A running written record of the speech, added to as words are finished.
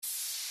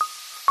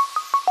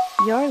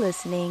You're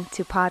listening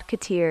to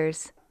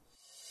Podcateers.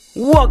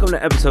 Welcome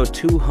to episode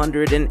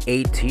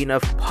 218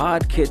 of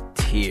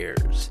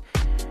Podcateers.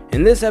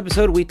 In this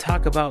episode, we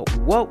talk about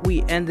what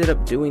we ended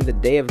up doing the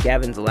day of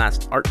Gavin's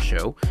last art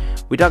show.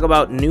 We talk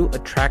about new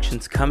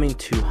attractions coming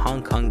to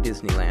Hong Kong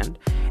Disneyland.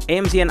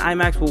 AMC and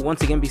IMAX will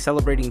once again be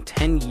celebrating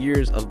 10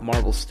 years of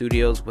Marvel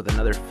Studios with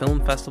another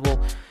film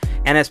festival.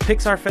 And as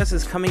Pixar Fest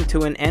is coming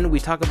to an end, we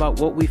talk about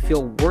what we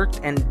feel worked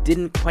and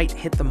didn't quite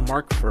hit the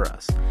mark for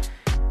us.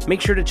 Make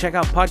sure to check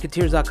out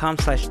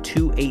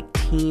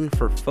podcateers.com/218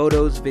 for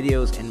photos,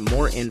 videos, and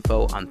more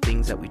info on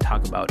things that we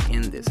talk about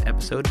in this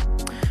episode.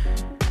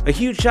 A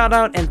huge shout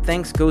out and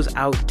thanks goes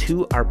out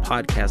to our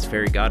podcast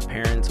fairy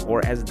godparents,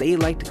 or as they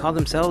like to call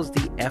themselves,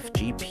 the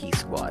FGP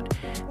Squad.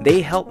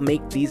 They help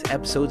make these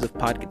episodes of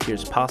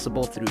Podcateers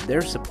possible through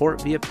their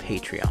support via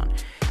Patreon.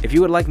 If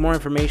you would like more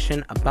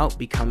information about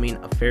becoming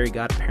a fairy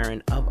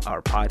godparent of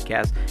our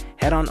podcast,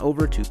 head on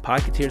over to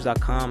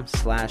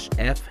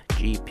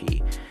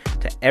podcateers.com/FGP.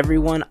 To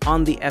everyone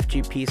on the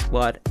FGP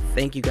Squad,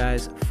 thank you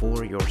guys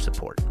for your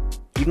support.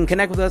 You can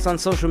connect with us on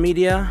social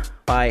media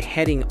by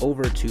heading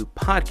over to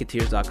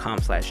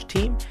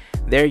podcateers.com/team.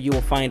 There you will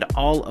find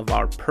all of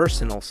our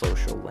personal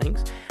social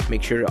links.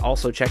 Make sure to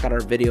also check out our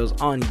videos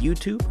on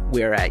YouTube.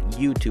 We're at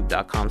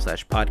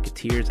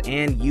youtube.com/podcateers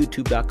and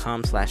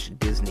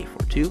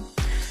youtube.com/Disney42.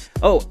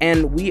 Oh,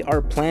 and we are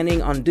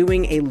planning on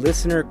doing a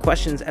listener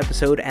questions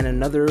episode and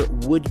another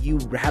Would You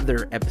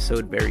Rather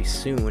episode very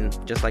soon,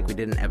 just like we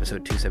did in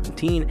episode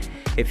 217.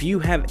 If you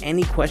have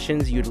any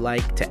questions you'd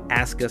like to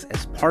ask us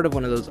as part of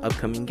one of those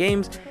upcoming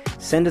games,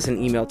 send us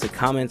an email to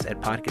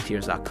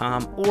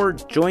comments@podcateers.com or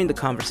join the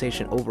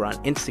conversation over on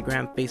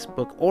Instagram,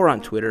 Facebook, or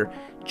on Twitter.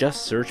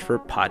 Just search for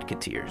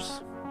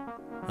Podcateers.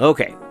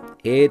 Okay.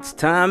 It's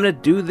time to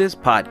do this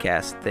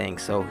podcast thing,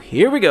 so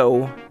here we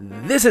go.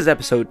 This is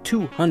episode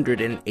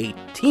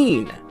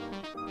 218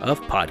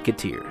 of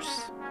Podcateers.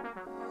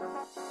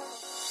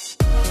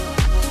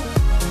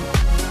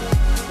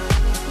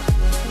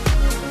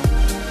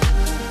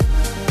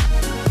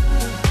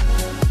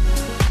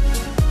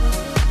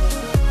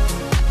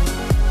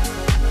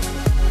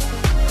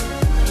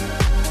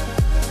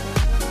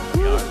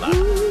 We are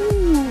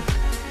live.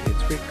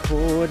 It's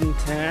recording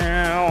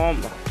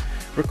time.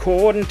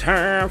 Recording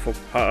time for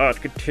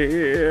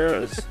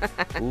Podcateers.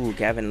 Ooh,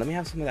 Gavin, let me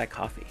have some of that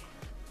coffee.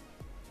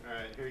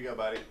 Alright, here you go,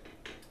 buddy.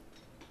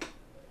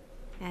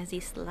 As he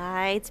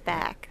slides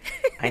back.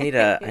 I need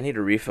a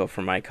refill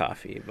for my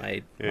coffee.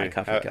 My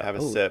coffee cup. Have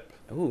a sip.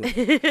 Ooh,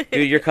 dude,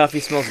 your coffee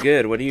smells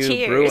good. What are you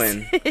Cheers.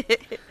 brewing?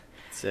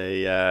 It's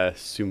a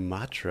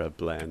Sumatra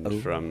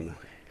blend from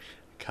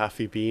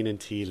coffee bean and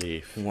tea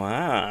leaf.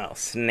 Wow,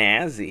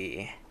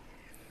 snazzy.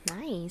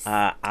 Nice.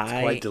 It's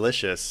quite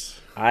delicious.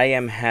 I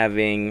am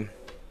having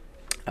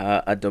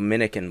a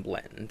Dominican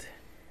blend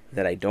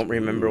that I don't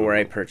remember where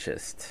I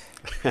purchased.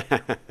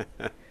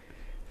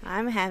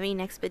 I'm having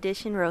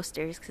Expedition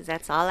Roasters because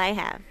that's all I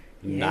have.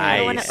 Yeah. I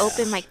don't want Nice. to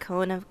open my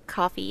cone of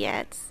coffee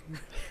yet.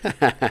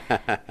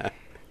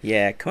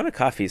 Yeah, Kona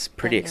coffee is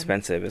pretty Yeah.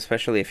 expensive,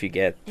 especially if you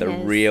get the It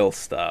is. real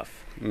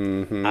stuff.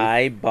 Mm-hmm.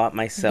 I bought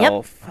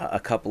myself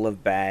a couple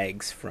of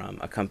bags from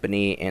a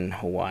company in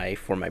Hawaii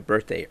for my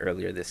birthday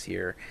earlier this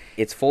year.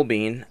 It's full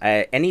bean.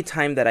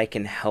 Anytime that I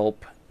can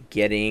help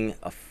getting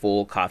a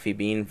full coffee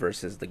bean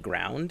versus the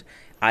ground,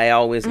 I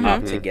always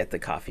opt to get the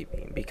coffee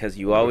bean because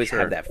you always sure.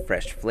 have that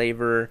fresh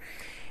flavor.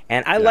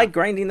 And I like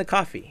grinding the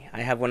coffee.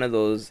 I have one of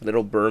those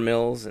little burr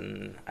mills,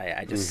 and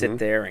I just sit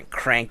there and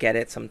crank at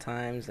it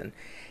sometimes. And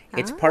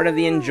it's part of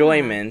the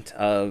enjoyment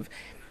of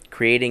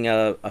creating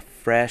a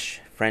fresh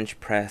French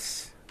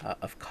press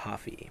of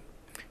coffee.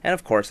 And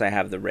of course, I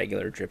have the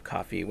regular drip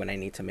coffee when I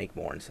need to make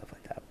more and stuff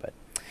like that. But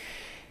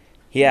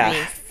yeah,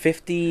 Nice.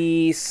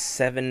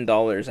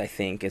 $57, I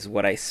think, is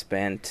what I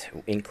spent,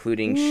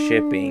 including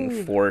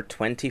shipping, for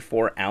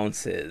 24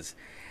 ounces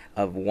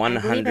of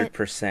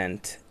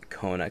 100%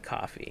 Kona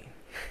coffee.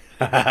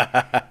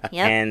 Yep.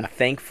 And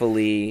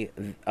thankfully,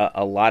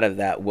 a lot of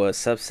that was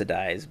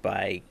subsidized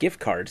by gift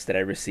cards that I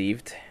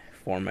received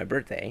for my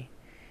birthday.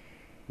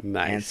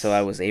 Nice. And so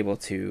I was able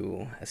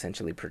to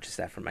essentially purchase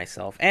that for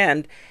myself.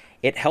 And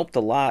it helped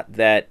a lot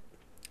that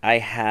I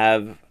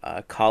have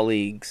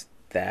colleagues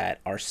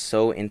that are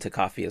so into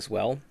coffee as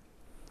well,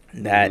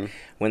 that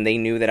when they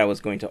knew that I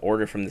was going to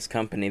order from this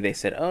company, they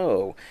said,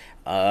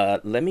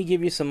 let me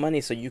give you some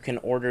money so you can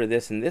order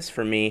this and this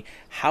for me.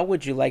 How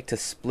would you like to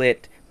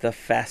split the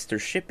faster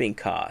shipping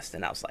cost?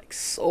 And I was like,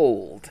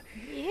 sold.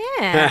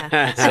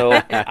 Yeah.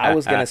 So I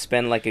was going to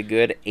spend like a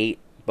good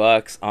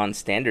 $8 on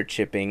standard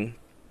shipping.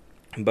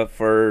 But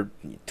for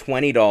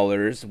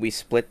 $20, we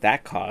split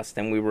that cost,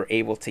 and we were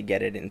able to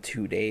get it in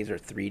 2 days or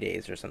 3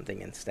 days or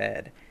something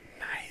instead.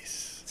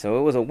 Nice. So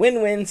it was a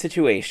win-win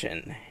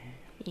situation.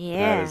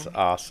 Yeah. That is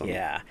awesome.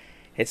 Yeah,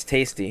 it's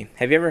tasty.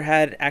 Have you ever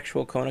had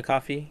actual Kona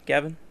coffee,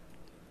 Gavin?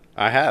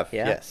 I have.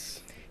 Yeah?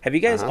 Yes. Have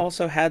you guys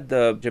also had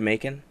the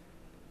Jamaican?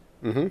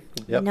 Mm-hmm.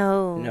 Yep.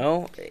 No.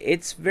 No?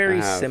 It's very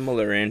I have.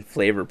 similar in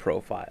flavor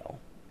profile.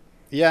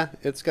 Yeah,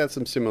 it's got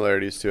some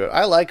similarities to it.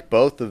 I like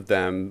both of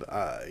them.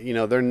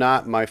 They're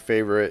not my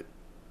favorite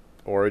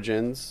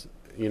origins.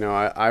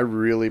 I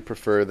really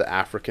prefer the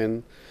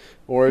African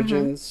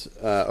origins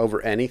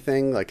over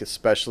anything, like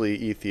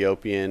especially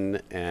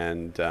Ethiopian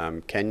and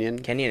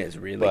Kenyan. Kenyan is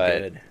really But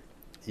good.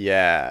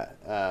 yeah,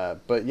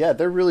 but yeah,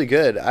 they're really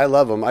good. I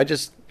love them. I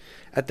just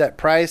at that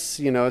price,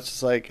 it's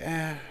just like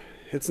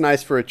it's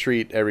nice for a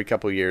treat every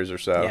couple years or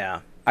so.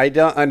 Yeah. I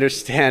don't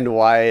understand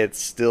why it's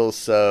still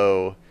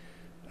so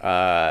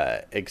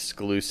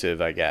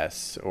exclusive, I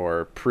guess,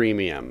 or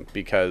premium,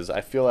 because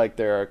I feel like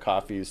there are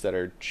coffees that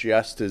are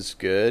just as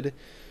good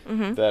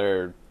that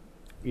are,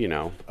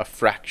 a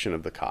fraction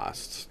of the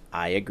cost.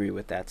 I agree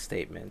with that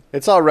statement.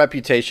 It's all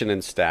reputation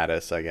and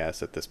status, I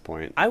guess, at this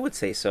point. I would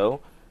say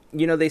so.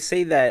 They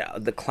say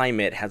that the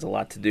climate has a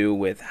lot to do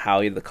with how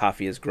the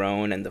coffee is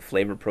grown and the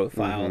flavor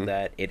profile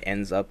that it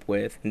ends up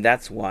with. And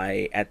that's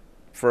why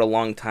for a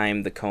long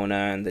time, the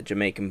Kona and the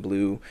Jamaican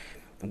Blue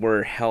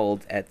were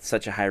held at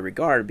such a high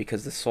regard,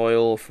 because the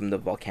soil from the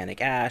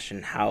volcanic ash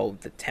and how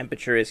the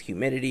temperature is,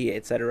 humidity,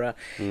 etc.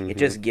 It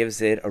just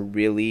gives it a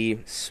really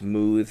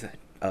smooth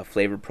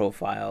flavor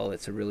profile.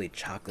 It's a really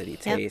chocolatey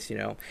taste,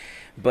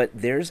 But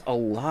there's a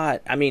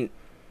lot. I mean,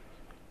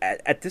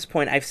 at this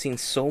point, I've seen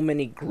so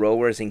many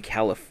growers in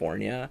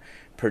California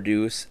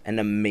produce an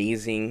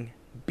amazing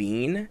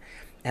bean,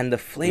 and the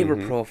flavor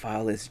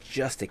profile is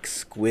just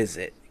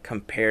exquisite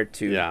compared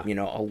to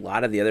a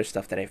lot of the other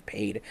stuff that I've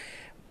paid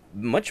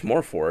much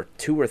more for,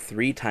 2 or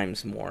 3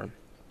 times more.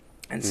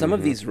 And some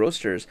of these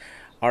roasters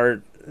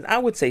are, I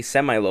would say,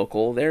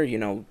 semi-local. They're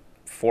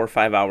 4 or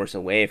 5 hours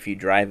away if you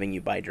drive and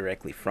you buy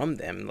directly from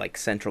them, like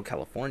Central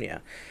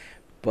California.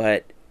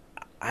 But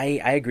I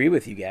agree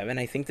with you, Gavin.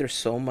 I think there's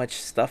so much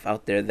stuff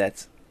out there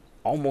that's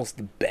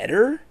almost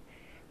better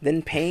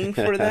than paying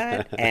for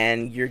that,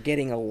 and you're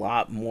getting a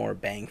lot more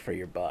bang for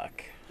your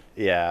buck.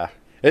 Yeah.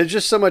 It's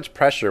just so much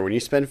pressure when you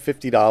spend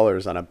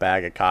 $50 on a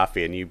bag of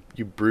coffee and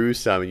you brew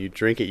some and you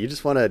drink it. You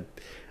just want to,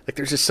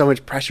 there's just so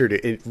much pressure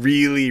to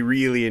really,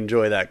 really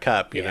enjoy that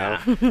cup, you know?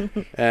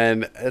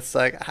 And it's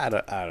like, I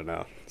don't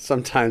know.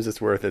 Sometimes it's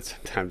worth it.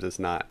 Sometimes it's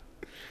not.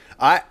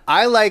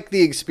 I like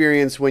the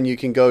experience when you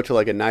can go to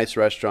a nice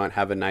restaurant,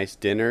 have a nice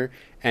dinner,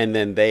 and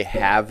then they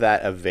have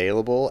that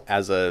available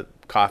as a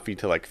coffee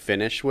to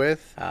finish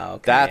with.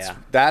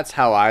 That's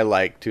how I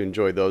like to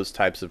enjoy those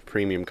types of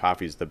premium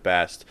coffees the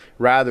best,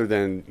 rather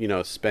than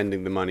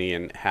spending the money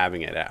and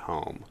having it at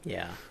home.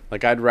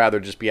 I'd rather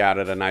just be out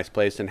at a nice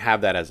place and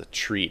have that as a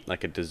treat,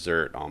 like a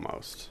dessert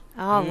almost.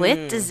 Oh,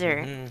 with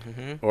dessert.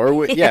 Or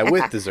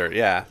with dessert.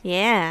 Yeah.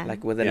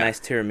 Like with a nice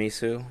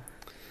tiramisu.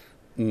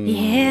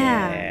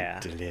 Yeah.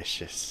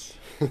 Delicious.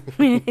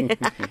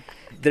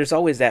 There's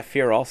always that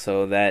fear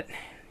also that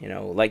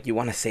you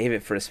want to save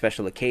it for a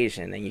special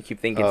occasion, and you keep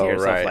thinking to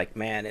yourself,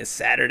 man, is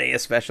Saturday a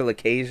special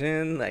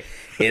occasion?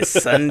 Is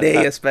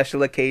Sunday a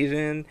special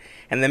occasion?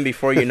 And then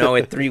before you know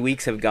it, 3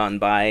 weeks have gone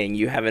by and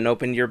you haven't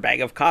opened your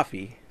bag of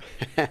coffee.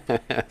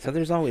 So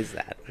there's always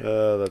that.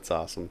 Oh, that's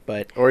awesome.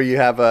 Or you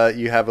have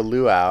a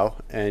luau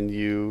and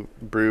you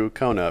brew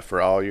Kona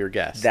for all your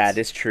guests. That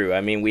is true.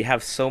 I mean, we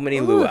have so many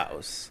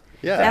luaus.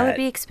 Yeah, that would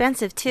be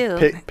expensive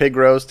too. Pig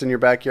roast in your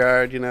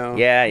backyard,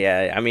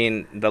 Yeah. I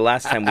mean, the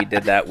last time we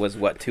did that was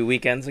 2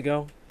 weekends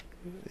ago?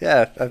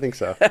 Yeah, I think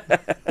so.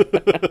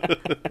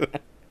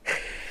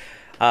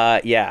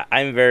 Yeah,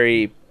 I'm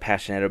very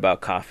passionate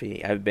about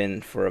coffee. I've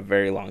been for a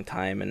very long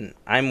time, and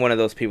I'm one of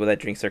those people that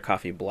drinks their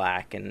coffee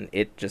black, and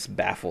it just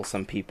baffles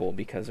some people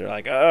because they're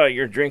like, oh,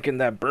 you're drinking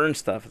that burn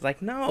stuff. It's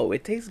like, no,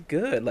 it tastes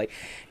good.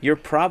 Your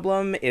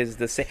problem is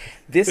the same.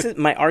 This is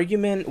my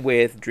argument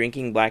with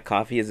drinking black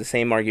coffee is the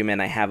same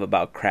argument I have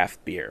about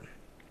craft beer.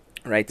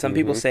 Right? Some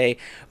people say,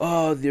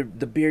 oh, the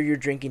beer you're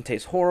drinking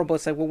tastes horrible.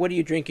 It's like, well, what are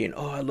you drinking?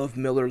 Oh, I love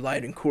Miller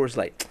Lite and Coors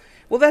Light.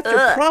 Well, that's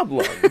your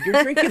problem.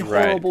 You're drinking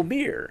horrible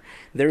beer.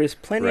 There is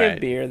plenty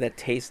of beer that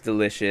tastes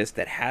delicious,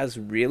 that has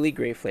really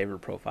great flavor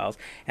profiles,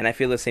 and I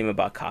feel the same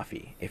about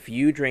coffee. If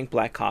you drink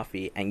black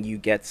coffee and you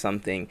get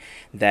something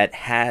that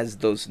has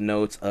those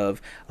notes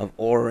of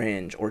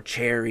orange or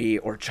cherry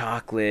or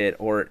chocolate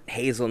or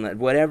hazelnut,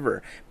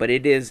 whatever, but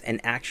it is an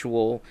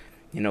actual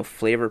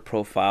flavor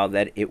profile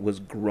that it was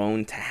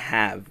grown to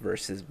have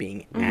versus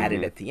being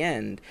added at the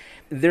end.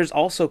 There's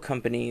also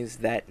companies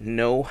that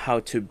know how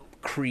to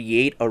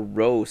create a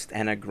roast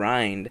and a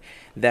grind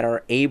that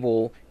are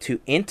able to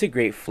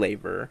integrate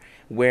flavor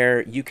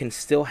where you can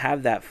still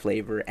have that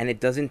flavor and it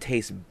doesn't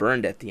taste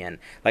burned at the end.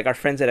 Like our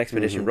friends at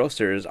Expedition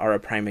Roasters are a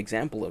prime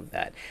example of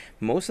that.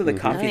 Most of the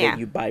coffee that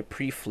you buy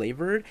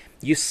pre-flavored,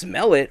 you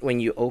smell it when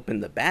you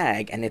open the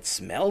bag and it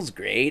smells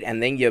great,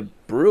 and then you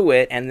brew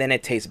it and then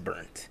it tastes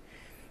burnt.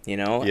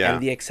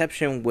 And the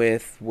exception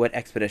with what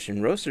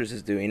Expedition Roasters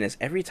is doing is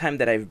every time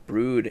that I've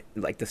brewed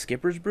the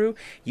Skipper's Brew,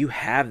 you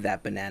have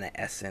that banana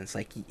essence.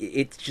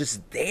 It's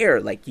just there.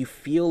 You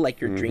feel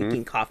like you're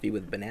drinking coffee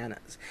with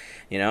bananas,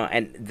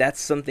 and that's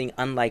something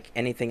unlike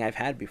anything I've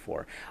had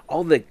before.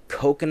 All the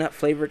coconut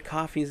flavored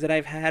coffees that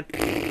I've had,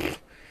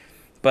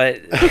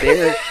 But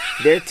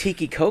their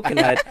tiki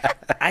coconut,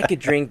 I could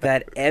drink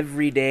that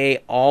every day,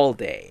 all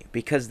day,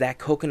 because that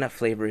coconut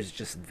flavor is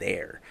just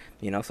there.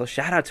 So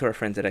shout out to our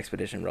friends at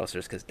Expedition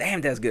Roasters, because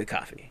damn, that's good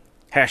coffee.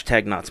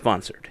 Hashtag not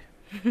sponsored.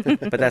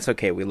 But that's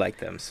okay. We like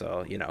them.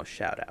 So,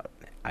 shout out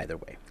either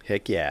way.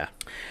 Heck yeah.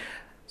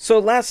 So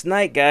last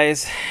night,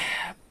 guys,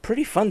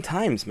 pretty fun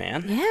times,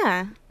 man.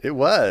 Yeah. It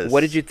was.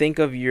 What did you think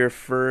of your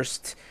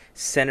first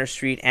Center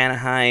Street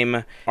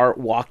Anaheim art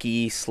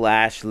walkie /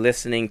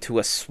 listening to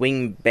a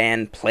swing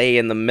band play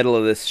in the middle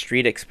of the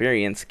street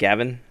experience,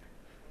 Gavin?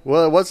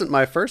 Well, it wasn't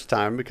my first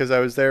time because I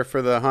was there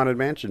for the Haunted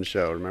Mansion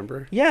show,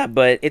 remember? Yeah,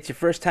 but it's your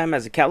first time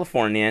as a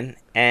Californian,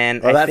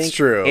 and I that's think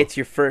true. It's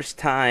your first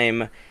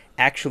time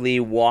actually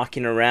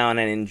walking around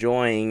and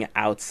enjoying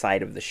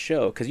outside of the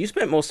show, because you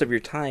spent most of your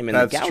time in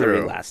the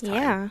gallery last time.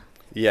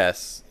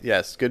 Yeah.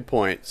 Yes, good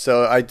point.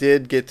 So I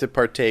did get to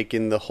partake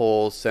in the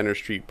whole Center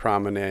Street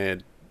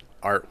Promenade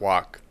art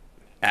walk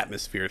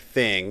atmosphere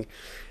thing,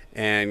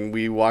 and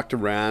we walked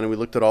around and we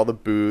looked at all the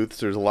booths.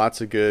 There's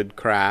lots of good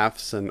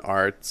crafts and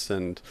arts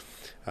and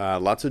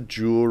lots of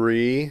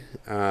jewelry.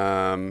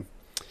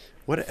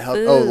 What else?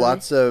 Food. Oh,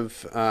 lots of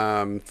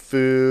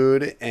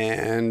food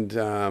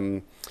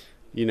and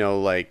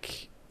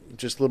like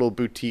just little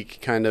boutique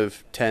kind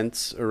of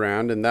tents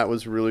around, and that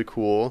was really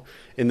cool.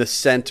 In the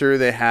center,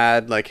 they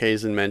had, like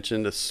Hazen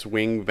mentioned, a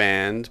swing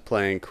band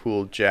playing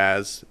cool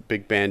jazz,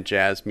 big band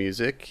jazz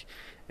music,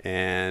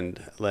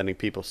 and letting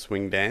people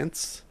swing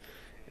dance.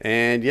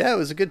 And yeah, it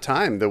was a good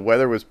time. The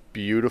weather was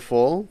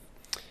beautiful,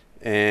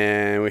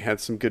 and we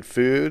had some good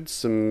food,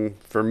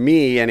 for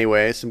me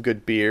anyway, some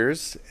good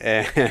beers,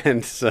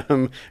 and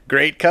some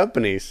great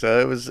company. So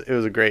it was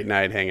a great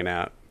night hanging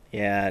out.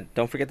 Yeah,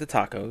 don't forget the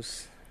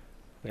tacos.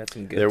 We had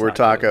some good There were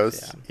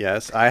tacos. Yeah.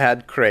 Yes, I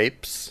had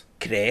crepes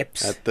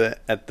Crepes. at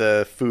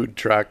the food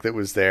truck that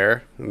was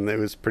there, and it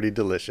was pretty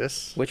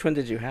delicious. Which one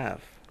did you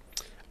have?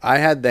 I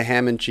had the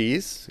ham and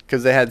cheese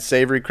because they had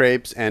savory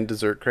crepes and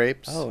dessert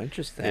crepes. Oh,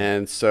 interesting.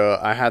 And so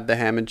I had the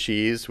ham and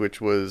cheese,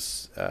 which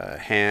was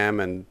ham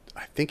and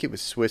I think it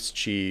was Swiss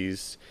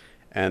cheese,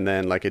 and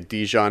then like a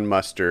Dijon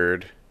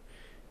mustard.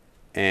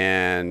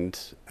 And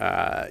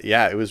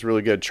it was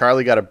really good.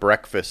 Charlie got a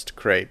breakfast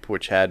crepe,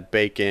 which had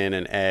bacon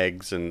and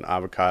eggs and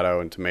avocado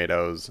and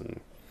tomatoes,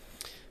 and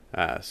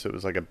so it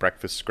was like a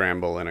breakfast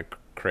scramble and a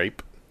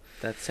crepe.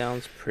 That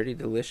sounds pretty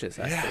delicious,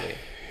 actually.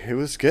 It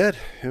was good.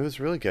 It was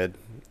really good.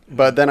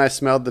 But then I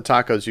smelled the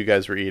tacos you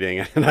guys were eating,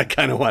 and I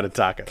kind of wanted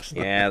tacos.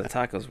 Yeah, the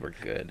tacos were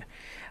good.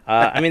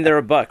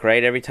 They're $1,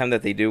 right? Every time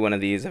that they do one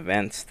of these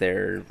events,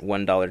 they're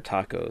 $1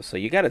 tacos. So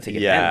you got to take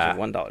advantage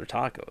of $1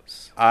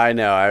 tacos. I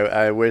know.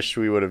 I wish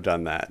we would have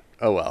done that.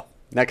 Oh, well.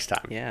 Next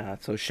time. Yeah.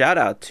 So shout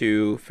out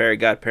to fairy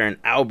godparent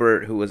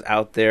Albert, who was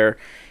out there,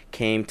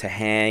 came to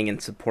hang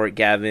and support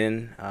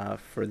Gavin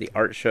for the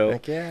art show.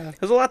 Heck yeah. It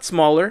was a lot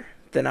smaller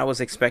than I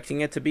was expecting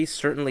it to be.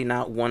 Certainly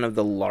not one of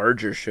the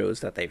larger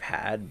shows that they've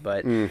had,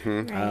 but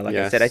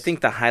I said, I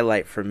think the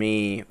highlight for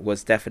me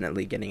was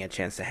definitely getting a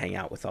chance to hang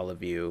out with all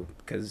of you,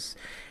 because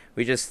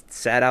we just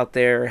sat out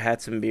there,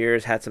 had some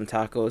beers, had some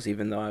tacos,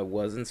 even though I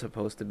wasn't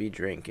supposed to be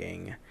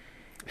drinking.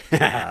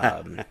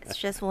 It's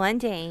just one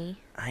day.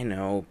 I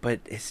know,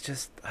 but it's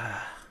just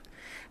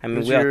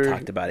we all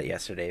talked about it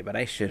yesterday, but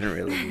I shouldn't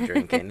really be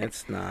drinking.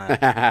 It's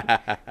not,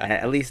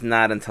 at least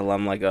not until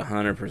I'm like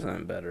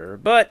 100% better.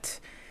 But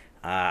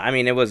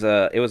it was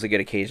a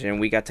good occasion.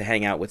 We got to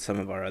hang out with some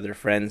of our other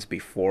friends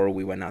before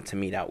we went out to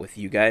meet out with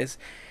you guys.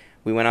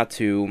 We went out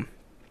to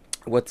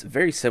what's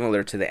very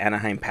similar to the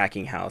Anaheim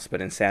Packing House, but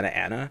in Santa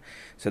Ana.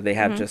 So they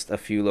have just a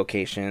few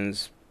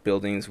locations,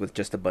 buildings with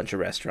just a bunch of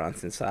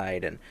restaurants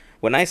inside. And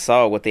when I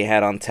saw what they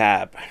had on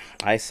tap,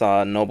 I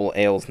saw Noble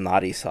Ale's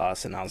Naughty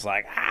Sauce, and I was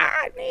like,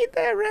 I need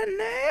that right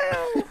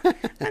now.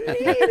 I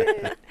need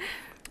it.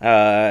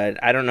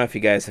 I don't know if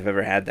you guys have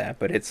ever had that,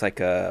 but it's like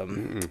a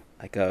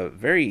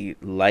very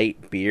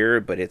light beer,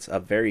 but it's a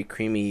very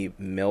creamy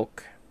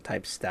milk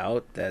type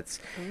stout that's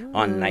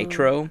on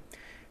nitro.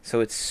 So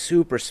it's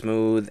super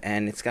smooth,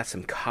 and it's got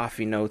some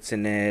coffee notes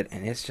in it,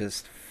 and it's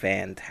just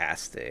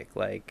fantastic.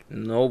 Like,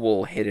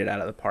 Noble hit it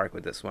out of the park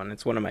with this one.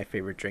 It's one of my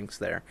favorite drinks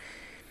there.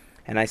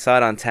 And I saw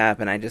it on tap,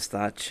 and I just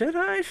thought, shouldn't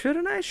I?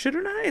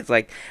 It's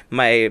like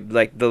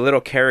the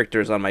little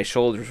characters on my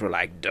shoulders were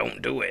like,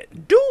 don't do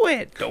it. Do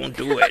it. Don't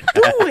do it.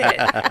 Do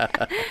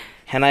it.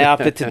 And I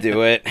opted to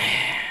do it.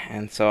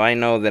 And so I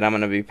know that I'm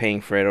going to be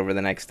paying for it over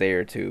the next day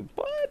or two,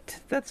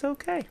 but that's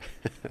okay.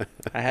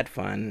 I had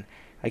fun.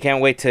 I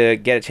can't wait to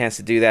get a chance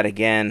to do that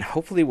again.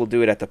 Hopefully we'll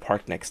do it at the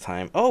park next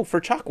time. Oh,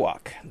 for Chalk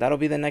Walk. That'll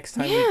be the next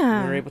time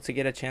we're able to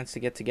get a chance to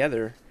get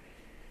together.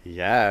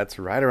 Yeah, it's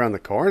right around the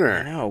corner.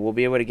 I know. We'll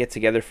be able to get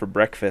together for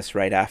breakfast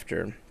right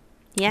after.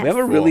 Yes. We have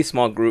a really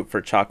small group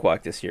for Chalk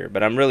Walk this year,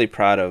 but I'm really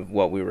proud of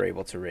what we were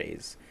able to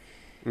raise.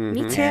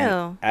 Me too.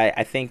 And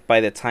I think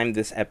by the time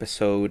this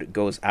episode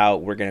goes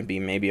out, we're going to be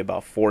maybe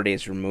about 4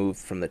 days removed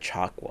from the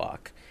Chalk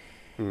Walk.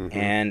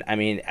 And,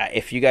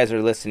 if you guys are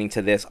listening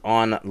to this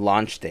on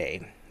launch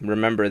day,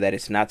 remember that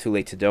it's not too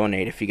late to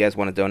donate. If you guys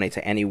want to donate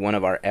to any one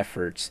of our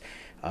efforts,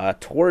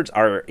 towards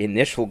our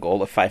initial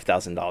goal of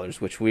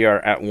 $5,000, which we are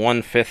at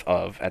 1/5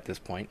 of at this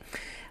point.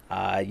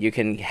 You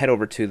can head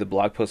over to the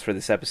blog post for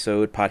this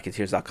episode,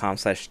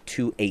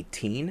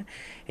 podcateers.com/218,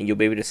 and you'll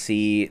be able to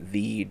see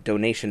the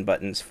donation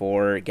buttons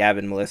for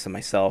Gavin, Melissa,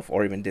 myself,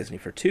 or even Disney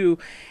for Two.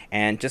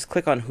 And just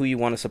click on who you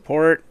want to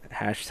support,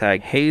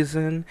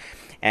 #Hazen,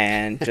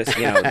 and just,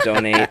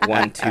 donate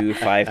 1, 2,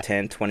 5,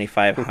 10,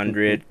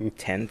 2,500,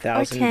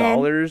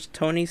 $10,000,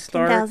 Tony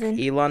Stark, 10,000.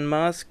 Elon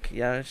Musk.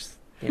 Yeah, just,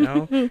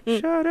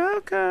 shut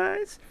up,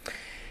 guys.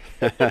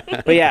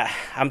 But yeah,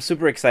 I'm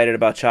super excited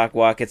about Chalk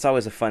Walk. It's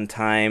always a fun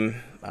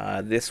time.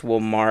 This will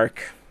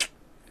mark,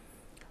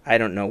 I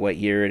don't know what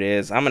year it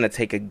is. I'm going to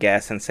take a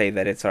guess and say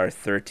that it's our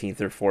 13th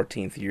or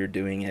 14th year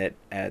doing it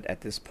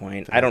at this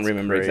point. I don't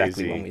remember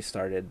exactly when we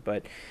started,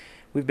 but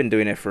we've been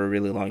doing it for a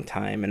really long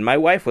time. And my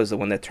wife was the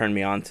one that turned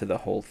me on to the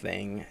whole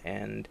thing.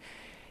 And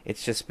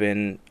it's just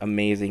been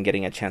amazing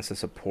getting a chance to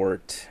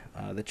support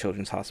the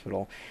Children's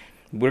Hospital.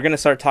 We're going to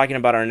start talking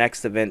about our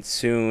next event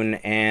soon,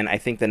 and I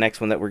think the next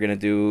one that we're going to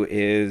do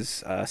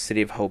is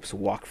City of Hope's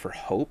Walk for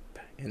Hope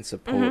in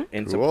support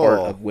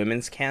of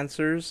women's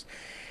cancers.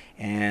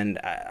 And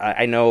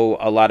I know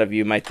a lot of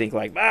you might think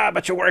like,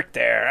 but you work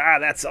there.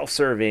 That's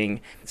self-serving.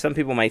 Some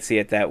people might see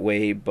it that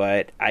way,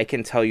 but I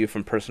can tell you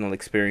from personal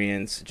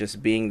experience,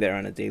 just being there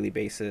on a daily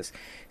basis,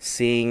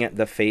 seeing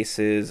the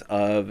faces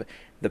of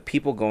the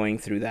people going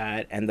through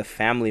that and the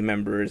family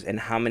members and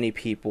how many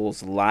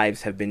people's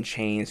lives have been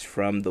changed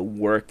from the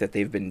work that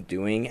they've been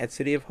doing at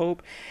City of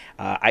Hope.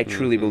 I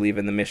truly believe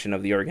in the mission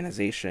of the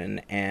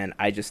organization, and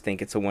I just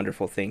think it's a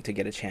wonderful thing to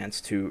get a chance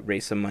to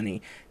raise some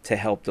money to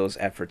help those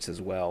efforts as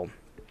well.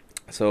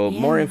 So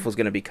more info is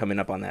going to be coming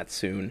up on that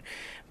soon.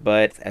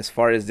 But as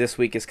far as this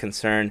week is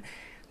concerned,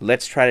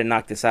 let's try to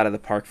knock this out of the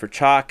park for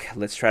Chalk.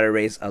 Let's try to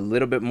raise a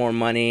little bit more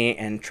money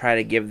and try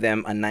to give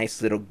them a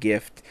nice little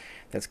gift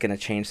that's going to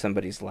change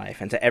somebody's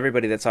life. And to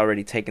everybody that's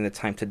already taken the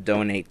time to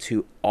donate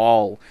to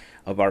all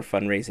of our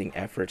fundraising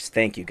efforts,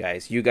 thank you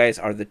guys. You guys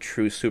are the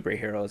true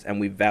superheroes, and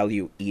we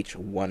value each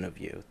one of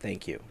you.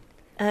 Thank you.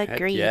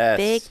 Agreed.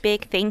 Yes.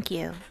 Big thank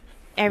you.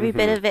 Every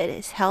bit of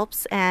it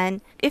helps,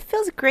 and it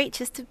feels great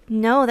just to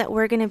know that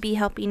we're going to be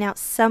helping out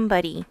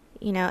somebody,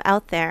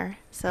 out there.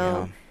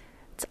 So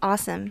it's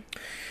awesome.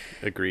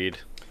 Agreed.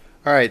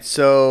 All right,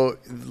 so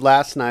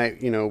last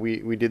night,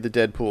 we did the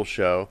Deadpool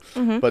show,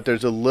 but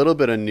there's a little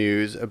bit of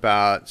news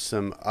about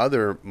some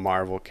other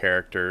Marvel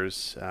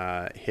characters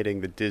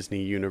hitting the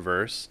Disney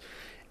universe.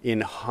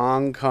 In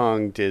Hong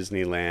Kong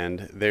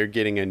Disneyland, they're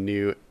getting a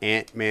new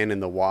Ant-Man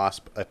and the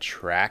Wasp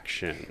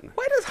attraction.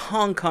 Why does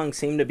Hong Kong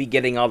seem to be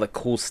getting all the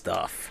cool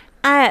stuff?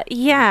 I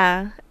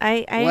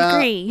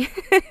agree.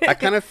 I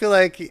kind of feel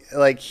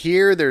like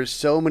here there's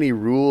so many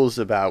rules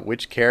about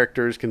which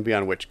characters can be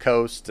on which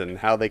coast and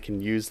how they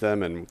can use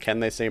them, and can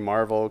they say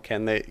Marvel,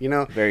 can they,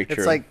 Very true.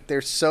 It's like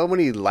there's so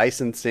many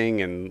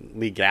licensing and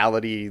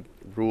legality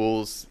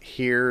rules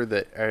here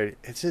that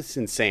it's just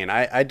insane.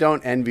 I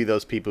don't envy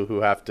those people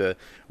who have to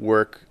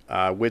work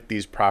with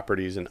these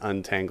properties and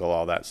untangle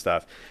all that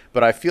stuff.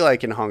 But I feel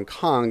like in Hong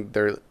Kong,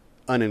 they're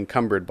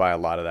unencumbered by a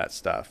lot of that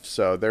stuff.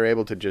 So they're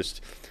able to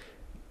just,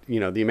 the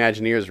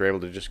Imagineers are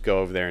able to just go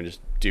over there and just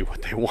do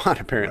what they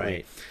want, apparently.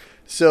 Right.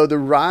 So the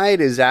ride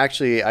is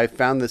actually, I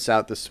found this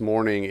out this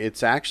morning,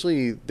 it's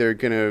actually, they're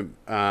going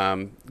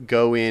to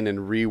go in and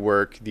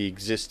rework the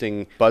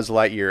existing Buzz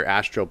Lightyear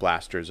Astro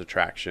Blasters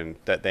attraction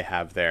that they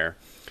have there.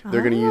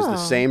 They're going to use the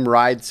same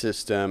ride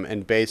system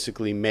and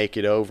basically make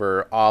it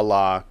over a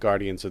la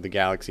Guardians of the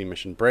Galaxy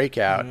Mission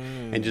Breakout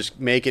and just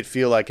make it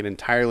feel like an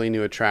entirely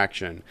new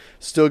attraction.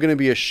 Still going to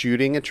be a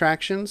shooting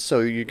attraction, so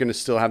you're going to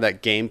still have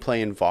that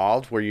gameplay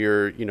involved where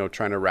you're,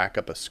 trying to rack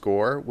up a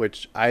score,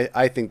 which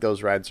I think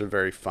those rides are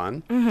very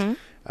fun.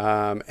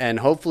 And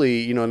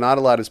hopefully, not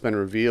a lot has been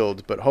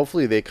revealed, but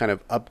hopefully they kind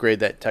of upgrade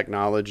that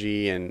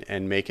technology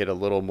and make it a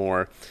little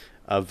more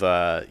of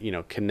a,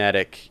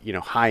 kinetic,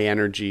 high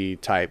energy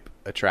type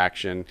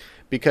attraction,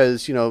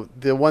 because,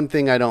 the one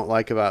thing I don't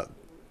like about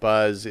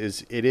Buzz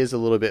is it is a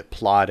little bit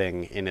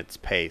plodding in its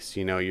pace.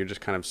 You're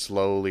just kind of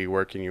slowly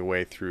working your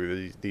way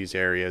through these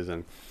areas,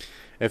 and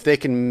if they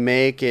can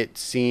make it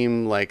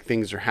seem like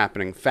things are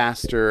happening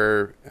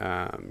faster,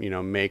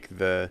 make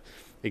the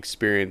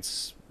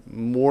experience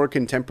more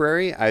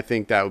contemporary, I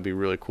think that would be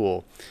really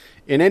cool.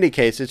 In any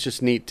case, it's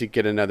just neat to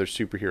get another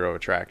superhero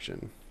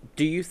attraction.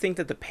 Do you think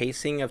that the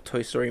pacing of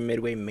Toy Story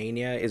Midway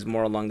Mania is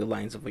more along the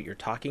lines of what you're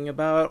talking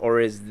about, or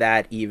is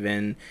that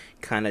even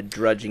kind of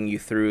drudging you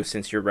through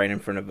since you're right in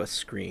front of a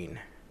screen?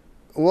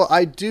 Well,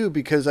 I do,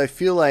 because I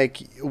feel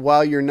like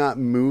while you're not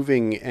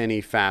moving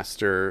any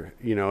faster,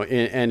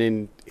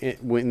 in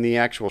the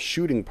actual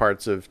shooting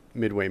parts of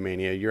Midway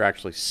Mania, you're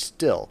actually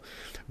still.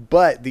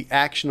 But the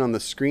action on the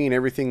screen,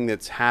 everything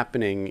that's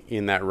happening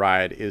in that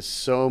ride is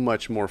so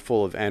much more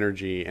full of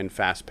energy and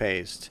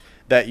fast-paced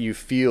that you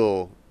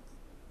feel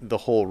the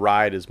whole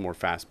ride is more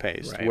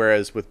fast-paced. Right.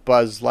 Whereas with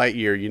Buzz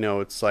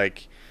Lightyear, it's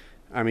like,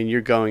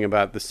 you're going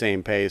about the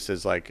same pace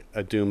as like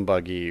a Doom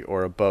buggy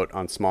or a boat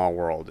on Small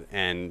World,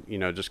 and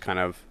just kind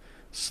of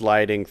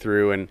sliding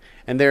through,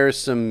 and there's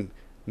some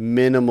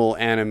minimal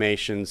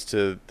animations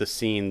to the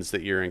scenes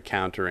that you're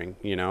encountering,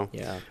 you know?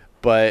 Yeah.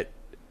 But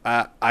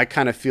I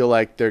kind of feel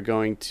like they're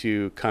going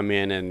to come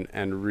in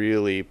and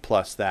really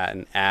plus that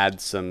and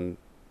add some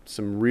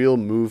real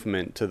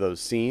movement to those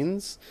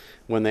scenes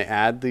when they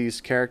add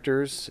these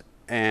characters.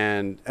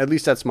 And at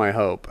least that's my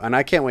hope. And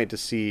I can't wait to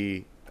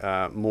see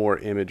more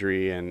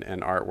imagery and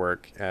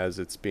artwork as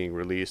it's being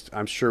released.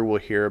 I'm sure we'll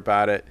hear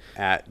about it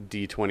at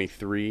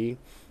D23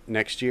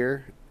 next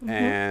year.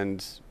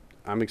 And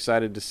I'm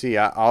excited to see.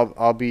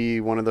 I'll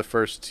be one of the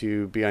first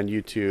to be on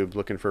YouTube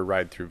looking for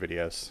ride-through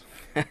videos.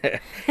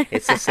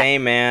 It's the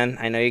same, man.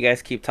 I know you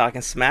guys keep talking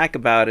smack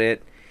about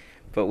it,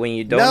 but when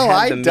you don't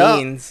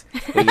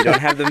when you don't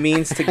have the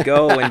means to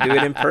go and do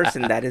it in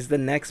person, that is the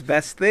next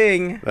best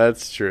thing.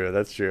 That's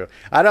true.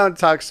 I don't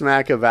talk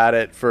smack about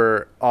it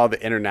for all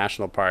the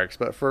international parks,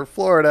 but for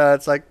Florida,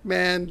 it's like,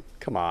 man,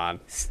 come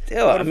on.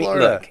 Still, I mean,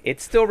 look, it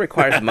still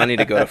requires money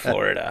to go to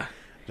Florida.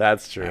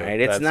 That's true.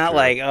 Right? It's not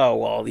like, oh,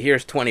 well,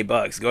 here's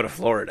 $20, go to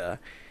Florida.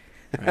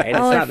 Right? It's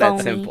not that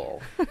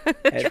simple.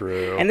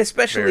 True. And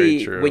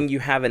especially when you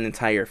have an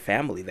entire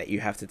family that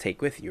you have to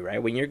take with you,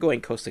 right? When you're going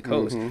coast to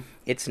coast,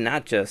 it's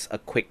not just a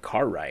quick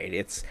car ride.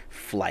 It's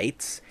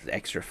flights,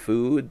 extra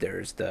food,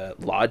 there's the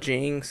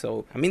lodging.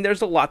 So, I mean,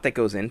 there's a lot that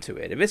goes into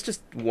it. If it's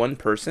just one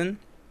person,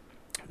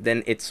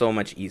 then it's so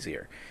much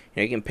easier.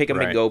 You know, you can pick up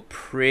and go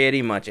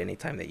pretty much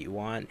anytime that you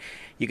want.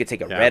 You could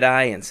take a red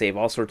eye and save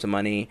all sorts of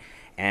money.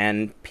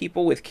 And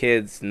people with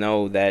kids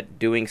know that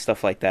doing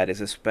stuff like that is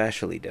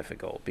especially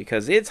difficult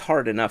because it's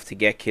hard enough to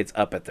get kids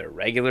up at their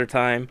regular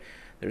time.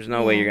 There's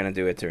no way you're going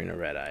to do it during a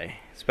red eye,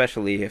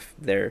 especially if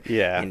they're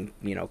in,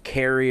 you know,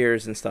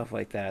 carriers and stuff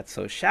like that.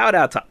 So shout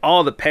out to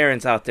all the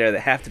parents out there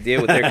that have to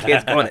deal with their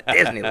kids going to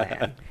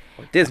Disneyland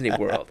or Disney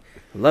World.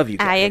 I love you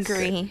guys. I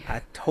agree.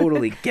 I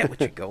totally get what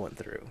you're going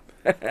through.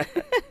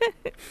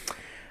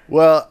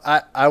 Well,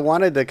 I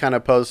wanted to kind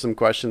of pose some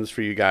questions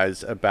for you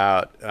guys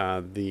about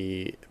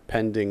the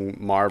pending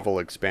Marvel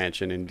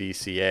expansion in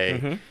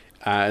DCA,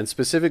 and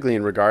specifically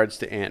in regards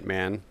to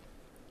Ant-Man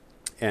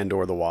and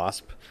or the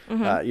Wasp.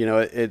 You know,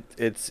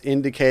 it's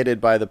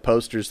indicated by the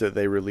posters that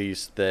they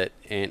released that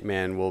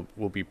Ant-Man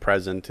will be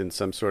present in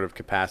some sort of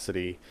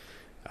capacity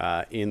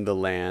in the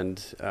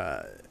land.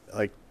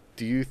 Like,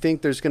 do you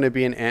think there's going to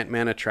be an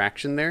Ant-Man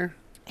attraction there?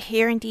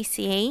 Here in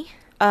DCA?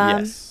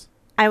 Yes.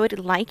 I would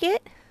like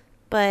it,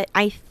 but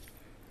I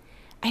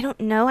don't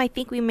know. I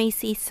think we may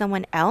see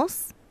someone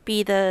else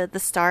be the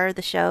star of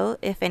the show,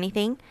 if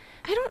anything.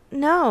 I don't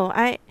know.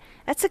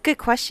 That's a good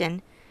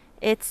question.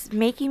 It's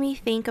making me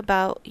think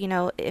about, you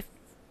know, if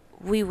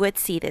we would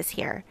see this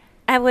here.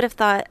 I would have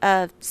thought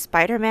of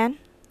Spider-Man,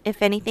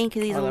 if anything,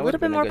 because he's a little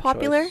bit more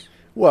popular. Choice.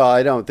 Well,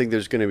 I don't think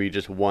there's going to be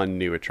just one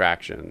new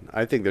attraction.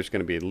 I think there's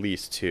going to be at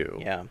least two.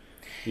 Yeah.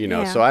 You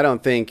know, so I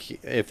don't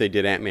think if they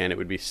did Ant-Man, it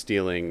would be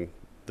stealing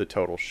the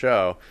total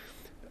show.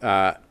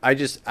 I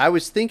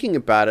was thinking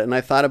about it, and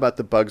I thought about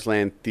the Bugs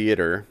Land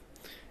Theater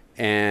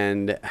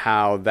and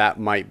how that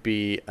might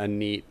be a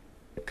neat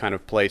kind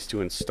of place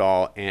to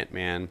install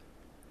Ant-Man.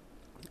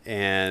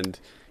 And,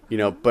 you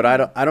know, but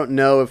I don't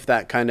know if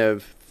that kind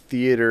of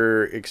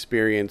theater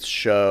experience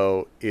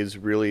show is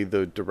really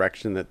the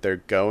direction that they're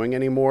going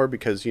anymore,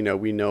 because, you know,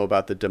 we know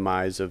about the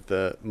demise of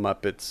the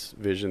Muppets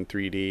Vision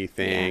 3D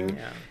thing.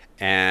 Yeah.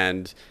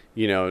 And,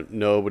 you know,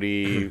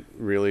 nobody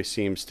really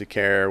seems to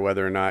care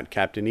whether or not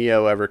Captain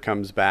EO ever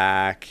comes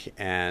back.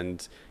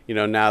 And, you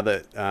know, now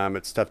that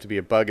It's Tough to Be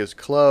a Bug is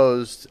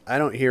closed, I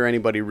don't hear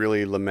anybody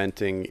really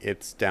lamenting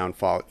its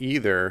downfall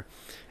either,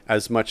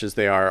 as much as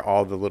they are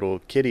all the little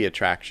kiddie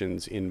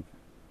attractions in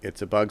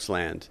It's a Bug's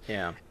Land.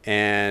 Yeah.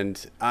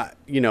 And,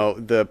 you know,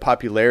 the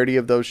popularity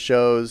of those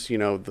shows, you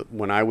know,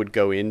 when I would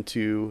go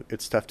into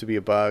It's Tough to Be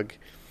a Bug,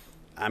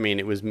 I mean,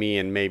 it was me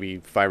and maybe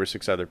 5 or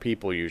 6 other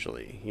people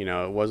usually. You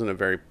know, it wasn't a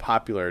very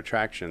popular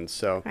attraction.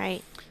 So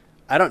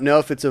I don't know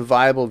if it's a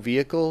viable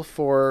vehicle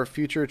for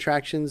future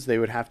attractions. They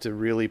would have to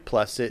really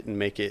plus it and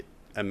make it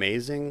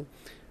amazing.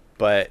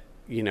 But,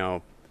 you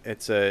know,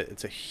 it's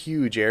a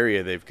huge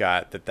area they've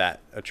got that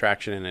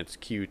attraction and its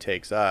queue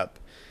takes up.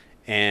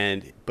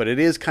 But it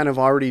is kind of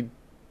already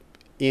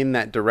in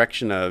that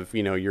direction of,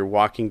 you know, you're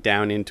walking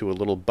down into a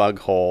little bug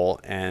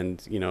hole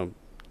and, you know,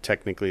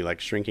 technically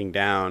like shrinking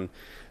down.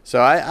 So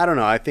I don't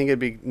know. I think it'd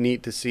be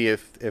neat to see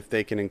if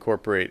they can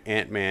incorporate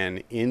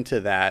Ant-Man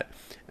into that.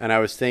 And I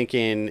was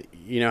thinking,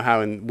 you know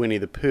how in Winnie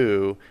the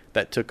Pooh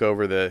that took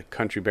over the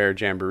Country Bear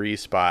Jamboree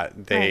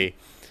spot, they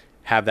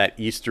have that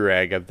Easter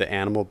egg of the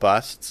animal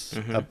busts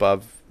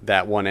above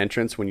that one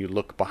entrance when you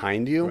look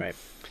behind you. Right.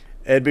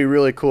 It'd be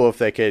really cool if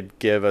they could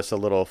give us a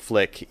little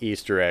Flick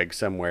Easter egg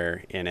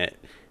somewhere in it.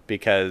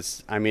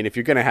 Because, I mean, if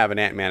you're going to have an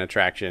Ant-Man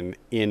attraction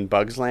in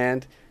Bugs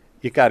Land,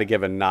 you got to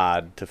give a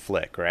nod to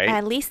Flick, right?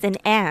 At least an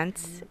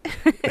ant.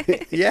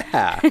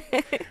 Yeah.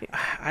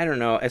 I don't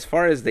know. As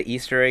far as the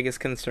Easter egg is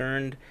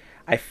concerned,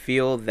 I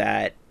feel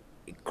that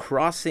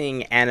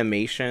crossing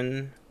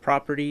animation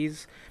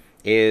properties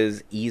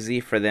is easy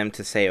for them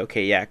to say,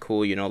 okay, yeah,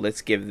 cool, you know,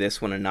 let's give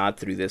this one a nod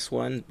through this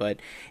one. But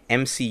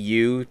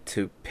MCU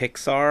to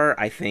Pixar,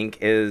 I think,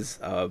 is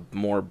a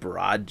more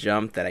broad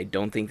jump that I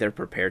don't think they're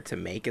prepared to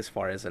make as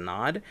far as a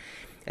nod,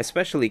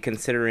 especially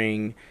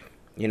considering,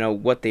 you know,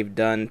 what they've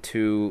done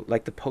to,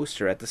 like, the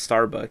poster at the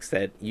Starbucks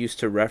that used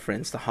to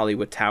reference the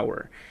Hollywood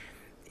Tower.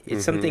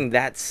 It's something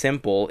that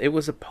simple. It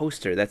was a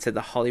poster that said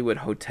the Hollywood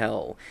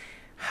Hotel.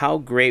 How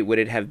great would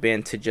it have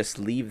been to just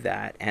leave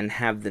that and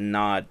have the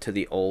nod to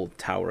the old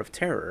Tower of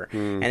Terror?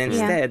 And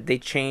instead, they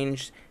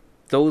changed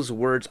those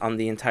words on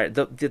the entire...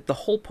 The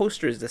whole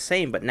poster is the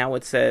same, but now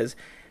it says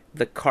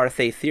the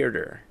Carthay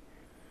Theater.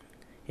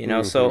 You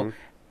know, so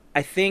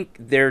I think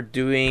they're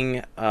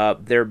doing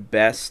their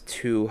best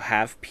to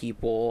have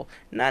people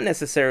not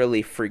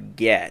necessarily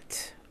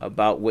forget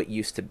about what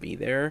used to be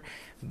there,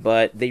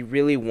 but they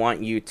really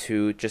want you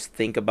to just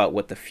think about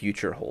what the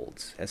future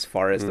holds as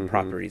far as the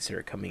properties that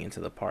are coming into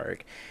the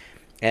park.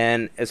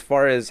 And as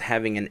far as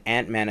having an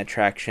Ant-Man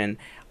attraction,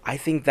 I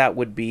think that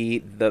would be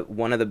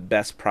one of the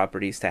best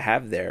properties to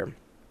have there.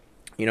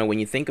 You know, when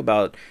you think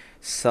about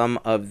some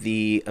of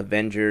the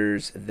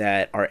Avengers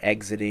that are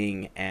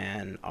exiting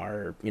and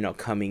are, you know,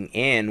 coming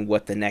in,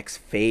 what the next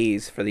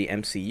phase for the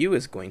MCU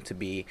is going to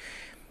be,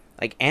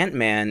 like,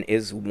 Ant-Man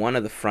is one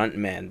of the front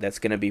men that's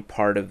going to be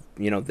part of,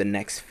 you know, the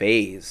next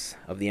phase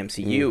of the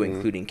MCU,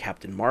 including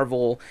Captain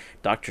Marvel.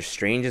 Doctor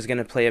Strange is going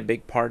to play a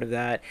big part of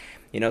that.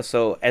 You know,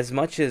 so as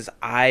much as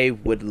I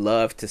would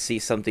love to see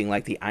something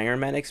like the Iron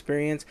Man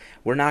experience,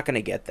 we're not going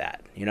to get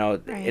that. You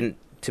know, and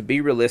to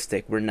be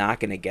realistic, we're not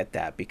going to get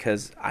that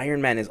because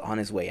Iron Man is on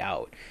his way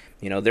out.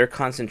 You know, they're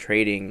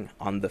concentrating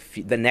on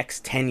the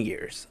next 10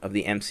 years of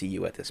the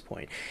MCU at this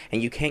point.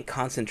 And you can't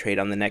concentrate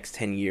on the next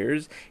 10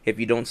 years if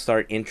you don't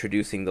start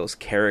introducing those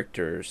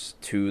characters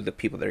to the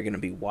people that are going to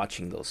be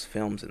watching those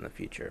films in the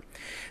future.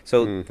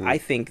 So I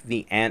think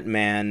the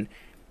Ant-Man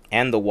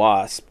and the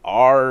Wasp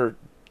are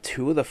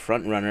two of the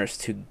front runners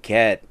to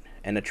get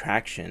an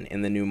attraction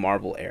in the new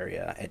Marvel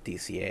area at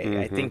DCA.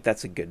 I think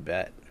that's a good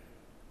bet.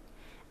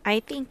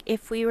 I think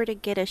if we were to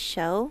get a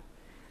show,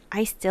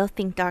 I still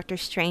think Doctor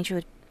Strange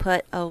would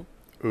put a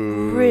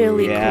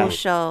really cool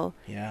show.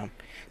 Yeah.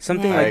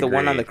 Something like the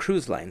one on the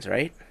cruise lines,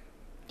 right?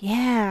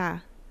 Yeah.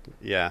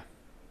 Yeah.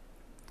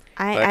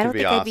 I don't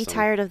think I'd be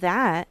tired of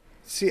that.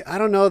 See, I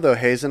don't know, though,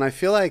 Hazen. I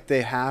feel like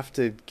they have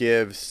to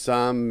give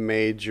some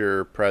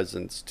major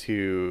presence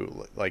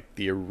to, like,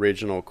 the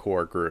original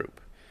core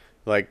group.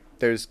 Like,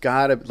 there's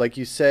gotta, like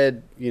you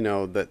said, you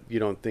know, that you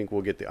don't think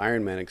we'll get the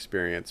Iron Man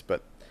experience,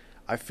 but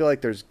I feel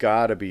like there's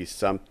gotta be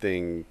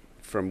something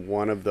from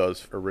one of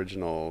those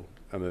original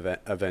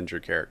Avenger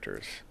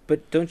characters.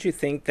 But don't you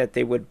think that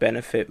they would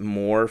benefit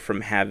more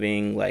from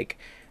having, like,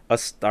 a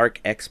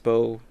Stark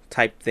Expo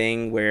type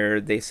thing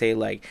where they say,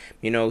 like,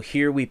 you know,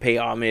 here we pay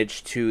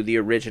homage to the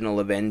original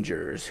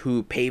Avengers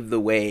who paved the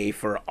way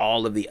for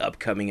all of the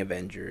upcoming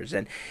Avengers,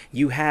 and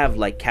you have,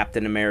 like,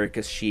 Captain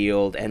America's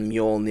shield and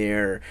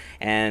Mjolnir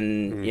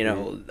and you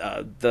know,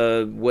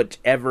 the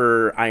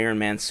whatever Iron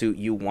Man suit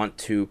you want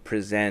to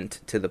present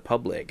to the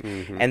public,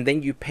 and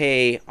then you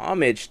pay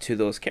homage to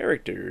those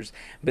characters,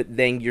 but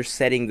then you're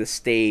setting the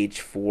stage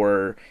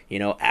for, you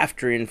know,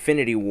 after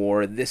Infinity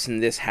War this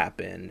and this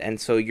happened, and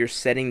so you're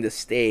setting the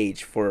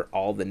stage for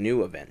all the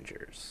new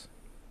Avengers.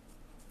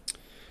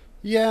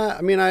 Yeah,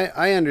 I mean,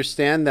 I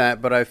understand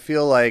that, but I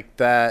feel like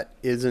that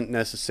isn't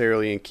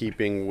necessarily in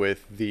keeping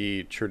with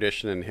the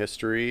tradition and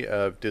history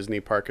of Disney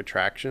park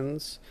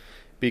attractions,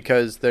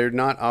 because they're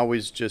not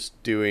always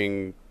just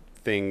doing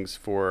things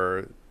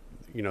for,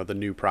 you know, the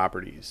new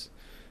properties.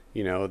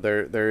 You know,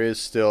 there is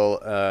still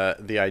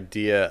the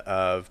idea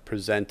of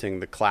presenting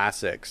the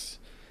classics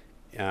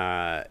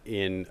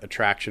in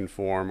attraction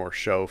form or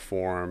show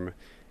form.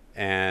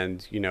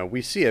 And, you know,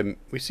 we see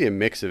a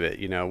mix of it,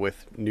 you know,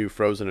 with new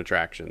Frozen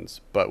attractions,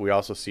 but we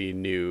also see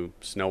new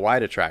Snow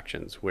White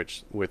attractions,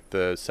 which with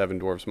the Seven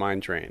Dwarfs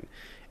Mine Train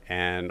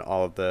and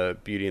all of the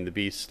Beauty and the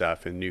Beast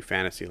stuff in New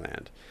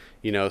Fantasyland.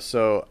 You know,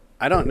 so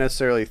I don't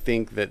necessarily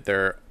think that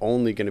they're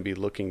only going to be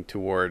looking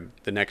toward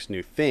the next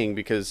new thing,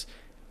 because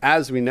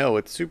as we know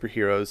with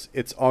superheroes,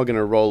 it's all going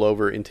to roll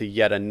over into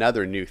yet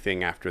another new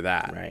thing after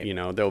that. Right. You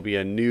know, there'll be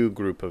a new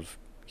group of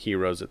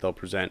heroes that they'll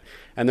present,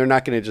 and they're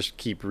not going to just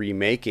keep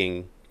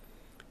remaking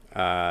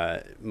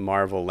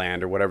Marvel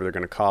Land or whatever they're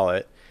going to call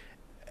it,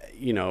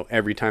 you know,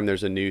 every time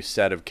there's a new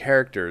set of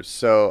characters.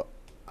 So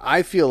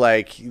I feel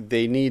like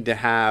they need to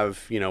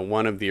have, you know,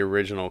 one of the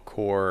original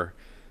core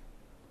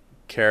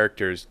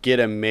characters get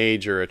a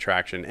major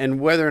attraction,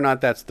 and whether or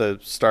not that's the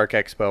Stark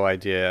Expo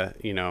idea,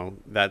 you know,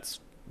 that's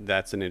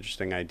an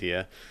interesting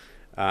idea,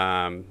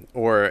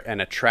 or an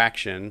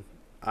attraction.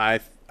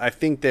 I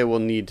think they will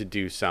need to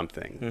do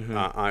something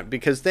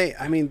because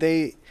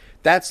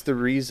that's the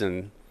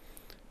reason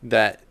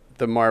that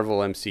the Marvel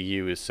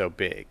MCU is so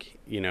big,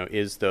 you know,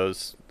 is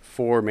those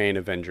 4 main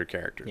Avenger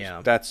characters.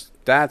 Yeah.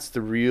 That's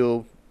the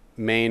real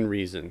main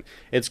reason.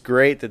 It's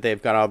great that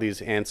they've got all these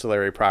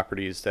ancillary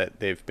properties that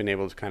they've been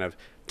able to kind of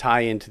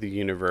tie into the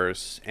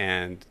universe,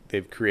 and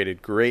they've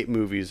created great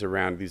movies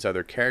around these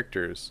other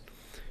characters.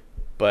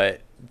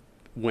 But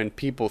when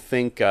people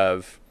think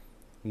of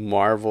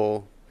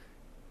Marvel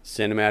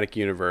Cinematic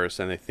Universe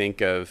and they think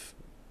of,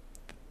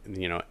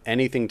 you know,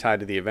 anything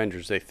tied to the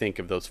Avengers, they think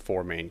of those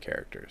four main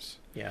characters.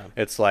 Yeah.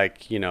 It's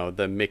like, you know,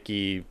 the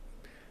Mickey,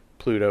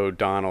 Pluto,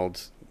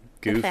 Donald,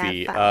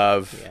 Goofy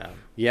Fab Five. of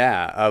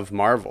of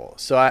Marvel.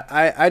 So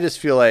I just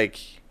feel like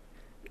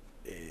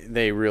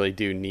they really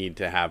do need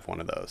to have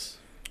one of those.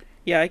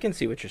 Yeah, I can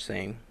see what you're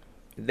saying.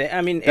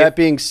 That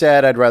being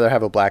said, I'd rather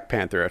have a Black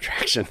Panther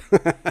attraction.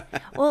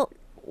 Well,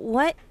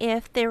 what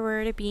if there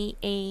were to be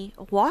a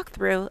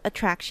walkthrough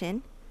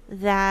attraction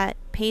that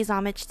pays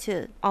homage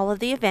to all of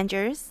the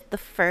Avengers, the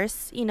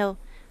first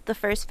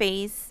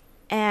phase,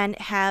 and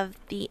have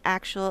the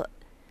actual,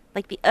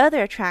 like the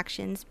other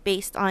attractions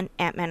based on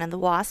Ant-Man and the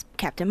Wasp,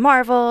 Captain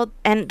Marvel.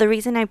 And the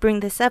reason I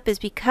bring this up is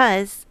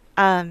because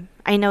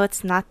I know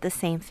it's not the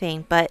same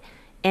thing, but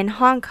in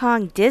Hong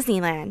Kong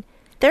Disneyland,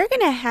 they're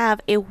going to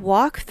have a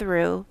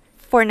walkthrough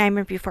for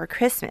Nightmare Before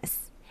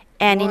Christmas.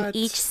 And in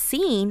each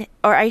scene,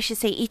 or I should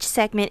say each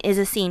segment, is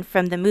a scene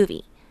from the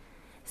movie.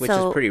 Which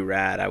is pretty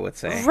rad, I would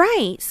say.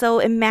 Right. So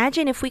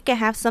imagine if we could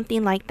have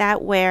something like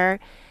that where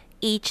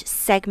each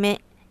segment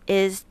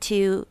is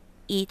to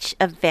each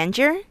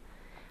Avenger.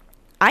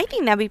 I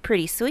think that'd be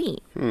pretty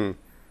sweet.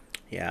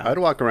 Yeah. I'd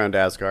walk around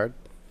Asgard.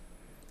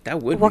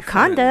 That would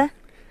Wakanda.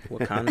 be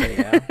fun.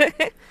 Wakanda,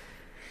 yeah.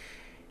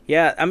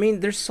 Yeah, I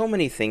mean, there's so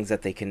many things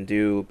that they can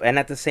do, and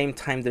at the same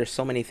time, there's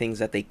so many things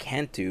that they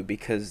can't do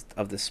because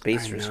of the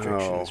space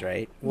restrictions,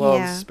 right? Well,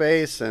 Yeah.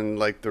 space and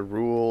like the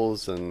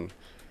rules, and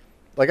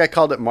like I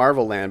called it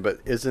Marvel Land, but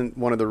isn't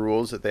one of the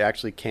rules that they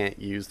actually can't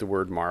use the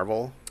word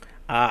Marvel?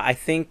 I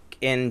think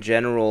in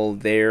general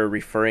they're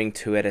referring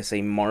to it as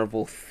a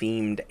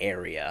Marvel-themed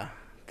area.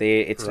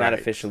 It's not Right.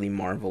 officially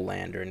Marvel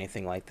Land or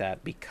anything like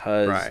that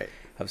because Right.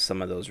 of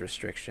some of those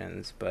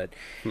restrictions. But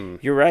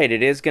you're right,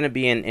 it is going to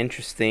be an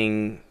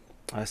interesting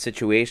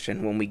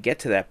situation when we get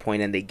to that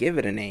point and they give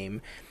it a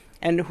name.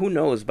 And who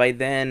knows, by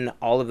then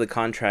all of the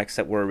contracts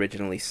that were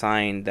originally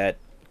signed that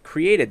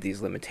created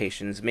these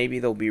limitations, maybe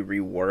they'll be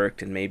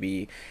reworked, and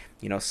maybe,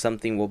 you know,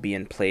 something will be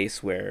in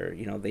place where,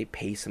 you know, they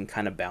pay some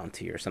kind of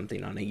bounty or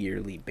something on a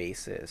yearly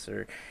basis,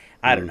 or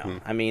I don't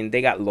know. I mean,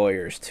 they got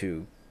lawyers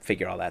to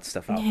figure all that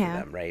stuff out for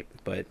them, right?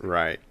 But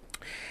Right.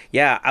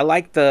 yeah, I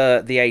like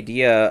the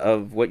idea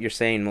of what you're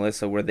saying,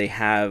 Melissa, where they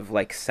have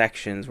like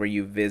sections where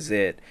you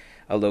visit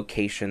a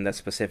location that's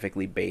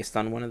specifically based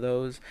on one of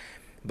those.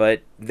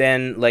 But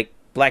then, like,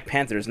 Black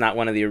Panther is not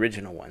one of the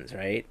original ones,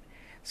 right?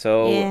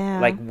 So,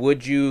 like,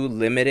 would you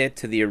limit it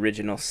to the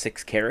original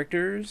 6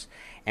 characters?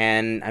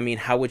 And, I mean,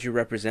 how would you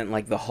represent,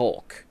 like, the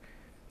Hulk?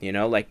 You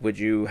know, like, would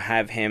you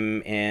have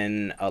him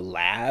in a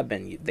lab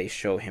and they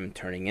show him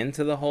turning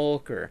into the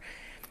Hulk? Or,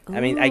 I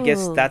mean, I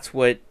guess that's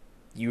what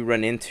you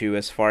run into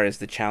as far as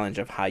the challenge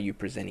of how you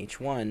present each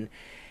one.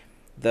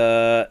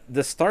 The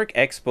Stark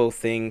Expo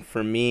thing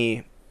for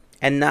me,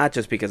 and not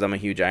just because I'm a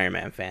huge Iron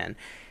Man fan,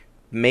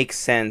 makes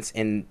sense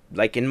in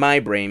my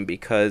brain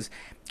because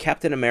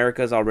Captain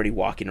America's already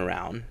walking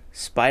around,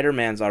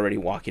 Spider-Man's already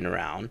walking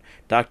around,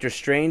 Doctor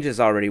Strange is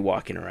already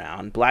walking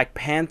around, Black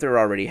Panther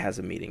already has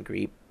a meet and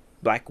greet,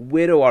 Black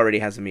Widow already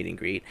has a meet and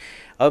greet.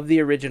 Of the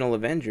original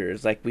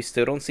Avengers, like, we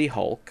still don't see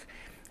Hulk.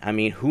 I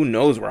mean, who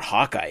knows where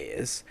Hawkeye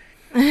is?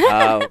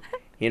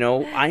 You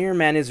know, Iron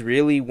Man is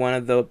really one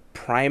of the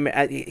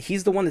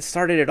he's the one that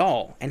started it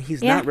all, and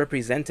he's not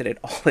represented at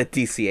all at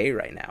DCA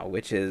right now,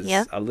 which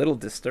is a little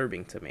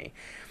disturbing to me.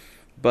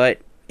 But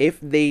if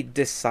they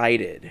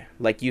decided,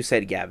 like you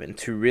said, Gavin,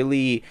 to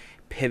really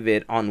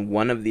pivot on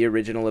one of the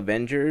original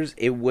Avengers,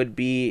 it would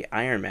be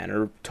Iron Man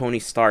or Tony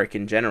Stark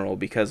in general,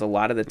 because a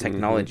lot of the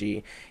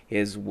technology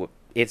is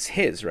it's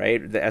his,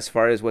 right? As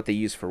far as what they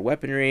use for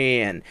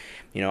weaponry, and,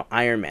 you know,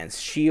 Iron Man's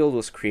shield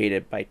was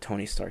created by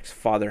Tony Stark's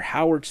father,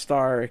 Howard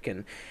Stark,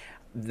 and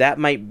that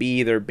might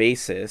be their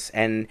basis.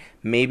 And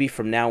maybe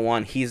from now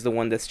on, he's the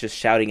one that's just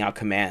shouting out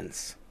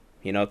commands,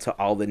 you know, to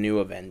all the new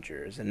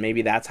Avengers. And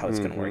maybe that's how it's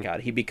going to work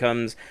out. He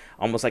becomes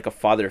almost like a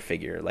father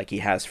figure, like he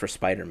has for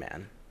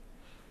Spider-Man.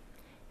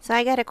 So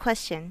I got a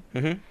question.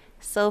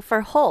 So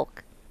for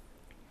Hulk,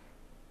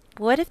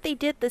 what if they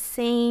did the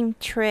same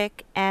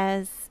trick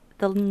as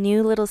the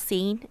new little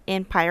scene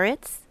in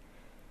Pirates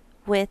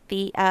with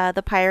the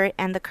pirate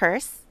and the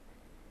curse,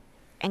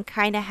 and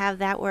kind of have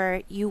that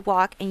where you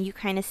walk and you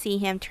kind of see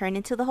him turn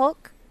into the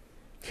Hulk?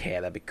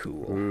 Yeah, that'd be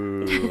cool.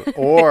 Ooh.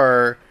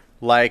 Or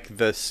like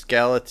the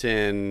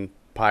skeleton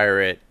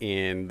pirate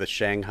in the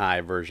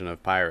Shanghai version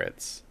of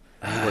Pirates,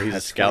 where he's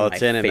a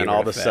skeleton, and then all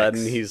of a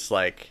sudden he's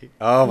like,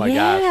 oh my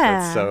gosh,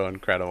 that's so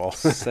incredible.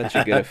 Such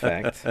a good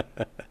effect.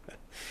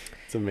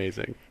 It's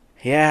amazing.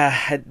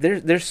 Yeah,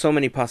 there's so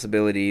many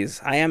possibilities.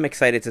 I am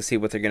excited to see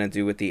what they're going to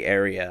do with the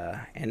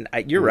area. And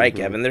you're right,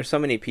 Kevin. There's so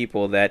many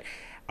people that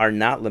are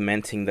not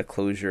lamenting the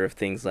closure of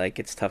things like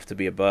It's Tough to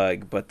Be a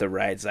Bug, but the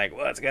ride's like,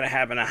 well, it's going to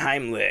happen to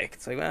Heimlich.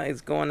 It's like, well,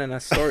 he's going in a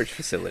storage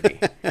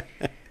facility.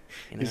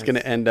 He's going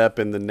to end up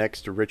in the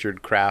next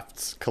Richard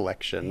Crafts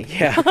collection.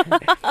 Yeah.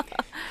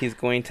 He's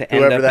going to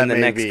end Whoever up that in the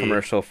may next be.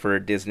 commercial for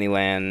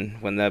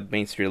Disneyland when the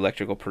Main Street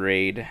Electrical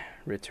Parade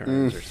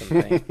returns or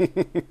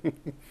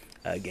something.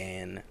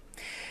 Again.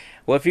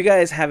 Well, if you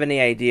guys have any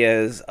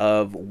ideas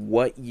of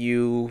what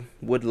you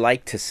would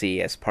like to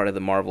see as part of the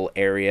Marvel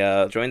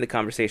area, join the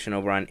conversation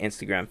over on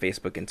Instagram,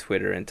 Facebook, and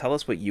Twitter, and tell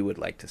us what you would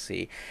like to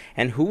see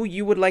and who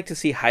you would like to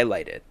see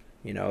highlighted.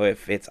 You know,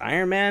 if it's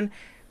Iron Man,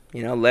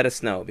 you know, let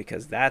us know,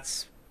 because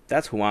that's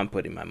who I'm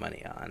putting my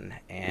money on.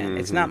 And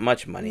it's not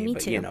much money, Me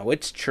but, too. you know,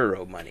 it's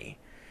churro money.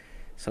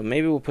 So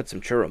maybe we'll put some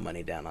churro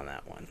money down on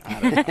that one. I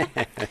don't know.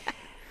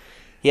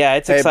 Yeah,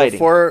 it's Hey, exciting.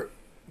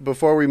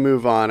 before we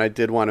move on, I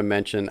did want to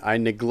mention I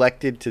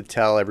neglected to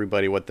tell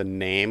everybody what the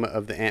name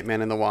of the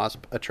Ant-Man and the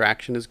Wasp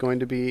attraction is going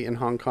to be in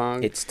Hong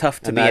Kong. It's tough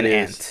to And be that an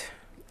is-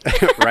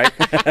 ant. right?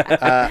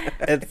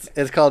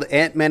 It's called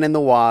Ant-Man and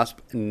the Wasp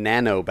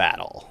Nano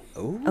Battle,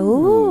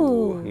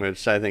 Ooh.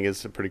 which I think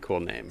is a pretty cool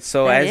name.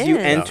 So That as you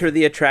is. enter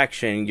the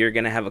attraction, you're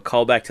going to have a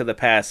callback to the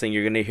past, and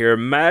you're going to hear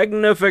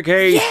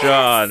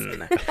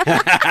magnification.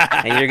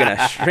 And you're going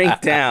to shrink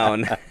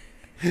down.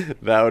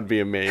 That would be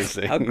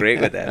amazing. How great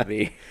would that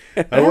be?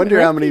 I wonder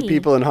how would many be.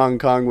 people in Hong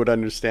Kong would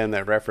understand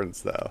that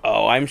reference, though.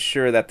 Oh, I'm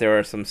sure that there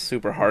are some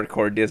super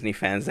hardcore Disney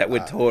fans that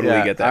would totally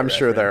Yeah, get that I'm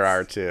sure there are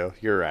reference. too.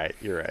 You're right.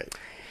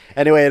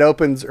 Anyway, it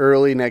opens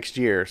early next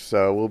year,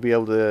 so we'll be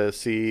able to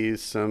see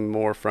some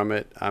more from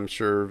it, I'm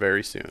sure,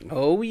 very soon.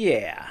 Oh,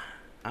 yeah.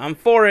 I'm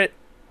for it.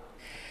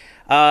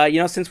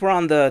 Since we're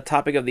on the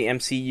topic of the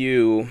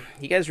MCU,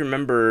 you guys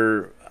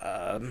remember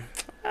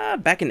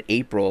back in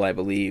April, I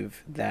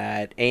believe,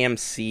 that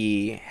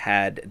AMC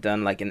had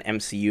done like an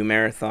MCU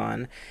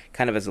marathon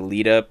kind of as a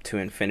lead up to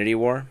Infinity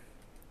War.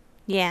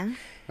 Yeah.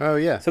 Oh,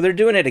 yeah. So they're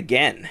doing it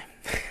again.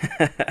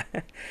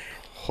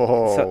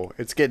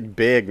 It's getting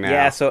big now.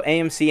 Yeah, so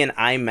AMC and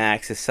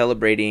IMAX is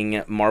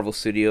celebrating Marvel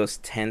Studios'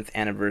 10th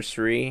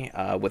anniversary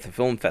with a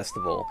film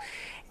festival.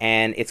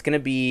 And it's going to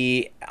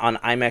be on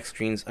IMAX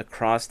screens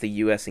across the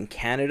US and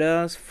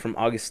Canada from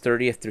August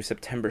 30th through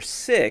September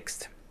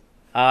 6th.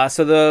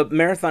 So the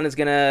marathon is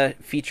going to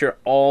feature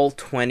all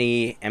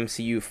 20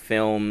 MCU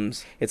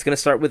films. It's going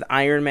to start with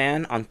Iron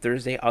Man on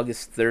Thursday,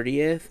 August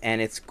 30th,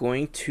 and it's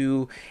going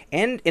to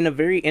end in a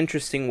very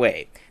interesting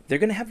way. They're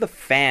going to have the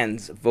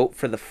fans vote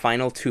for the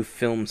final 2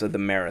 films of the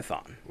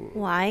marathon.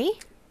 Why?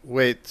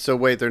 Wait,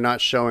 they're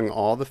not showing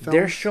all the films?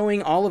 They're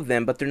showing all of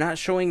them, but they're not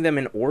showing them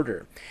in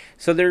order.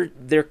 So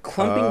they're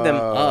clumping them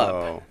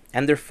up,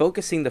 and they're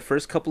focusing the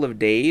first couple of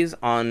days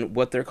on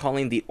what they're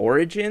calling the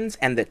origins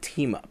and the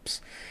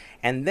team-ups.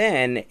 And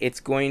then it's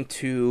going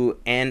to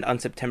end on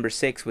September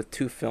 6th with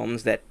 2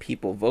 films that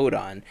people vote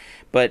on.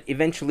 But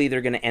eventually they're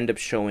going to end up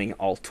showing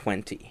all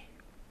 20.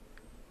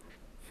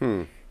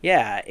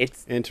 Yeah,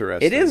 it's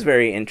Interesting. It is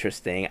very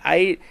interesting.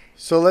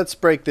 So let's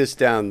break this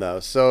down,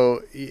 though.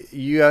 So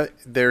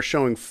they're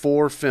showing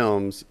 4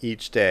 films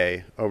each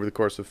day over the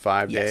course of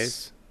 5 Yes.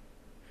 days.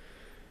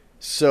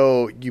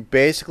 So you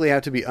basically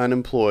have to be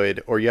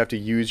unemployed, or you have to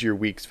use your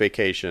week's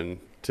vacation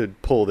to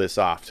pull this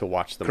off, to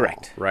watch them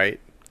Correct. all, right?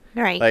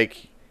 Right.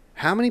 Like,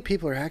 how many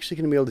people are actually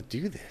going to be able to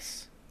do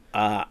this?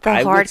 I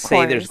would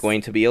say there's hardcores.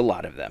 going to be a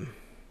lot of them.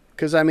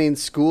 Because, I mean,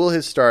 school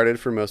has started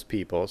for most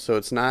people, so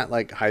it's not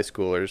like high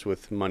schoolers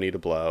with money to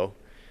blow.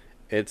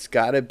 It's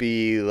got to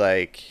be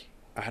like,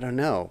 I don't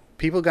know.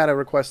 People got to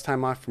request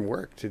time off from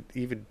work to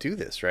even do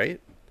this,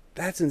 right?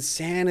 That's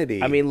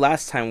insanity. I mean,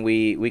 last time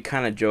we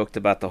kind of joked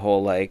about the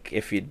whole, like,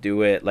 if you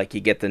do it, like,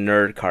 you get the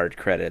nerd card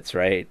credits,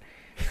 right?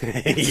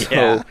 yeah.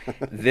 So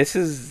this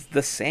is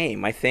the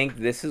same. I think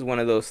this is one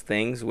of those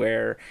things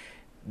where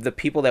the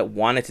people that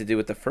wanted to do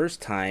it the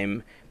first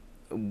time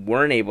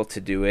weren't able to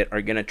do it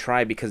are going to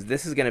try, because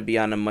this is going to be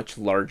on a much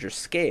larger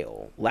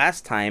scale.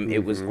 Last time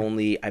it was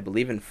only, I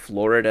believe, in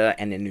Florida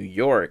and in New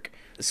York.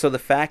 So the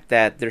fact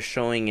that they're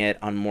showing it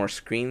on more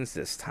screens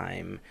this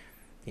time,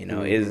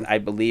 is, I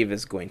believe,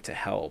 is going to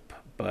help.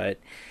 But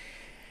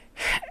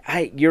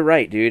you're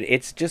right, dude.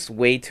 It's just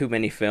way too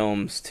many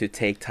films to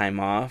take time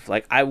off.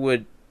 Like, I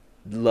would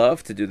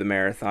love to do the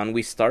marathon.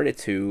 We started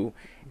to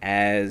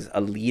as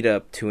a lead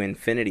up to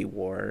Infinity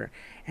War,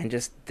 and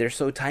just they're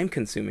so time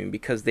consuming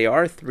because they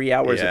are 3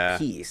 hours Yeah.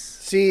 apiece.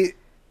 See,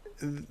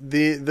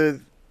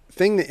 the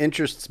thing that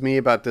interests me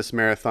about this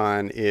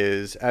marathon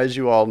is, as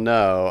you all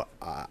know,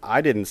 I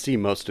didn't see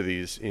most of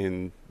these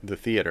in the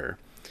theater.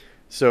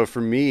 So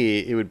for me,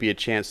 it would be a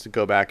chance to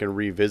go back and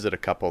revisit a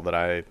couple that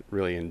I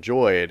really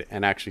enjoyed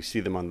and actually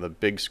see them on the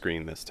big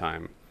screen this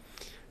time.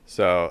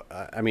 So,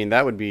 I mean,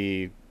 that would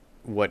be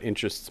what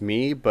interests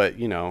me, but,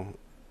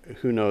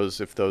 who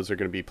knows if those are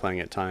going to be playing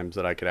at times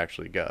that I could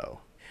actually go.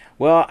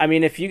 Well, I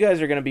mean, if you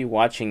guys are going to be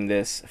watching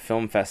this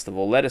film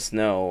festival, let us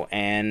know,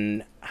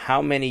 and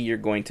how many you're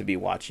going to be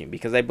watching,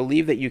 because I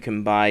believe that you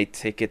can buy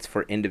tickets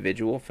for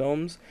individual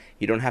films.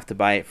 You don't have to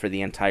buy it for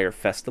the entire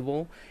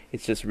festival.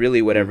 It's just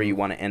really whatever you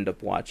want to end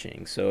up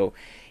watching. So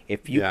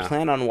if you Yeah.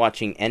 plan on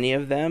watching any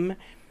of them,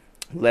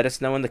 Let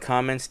us know in the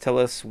comments. Tell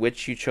us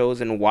which you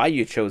chose and why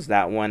you chose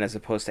that one as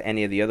opposed to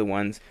any of the other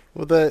ones.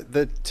 Well,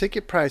 the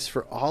ticket price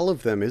for all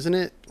of them, isn't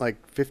it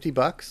like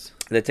 $50?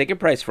 The ticket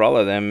price for all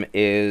of them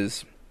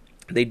is,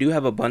 they do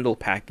have a bundle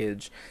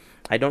package.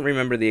 I don't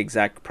remember the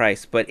exact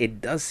price, but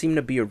it does seem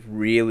to be a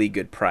really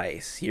good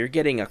price. You're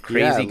getting a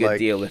crazy good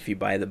deal if you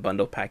buy the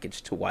bundle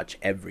package to watch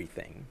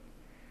everything.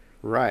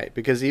 Right,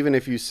 because even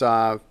if you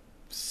saw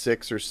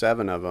 6 or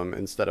 7 of them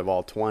instead of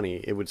all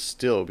 20, it would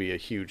still be a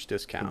huge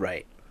discount.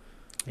 Right.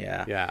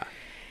 Yeah. Yeah.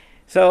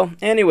 So,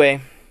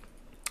 anyway,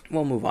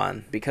 we'll move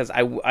on because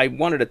I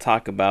wanted to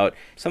talk about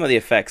some of the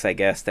effects, I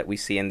guess, that we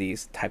see in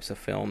these types of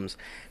films.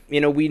 You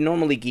know, we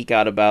normally geek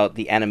out about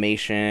the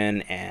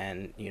animation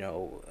and, you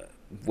know,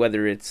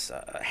 whether it's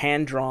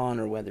hand-drawn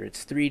or whether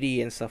it's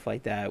 3D and stuff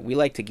like that. We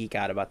like to geek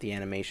out about the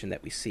animation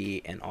that we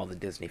see in all the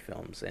Disney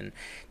films and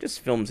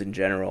just films in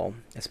general,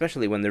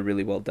 especially when they're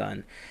really well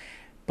done.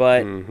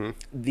 But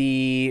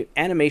the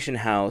animation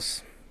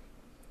house,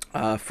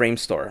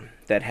 Framestore,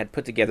 that had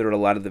put together a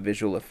lot of the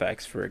visual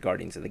effects for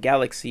Guardians of the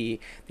Galaxy,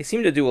 they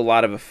seem to do a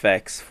lot of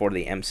effects for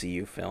the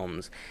MCU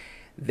films.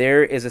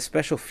 There is a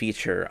special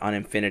feature on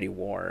Infinity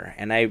War,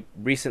 and I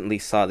recently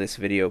saw this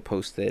video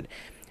posted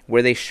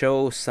where they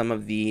show some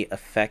of the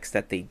effects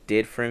that they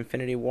did for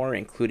Infinity War,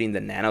 including the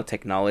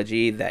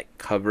nanotechnology that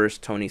covers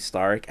Tony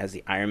Stark as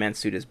the Iron Man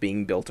suit is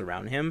being built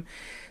around him.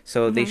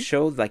 So they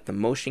showed like the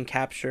motion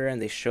capture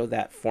and they show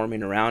that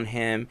forming around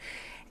him.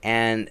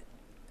 And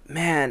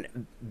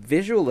man,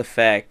 visual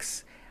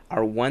effects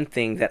are one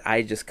thing that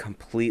I just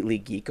completely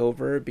geek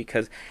over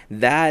because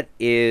that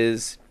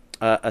is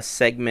a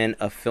segment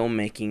of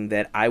filmmaking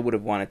that I would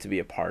have wanted to be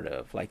a part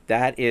of. Like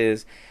that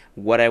is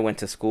what I went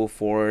to school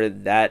for.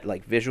 That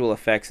like visual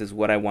effects is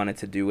what I wanted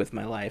to do with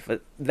my life.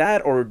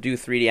 That or do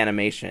 3D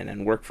animation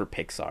and work for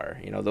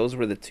Pixar. You know, those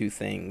were the two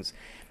things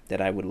that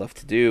I would love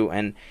to do.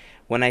 And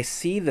when I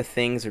see the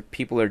things that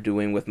people are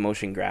doing with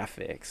motion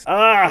graphics,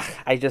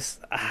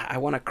 I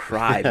want to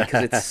cry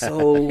because it's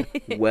so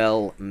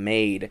well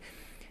made.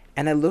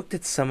 And I looked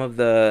at some of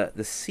the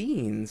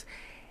scenes,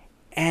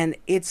 and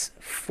it's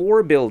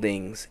 4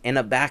 buildings in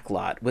a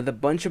backlot with a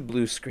bunch of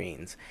blue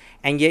screens.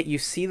 And yet you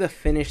see the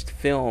finished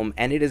film,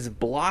 and it is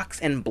blocks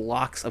and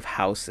blocks of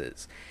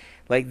houses.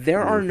 Like,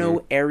 there are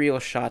no aerial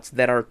shots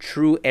that are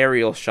true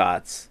aerial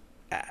shots,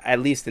 at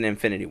least in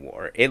Infinity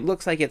War. It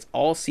looks like it's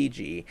all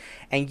CG,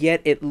 and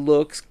yet it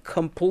looks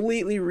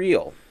completely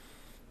real.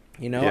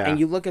 You know? Yeah. And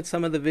you look at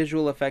some of the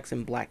visual effects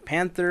in Black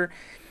Panther,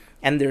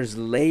 and there's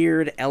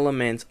layered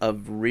elements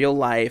of real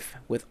life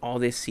with all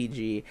this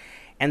CG.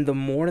 And the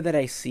more that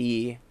I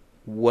see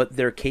what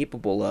they're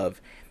capable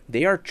of,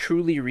 they are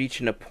truly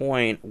reaching a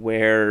point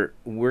where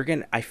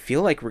I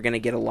feel like we're gonna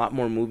get a lot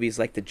more movies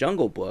like The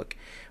Jungle Book,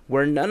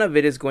 where none of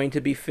it is going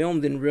to be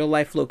filmed in real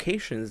life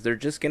locations. They're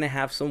just gonna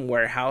have some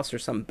warehouse or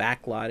some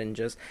backlot, and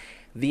just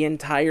the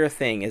entire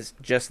thing is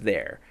just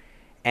there.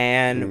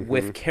 And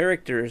with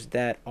characters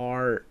that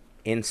are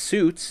in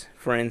suits,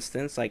 for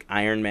instance, like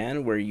Iron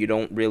Man, where you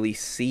don't really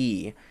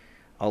see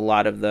a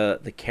lot of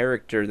the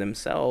character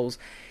themselves,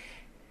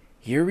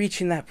 you're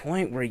reaching that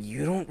point where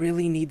you don't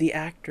really need the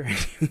actor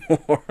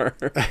anymore.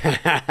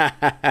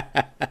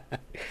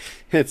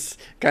 It's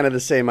kind of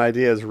the same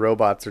idea as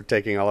robots are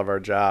taking all of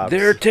our jobs.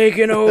 They're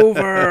taking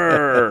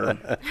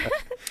over.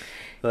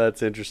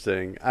 That's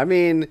interesting. I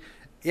mean,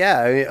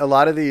 yeah, a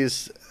lot of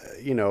these,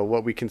 you know,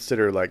 what we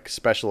consider like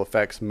special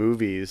effects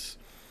movies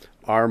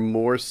are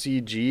more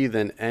CG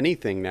than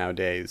anything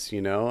nowadays,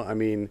 you know? I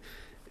mean,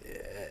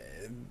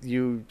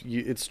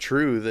 it's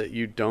true that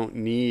you don't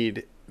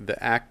need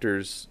the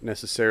actors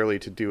necessarily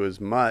to do as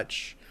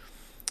much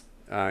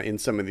in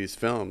some of these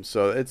films.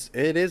 So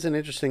it is an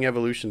interesting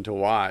evolution to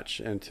watch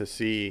and to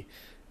see,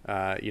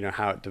 you know,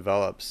 how it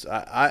develops.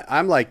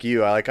 I'm like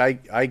you.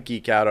 I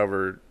geek out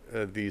over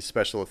these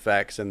special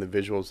effects and the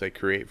visuals they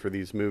create for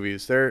these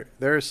movies. There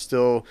are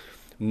still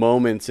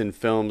moments in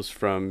films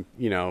from,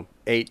 you know,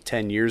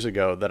 8-10 years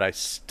ago that I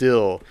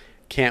still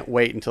can't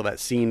wait until that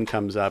scene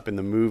comes up in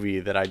the movie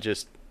that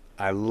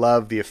I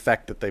love the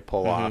effect that they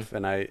pull off,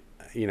 and I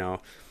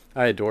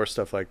adore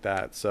stuff like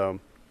that. So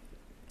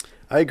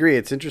I agree.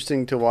 It's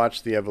interesting to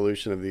watch the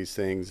evolution of these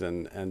things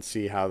and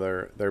see how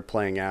they're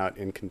playing out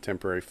in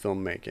contemporary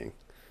filmmaking.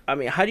 I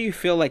mean, how do you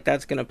feel like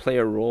that's going to play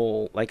a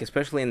role, like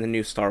especially in the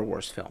new Star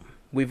Wars film?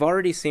 We've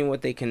already seen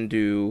what they can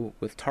do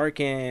with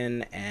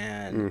Tarkin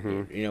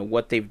and, you know,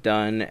 what they've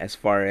done as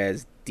far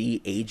as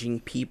de-aging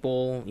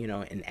people, you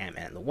know, in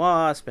Ant-Man and the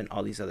Wasp and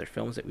all these other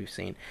films that we've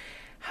seen.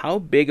 How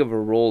big of a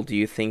role do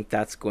you think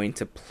that's going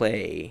to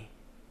play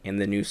in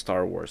the new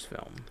Star Wars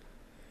film?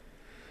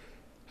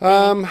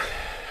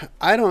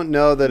 I don't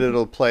know that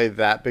it'll play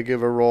that big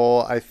of a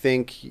role. I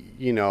think,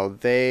 you know,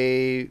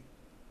 they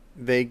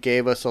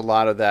gave us a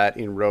lot of that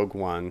in Rogue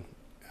One,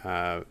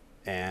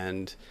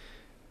 and,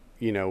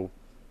 you know,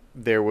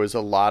 there was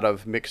a lot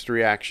of mixed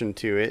reaction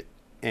to it,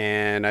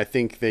 and I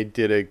think they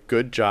did a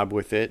good job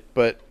with it.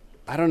 But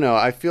I don't know.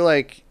 I feel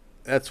like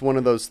that's one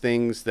of those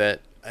things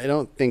that I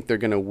don't think they're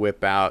going to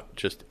whip out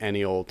just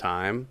any old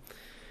time.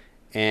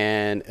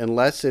 And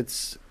unless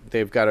it's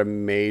they've got a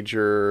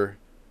major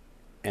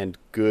and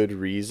good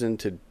reason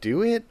to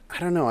do it, I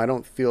don't know. I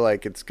don't feel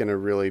like it's going to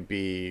really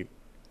be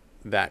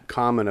that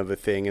common of a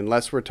thing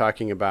unless we're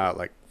talking about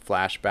like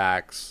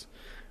flashbacks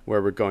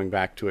where we're going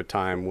back to a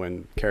time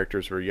when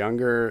characters were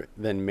younger.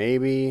 Then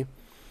maybe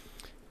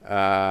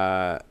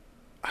I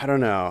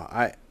don't know.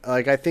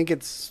 I think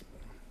it's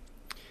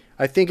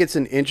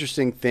an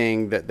interesting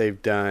thing that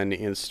they've done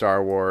in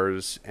Star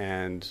Wars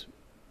and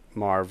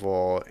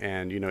Marvel,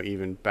 and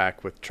even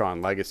back with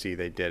Tron Legacy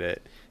they did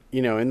it.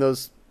 In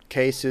those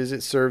cases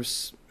it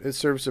serves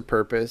a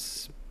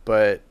purpose,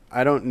 but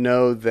I don't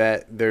know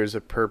that there's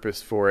a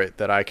purpose for it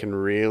that I can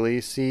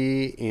really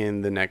see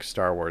in the next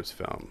Star Wars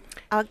film.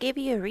 I'll give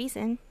you a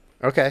reason.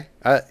 Okay.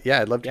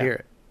 Yeah, I'd love to hear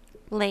it.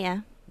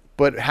 Leia.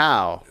 But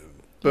how?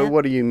 But Yep.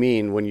 what do you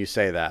mean when you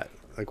say that?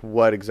 Like,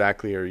 what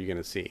exactly are you going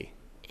to see?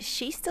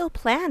 She's still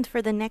planned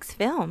for the next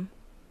film.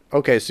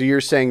 Okay, so you're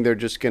saying they're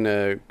just going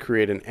to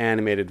create an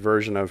animated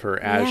version of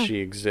her as Yeah. she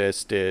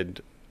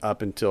existed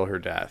up until her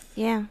death.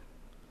 Yeah.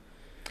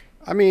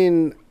 I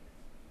mean,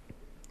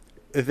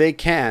 they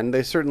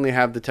certainly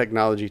have the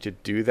technology to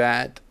do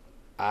that.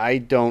 I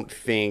don't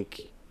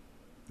think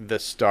the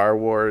Star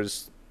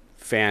Wars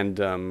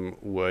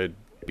fandom would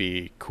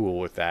be cool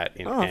with that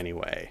in any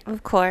way.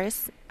 Of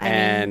course.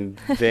 I mean,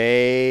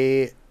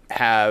 They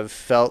have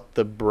felt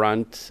the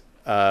brunt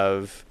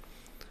of,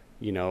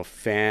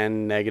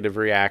 fan negative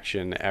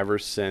reaction ever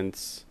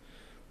since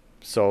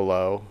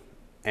Solo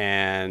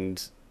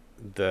and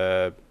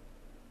the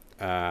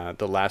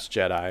Last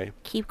Jedi.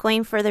 keep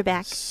going further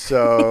back.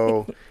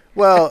 So,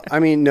 well, I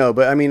mean, no,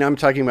 but I mean, I'm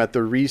talking about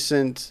the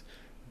recent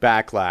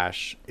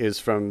backlash is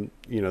from,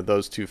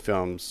 those two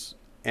films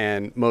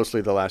and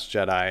mostly The Last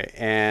Jedi.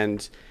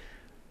 And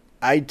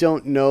I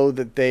don't know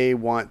that they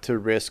want to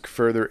risk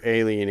further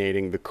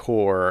alienating the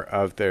core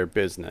of their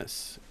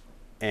business.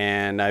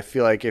 And I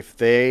feel like if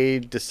they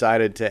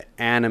decided to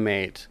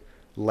animate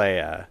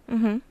Leia,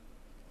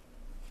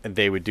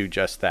 they would do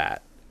just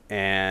that.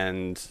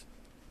 And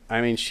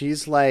I mean,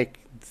 she's like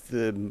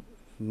the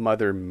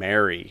Mother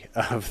Mary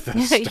of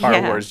the Star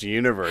Yeah. Wars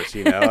universe,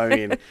 I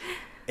mean,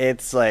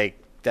 it's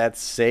like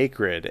that's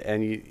sacred,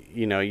 and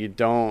you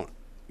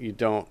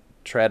don't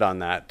tread on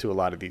that to a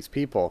lot of these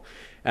people.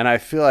 And I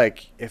feel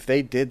like if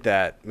they did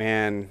that,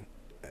 man,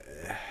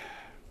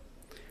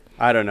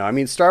 I don't know. I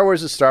mean, Star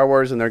Wars is Star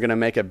Wars, and they're going to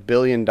make $1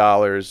 billion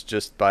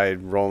just by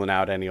rolling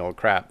out any old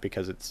crap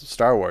because it's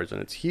Star Wars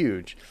and it's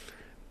huge.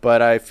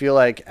 But I feel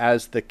like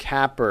as the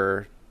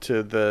capper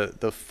to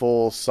the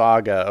full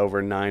saga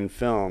over 9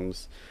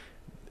 films,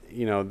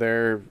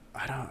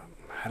 I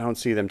don't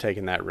see them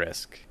taking that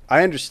risk.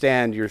 I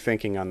understand your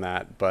thinking on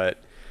that, but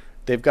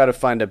they've got to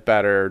find a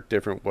better,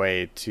 different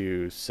way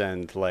to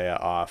send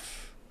Leia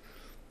off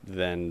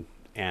than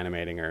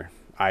animating her,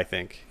 I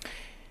think.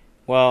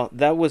 Well,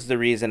 that was the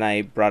reason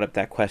I brought up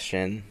that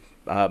question.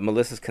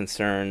 Melissa's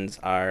concerns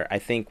are, I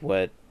think,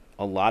 what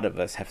a lot of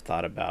us have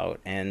thought about.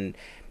 And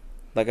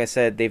like I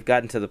said, they've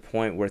gotten to the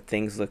point where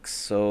things look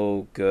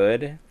so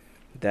good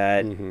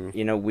that,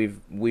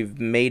 we've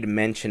made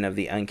mention of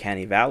the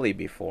Uncanny Valley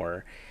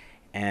before.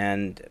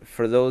 And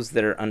for those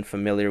that are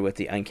unfamiliar with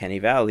the Uncanny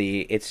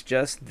Valley, it's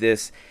just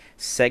this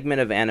segment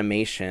of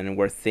animation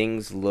where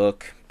things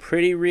look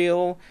pretty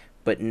real,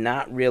 but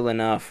not real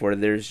enough, where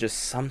there's just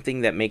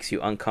something that makes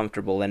you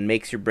uncomfortable and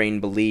makes your brain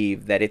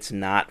believe that it's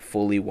not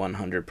fully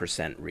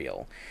 100%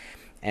 real.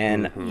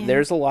 And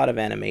there's a lot of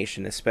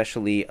animation,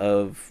 especially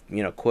of,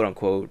 quote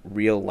unquote,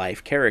 real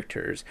life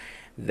characters,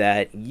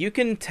 that you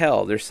can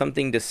tell there's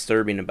something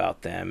disturbing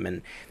about them.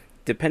 And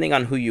depending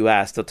on who you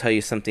ask, they'll tell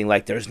you something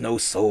like, there's no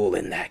soul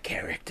in that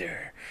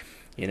character,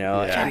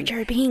 Jar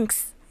Jar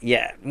Binks.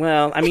 Yeah,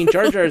 well, I mean,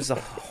 Jar Jar is a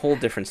whole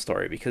different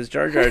story because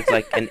Jar Jar is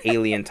like an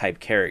alien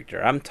type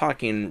character. I'm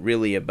talking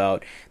really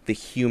about the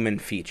human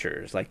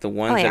features, like the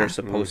ones that are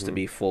supposed to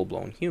be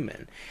full-blown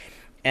human.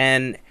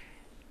 And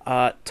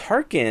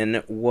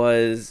Tarkin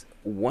was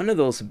one of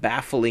those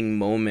baffling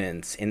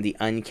moments in the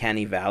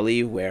Uncanny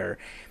Valley where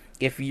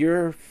if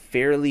you're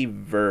fairly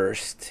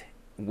versed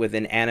with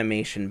an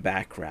animation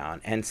background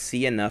and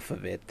see enough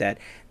of it, that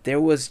there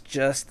was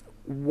just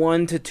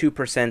 1 to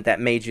 2% that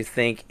made you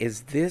think,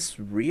 is this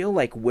real?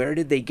 Like, where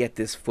did they get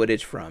this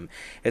footage from?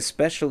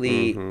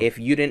 Especially if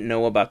you didn't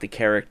know about the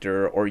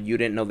character or you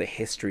didn't know the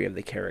history of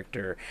the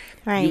character.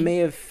 Right. You may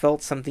have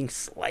felt something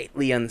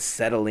slightly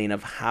unsettling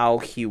of how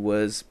he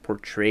was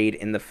portrayed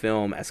in the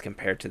film as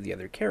compared to the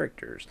other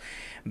characters.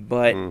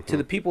 But to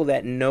the people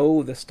that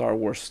know the Star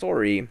Wars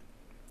story,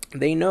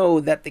 they know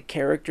that the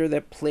character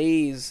that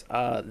plays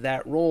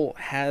that role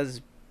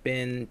has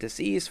been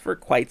deceased for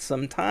quite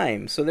some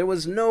time. So there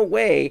was no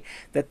way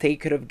that they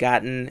could have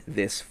gotten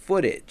this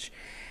footage.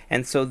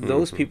 And so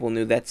those people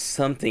knew that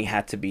something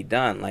had to be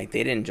done. Like,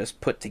 they didn't just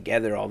put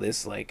together all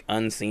this, like,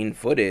 unseen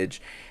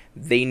footage.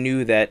 They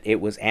knew that it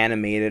was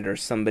animated or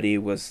somebody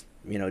was,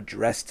 you know,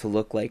 dressed to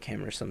look like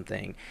him or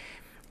something.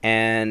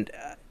 And,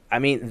 I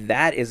mean,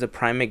 that is a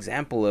prime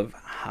example of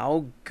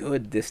how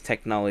good this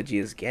technology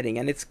is getting.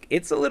 And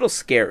it's a little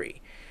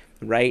scary,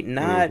 right?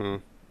 Not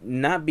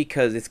not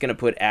because it's going to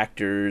put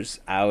actors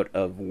out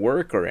of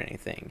work or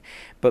anything,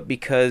 but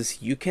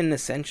because you can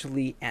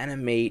essentially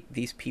animate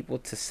these people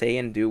to say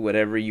and do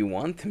whatever you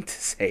want them to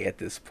say at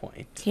this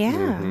point.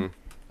 Yeah.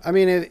 I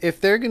mean,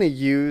 if they're going to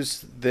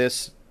use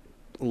this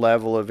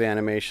level of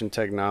animation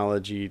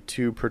technology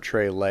to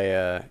portray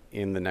Leia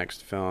in the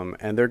next film,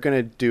 and they're going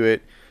to do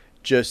it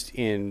just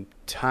in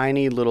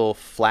tiny little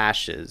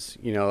flashes,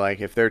 you know,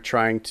 like if they're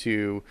trying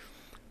to,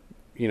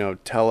 you know,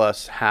 tell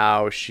us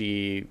how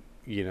she,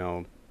 you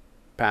know,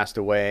 passed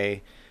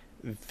away,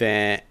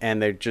 then,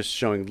 and they're just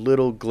showing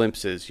little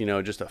glimpses, you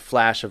know, just a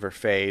flash of her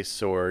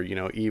face, or, you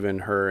know, even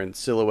her in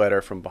silhouette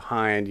or from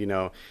behind, you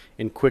know,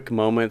 in quick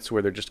moments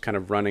where they're just kind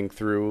of running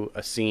through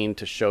a scene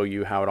to show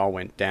you how it all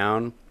went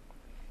down.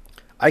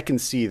 I can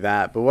see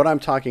that, but what I'm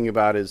talking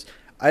about is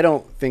I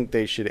don't think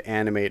they should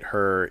animate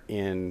her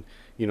in,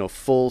 you know,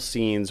 full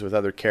scenes with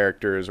other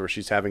characters where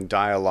she's having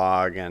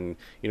dialogue and,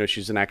 you know,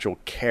 she's an actual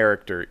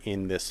character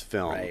in this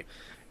film. Right.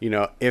 You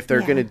know, if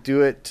they're going to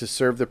do it to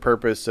serve the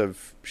purpose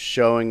of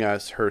showing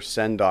us her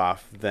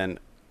send-off, then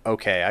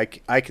okay,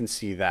 I can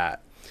see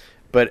that.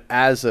 But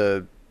as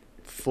a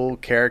full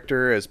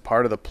character, as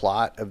part of the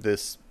plot of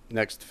this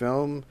next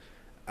film,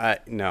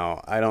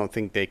 no, I don't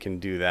think they can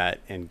do that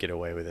and get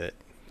away with it.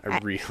 I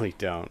really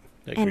don't.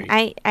 And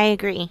I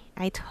agree.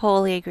 I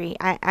totally agree.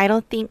 I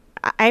don't think,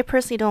 I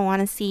personally don't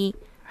want to see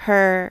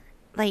her,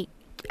 like,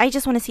 I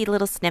just want to see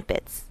little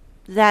snippets.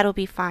 That'll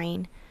be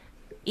fine.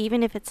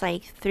 Even if it's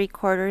like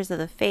 3/4 of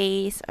the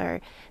face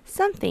or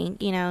something,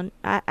 you know,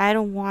 I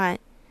don't want,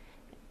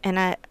 and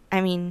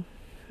I mean,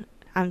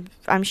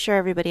 I'm sure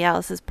everybody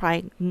else is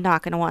probably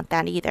not going to want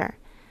that either.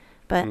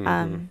 But,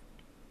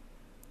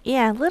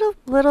 yeah,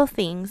 little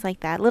things like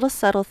that, little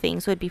subtle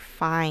things would be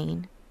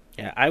fine.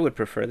 Yeah, I would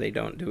prefer they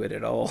don't do it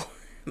at all.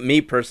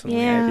 Me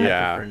personally,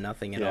 Yeah. I prefer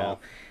nothing at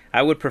all.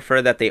 I would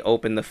prefer that they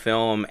open the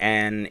film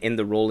and in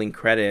the rolling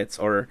credits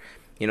or,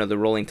 you know, the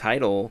rolling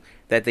title,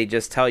 that they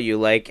just tell you,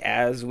 like,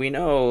 as we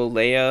know,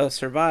 Leia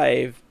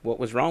survived, what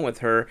was wrong with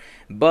her,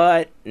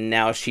 but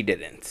now she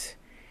didn't.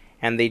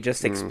 And they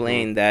just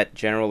explain that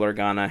General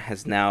Organa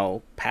has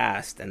now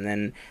passed, and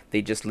then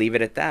they just leave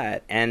it at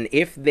that. And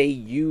if they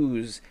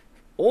use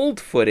old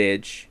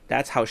footage,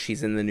 that's how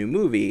she's in the new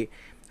movie,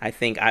 I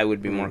think I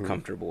would be more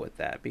comfortable with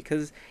that,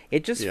 because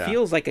it just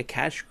feels like a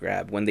cash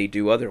grab when they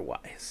do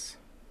otherwise.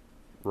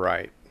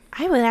 Right.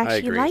 I would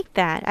actually like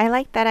that. I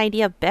like that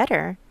idea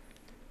better.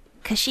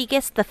 Because she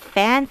gets the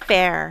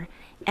fanfare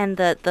and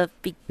the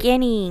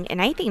beginning,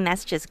 and I think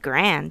that's just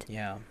grand.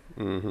 Yeah.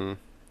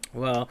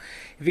 Well,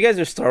 if you guys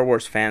are Star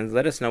Wars fans,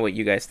 let us know what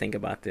you guys think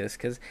about this,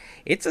 because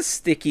it's a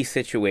sticky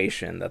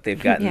situation that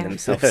they've gotten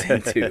themselves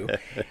into.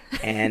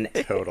 And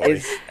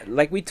it's,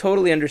 like, we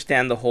totally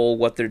understand the whole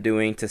what they're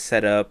doing to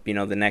set up, you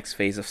know, the next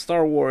phase of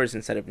Star Wars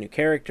and set up new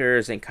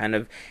characters and kind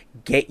of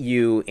get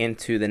you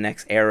into the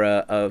next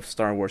era of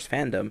Star Wars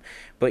fandom.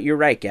 But you're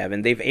right,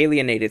 Gavin. They've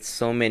alienated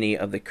so many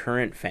of the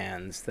current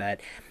fans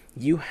that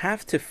you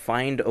have to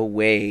find a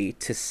way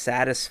to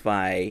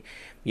satisfy,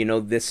 you know,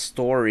 this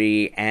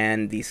story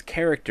and these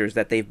characters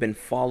that they've been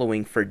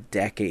following for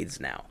decades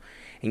now.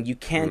 And you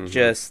can't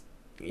just,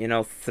 you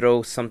know,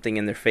 throw something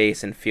in their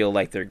face and feel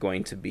like they're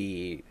going to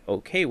be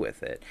okay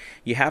with it.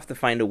 You have to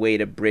find a way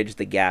to bridge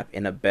the gap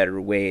in a better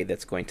way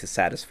that's going to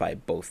satisfy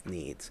both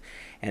needs.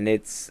 And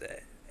it's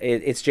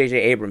J.J.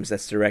 Abrams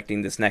that's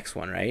directing this next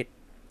one, right?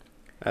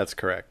 That's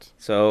correct.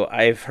 So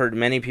I've heard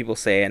many people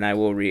say, and I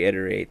will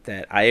reiterate,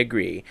 that I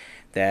agree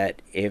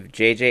that if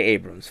J.J.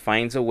 Abrams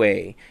finds a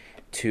way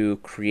to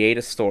create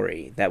a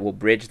story that will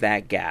bridge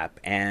that gap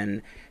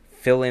and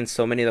fill in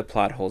so many of the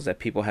plot holes that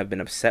people have been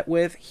upset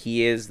with,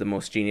 he is the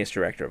most genius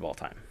director of all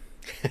time.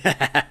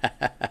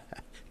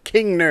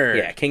 King Nerd.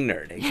 Yeah, King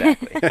Nerd,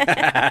 exactly.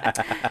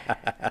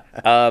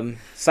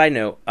 Side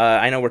note,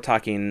 I know we're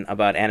talking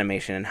about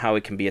animation and how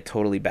it can be a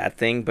totally bad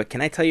thing, but can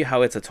I tell you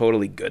how it's a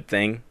totally good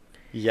thing?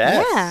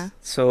 Yes. Yeah.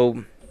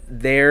 So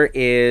there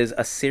is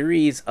a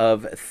series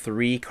of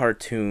 3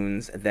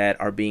 cartoons that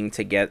are being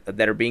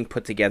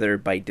put together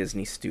by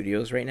Disney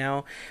Studios right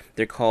now.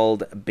 They're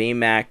called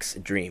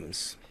Baymax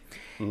Dreams.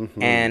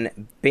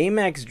 And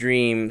Baymax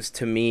Dreams,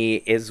 to me,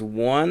 is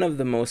one of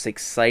the most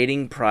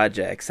exciting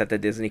projects that the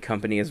Disney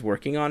company is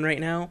working on right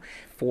now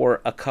for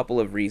a couple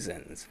of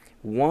reasons.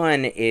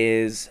 One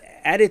is,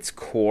 at its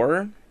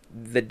core,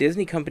 the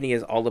Disney company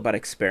is all about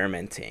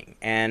experimenting.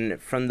 And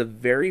from the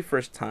very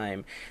first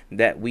time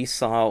that we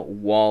saw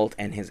Walt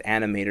and his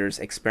animators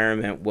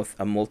experiment with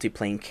a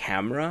multiplane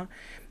camera,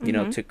 you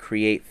know, to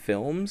create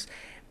films,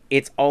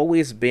 it's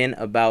always been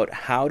about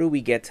how do we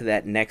get to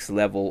that next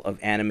level of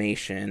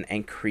animation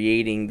and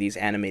creating these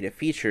animated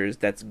features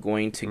that's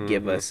going to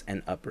give us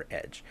an upper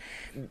edge.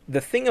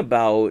 The thing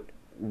about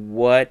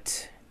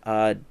what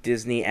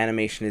Disney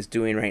Animation is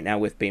doing right now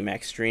with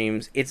Baymax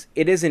Dreams, it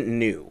isn't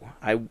new.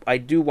 I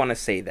do want to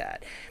say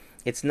that.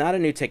 It's not a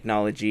new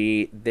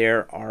technology.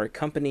 There are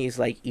companies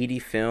like Edie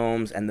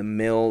Films and The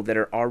Mill that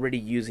are already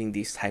using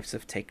these types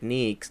of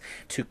techniques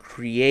to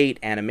create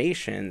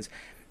animations.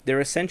 they're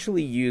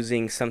essentially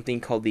using something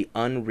called the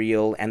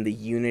Unreal and the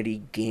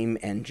Unity game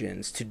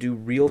engines to do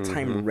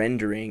real-time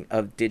rendering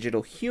of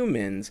digital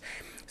humans.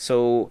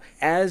 So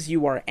as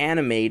you are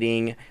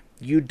animating,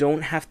 you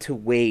don't have to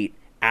wait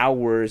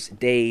hours,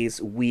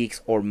 days,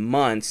 weeks, or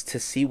months to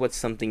see what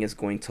something is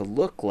going to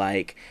look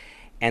like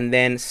and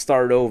then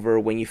start over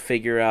when you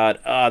figure out,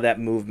 oh, that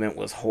movement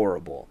was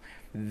horrible.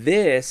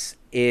 This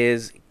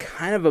is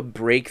kind of a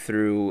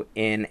breakthrough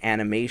in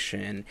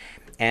animation,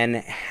 and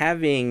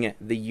having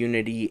the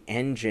Unity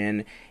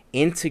engine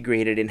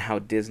integrated in how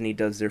Disney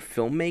does their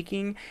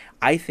filmmaking,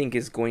 I think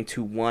is going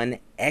to, one,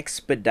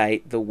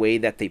 expedite the way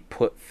that they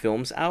put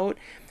films out,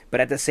 but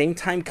at the same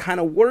time kind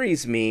of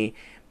worries me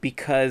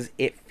because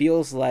it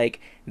feels like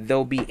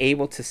they'll be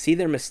able to see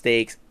their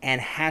mistakes and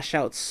hash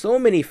out so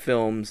many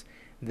films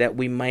that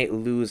we might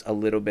lose a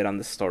little bit on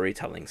the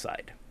storytelling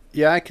side.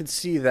 Yeah, I could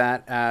see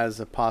that as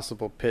a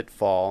possible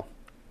pitfall.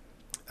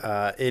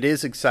 It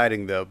is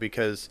exciting though,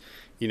 because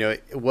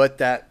what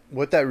that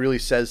really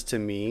says to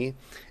me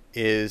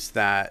is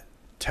that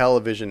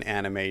television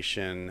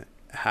animation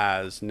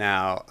has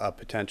now a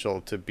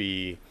potential to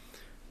be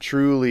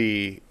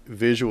truly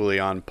visually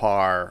on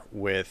par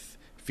with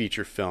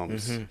feature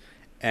films.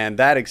 And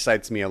that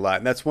excites me a lot.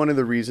 And that's one of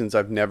the reasons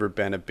I've never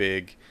been a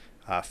big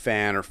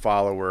fan or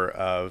follower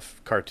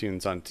of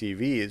cartoons on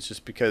TV, is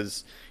just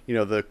because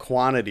the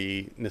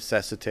quantity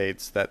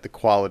necessitates that the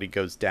quality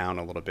goes down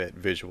a little bit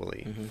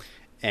visually.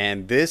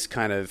 And this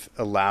kind of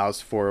allows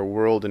for a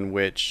world in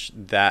which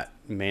that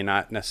may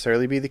not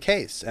necessarily be the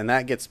case, and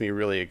that gets me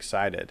really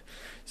excited.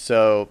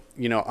 So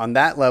on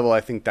that level, I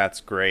think that's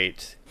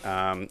great.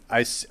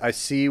 I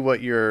see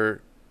what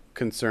your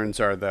concerns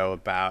are though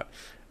about,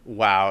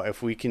 wow,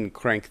 if we can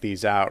crank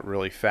these out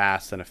really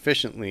fast and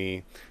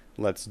efficiently,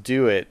 let's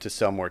do it to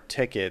sell more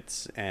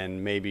tickets,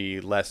 and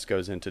maybe less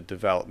goes into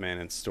development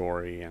and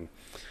story. And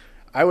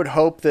I would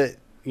hope that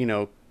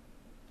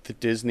the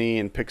Disney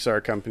and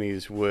Pixar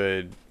companies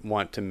would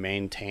want to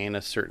maintain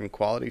a certain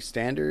quality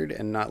standard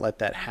and not let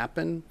that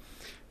happen.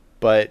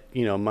 But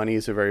money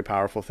is a very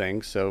powerful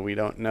thing, so we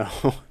don't know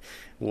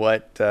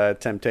what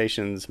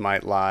temptations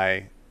might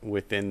lie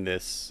within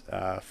this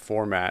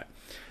format.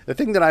 The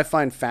thing that I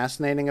find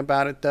fascinating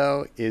about it,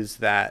 though, is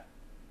that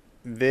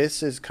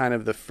this is kind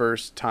of the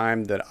first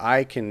time that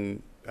I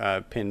can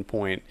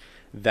pinpoint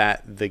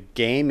that the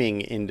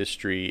gaming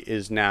industry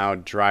is now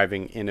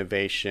driving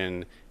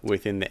innovation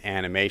within the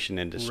animation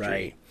industry.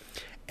 Right.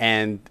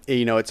 And,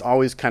 it's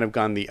always kind of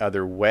gone the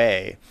other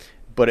way.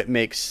 But it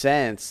makes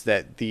sense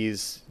that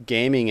these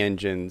gaming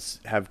engines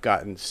have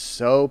gotten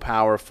so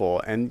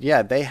powerful. And,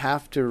 yeah, they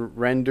have to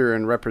render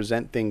and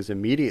represent things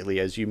immediately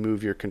as you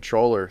move your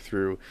controller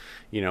through,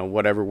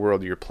 whatever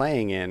world you're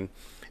playing in.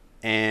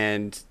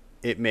 And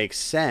it makes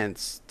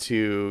sense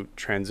to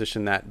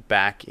transition that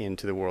back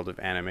into the world of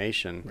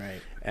animation.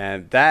 Right.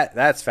 And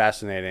that's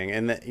fascinating.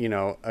 And,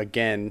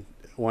 again,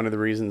 one of the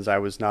reasons I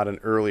was not an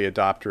early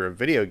adopter of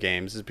video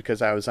games is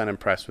because I was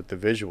unimpressed with the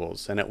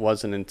visuals. And it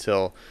wasn't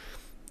until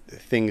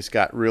things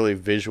got really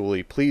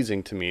visually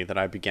pleasing to me that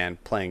I began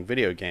playing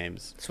video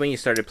games. It's when you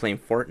started playing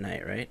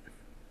Fortnite, right?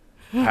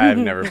 I've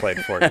never played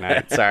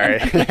Fortnite. Sorry.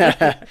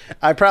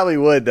 I probably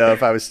would, though,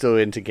 if I was still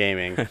into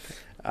gaming.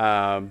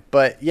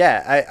 But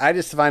yeah, I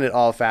just find it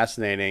all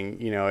fascinating.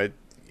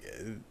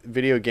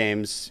 Video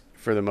games,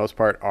 for the most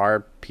part,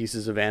 are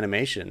pieces of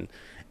animation,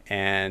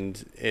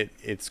 and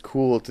it's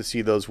cool to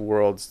see those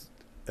worlds,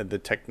 the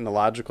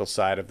technological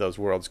side of those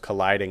worlds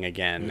colliding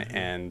again,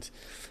 and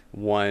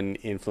one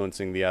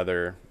influencing the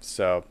other.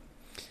 So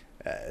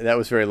that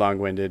was very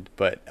long-winded,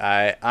 but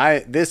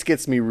this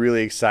gets me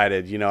really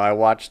excited. I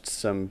watched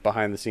some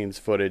behind-the-scenes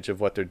footage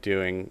of what they're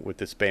doing with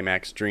this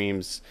Baymax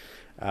Dreams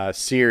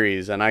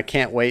series, and I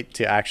can't wait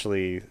to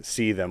actually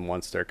see them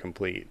once they're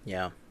complete.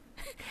 Yeah.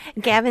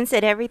 Gavin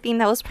said everything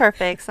that was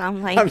perfect, so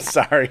I'm like, I'm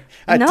sorry.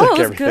 I No, took it was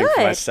everything for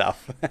good.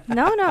 myself.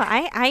 no,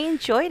 I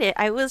enjoyed it.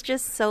 I was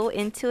just so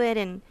into it,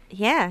 and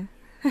yeah.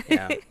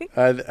 Yeah.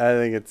 I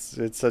think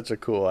it's such a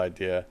cool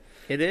idea.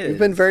 It is. We've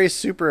been very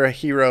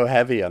superhero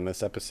heavy on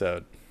this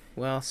episode.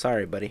 Well,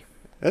 sorry, buddy.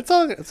 It's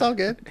all good. It's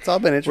all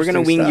been We're interesting.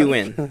 going to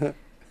wean stuff. you in.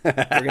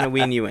 We're going to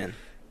wean you in.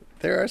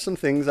 There are some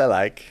things I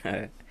like.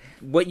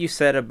 What you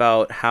said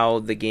about how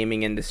the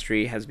gaming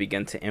industry has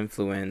begun to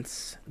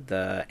influence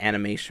the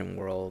animation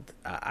world,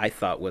 I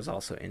thought was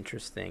also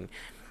interesting.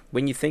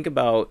 When you think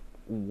about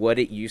what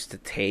it used to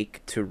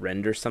take to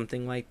render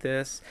something like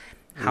this,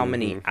 how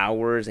many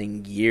hours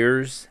and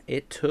years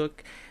it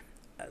took,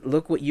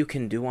 look what you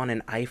can do on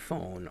an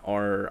iPhone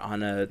or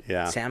on a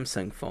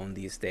Samsung phone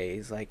these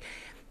days. Like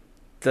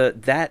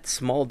that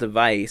small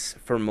device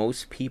for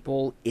most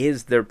people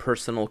is their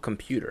personal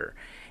computer.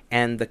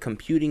 And the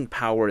computing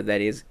power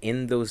that is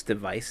in those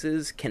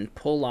devices can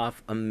pull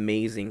off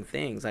amazing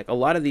things. Like a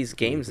lot of these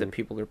games that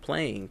people are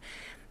playing,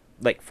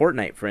 like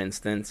Fortnite, for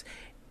instance,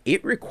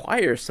 it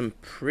requires some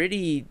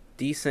pretty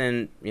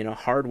decent,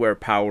 hardware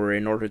power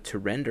in order to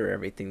render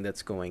everything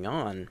that's going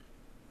on.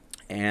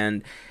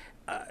 And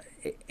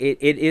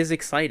it is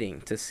exciting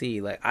to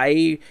see. Like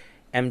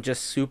am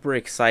just super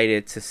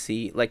excited to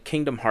see, like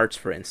Kingdom Hearts,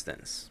 for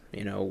instance.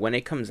 You know, when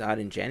it comes out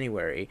in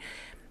January,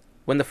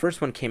 when the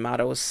first one came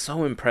out, I was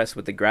so impressed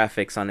with the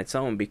graphics on its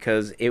own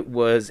because it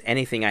was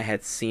anything I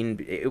had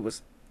seen. It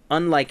was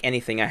unlike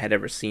anything I had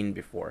ever seen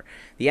before.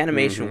 The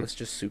animation was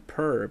just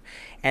superb.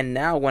 And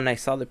now when I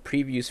saw the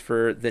previews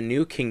for the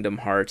new Kingdom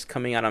Hearts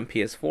coming out on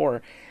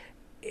PS4,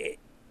 it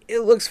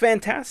looks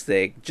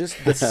fantastic.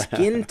 Just the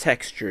skin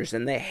textures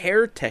and the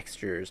hair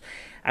textures.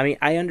 I mean,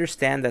 I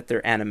understand that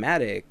they're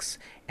animatics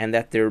and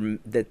that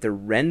they're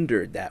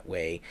rendered that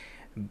way,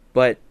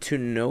 but to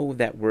know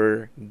that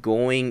we're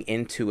going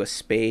into a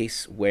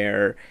space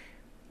where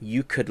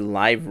you could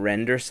live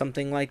render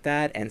something like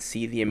that and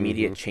see the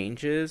immediate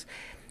changes,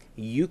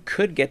 you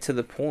could get to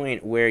the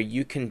point where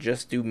you can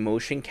just do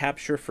motion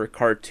capture for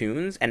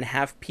cartoons and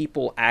have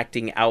people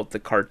acting out the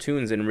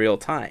cartoons in real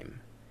time.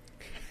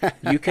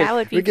 You could, That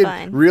would be We could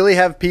fun. really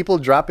have people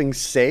dropping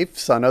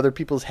safes on other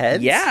people's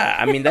heads. yeah,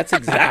 I mean, that's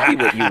exactly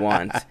what you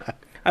want.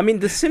 I mean,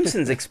 The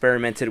Simpsons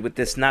experimented with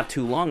this not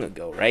too long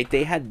ago, right?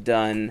 They had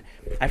done,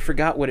 I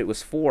forgot what it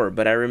was for,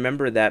 but I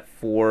remember that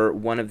for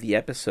one of the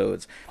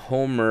episodes,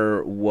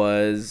 Homer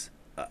was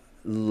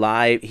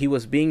live, he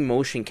was being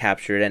motion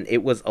captured, and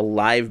it was a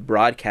live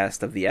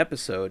broadcast of the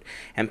episode,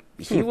 and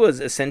he was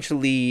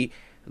essentially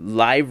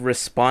live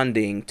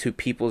responding to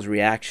people's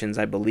reactions,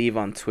 I believe,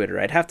 on Twitter.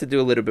 I'd have to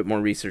do a little bit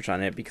more research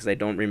on it because I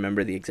don't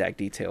remember the exact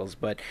details,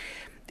 but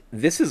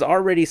this is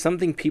already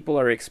something people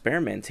are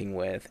experimenting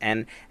with,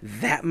 and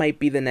that might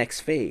be the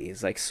next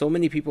phase. Like, so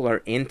many people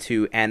are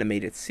into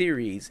animated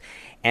series,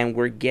 and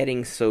we're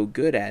getting so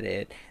good at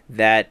it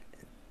that,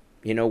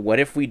 you know, what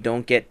if we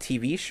don't get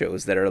TV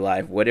shows that are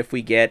live? What if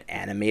we get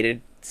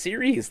animated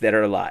series that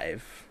are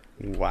live?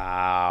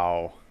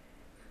 Wow.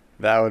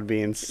 That would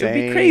be insane. It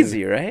would be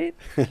crazy, right?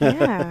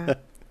 Yeah.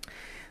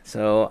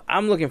 So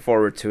I'm looking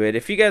forward to it.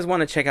 If you guys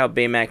want to check out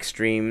Baymax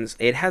streams,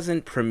 it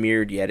hasn't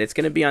premiered yet. It's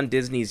going to be on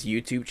Disney's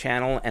YouTube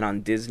channel and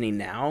on Disney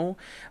Now,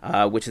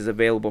 which is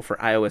available for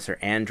iOS or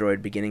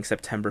Android beginning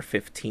September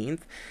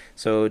 15th.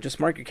 So just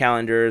mark your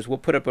calendars. We'll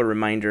put up a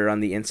reminder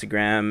on the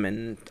Instagram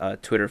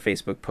and Twitter,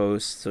 Facebook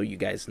posts so you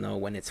guys know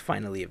when it's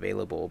finally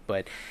available.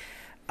 But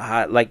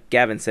like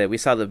Gavin said, we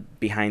saw the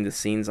behind the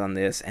scenes on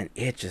this, and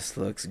it just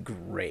looks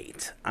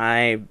great.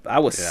 I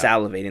was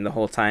salivating the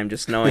whole time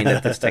just knowing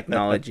that this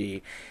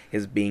technology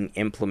is being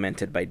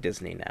implemented by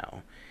Disney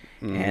now.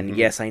 And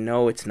yes, I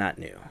know it's not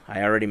new.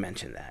 I already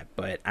mentioned that,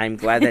 but I'm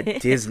glad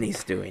that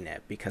Disney's doing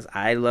it because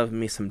I love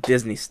me some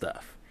Disney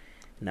stuff,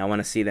 and I want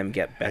to see them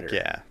get better. Heck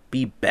yeah.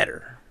 Be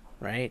better,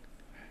 right?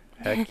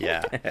 Heck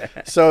yeah.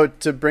 So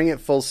to bring it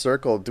full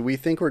circle, do we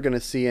think we're going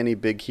to see any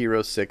Big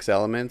Hero 6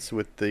 elements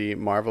with the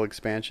Marvel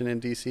expansion in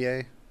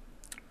DCA?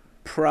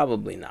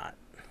 Probably not.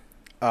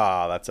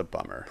 Oh, that's a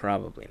bummer.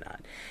 Probably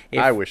not.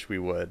 I wish we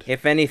would.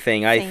 If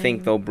anything, I Same.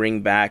 think they'll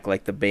bring back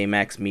like the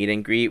Baymax meet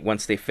and greet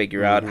once they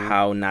figure out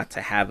how not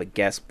to have a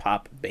guest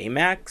pop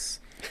Baymax.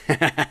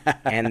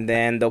 And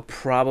then they'll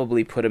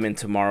probably put him in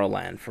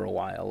Tomorrowland for a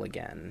while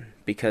again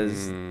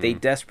because they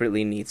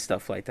desperately need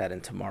stuff like that in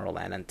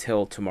Tomorrowland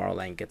until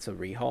Tomorrowland gets a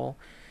rehaul.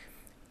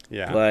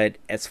 Yeah. But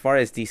as far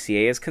as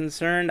DCA is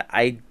concerned,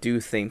 I do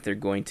think they're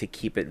going to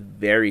keep it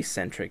very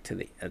centric to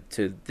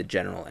the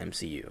general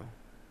MCU.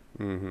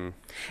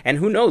 And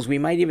who knows, we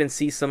might even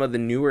see some of the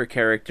newer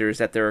characters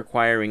that they're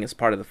acquiring as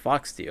part of the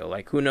Fox deal.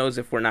 Like, who knows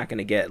if we're not going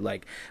to get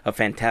like a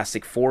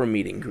Fantastic Four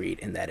meet and greet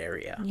in that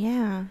area.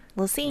 Yeah.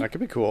 We'll see. That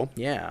could be cool.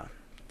 Yeah.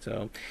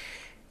 So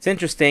it's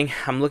interesting.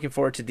 I'm looking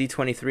forward to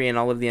D23 and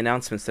all of the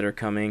announcements that are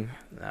coming.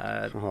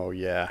 Oh,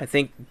 yeah. I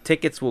think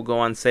tickets will go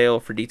on sale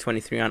for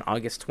D23 on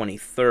August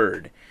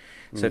 23rd.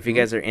 So if you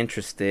guys are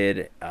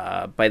interested,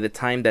 by the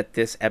time that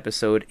this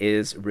episode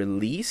is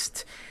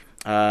released,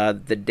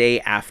 the day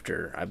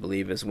after, I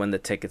believe, is when the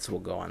tickets will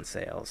go on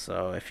sale.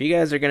 So if you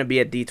guys are going to be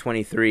at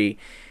D23,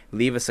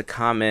 leave us a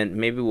comment.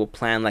 Maybe we'll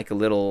plan like a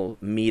little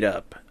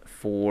meetup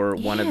for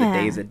one of the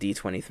days at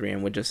D23,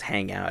 and we'll just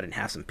hang out and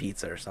have some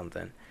pizza or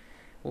something.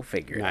 We'll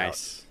figure it out.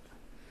 Nice.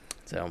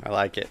 So I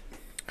like it.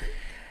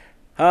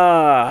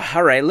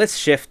 all right, let's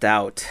shift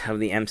out of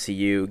the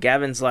MCU.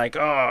 Gavin's like,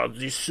 oh,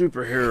 these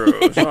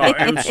superheroes, oh,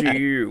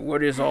 MCU,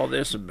 what is all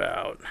this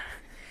about?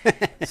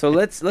 So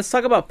let's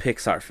talk about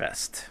Pixar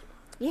Fest.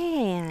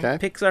 Yeah.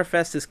 Okay. Pixar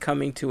Fest is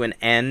coming to an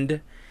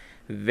end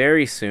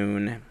very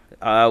soon.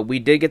 We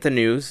did get the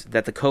news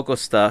that the Coco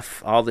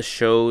stuff, all the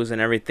shows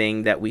and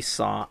everything that we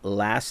saw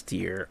last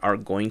year are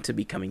going to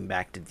be coming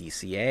back to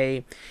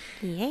DCA.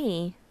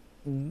 Yay.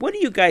 What do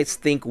you guys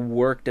think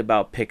worked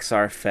about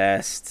Pixar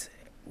Fest?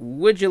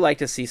 Would you like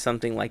to see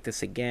something like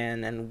this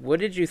again? And what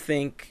did you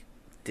think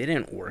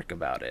didn't work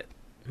about it?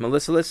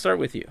 Melissa, let's start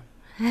with you.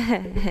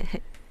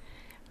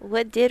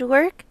 What did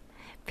work?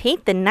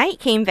 Paint the Night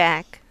came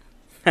back.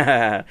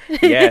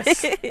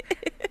 Yes.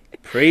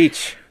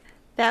 Preach.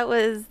 That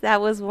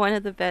was one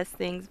of the best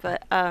things,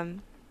 but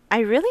I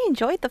really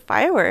enjoyed the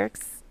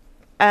fireworks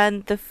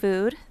and the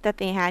food that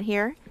they had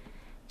here.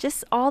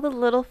 Just all the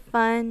little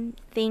fun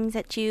things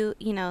that you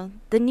know,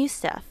 the new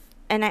stuff.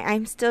 And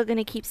I'm still going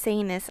to keep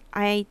saying this.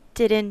 I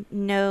didn't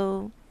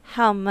know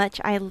how much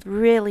I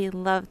really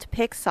loved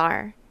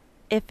Pixar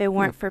if it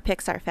weren't for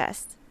Pixar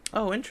Fest.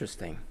 Oh,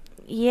 interesting.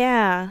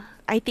 Yeah,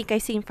 I think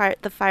I've seen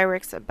the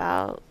fireworks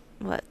about,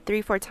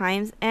 3-4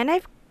 times, and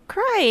I've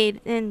cried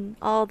in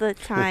all the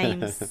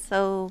times.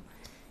 So,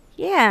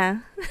 yeah.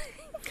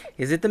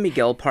 Is it the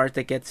Miguel part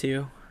that gets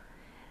you?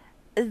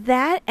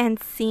 That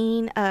and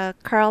seeing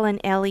Carl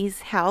and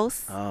Ellie's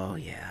house. Oh,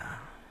 yeah.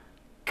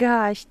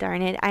 Gosh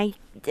darn it.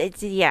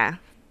 Yeah.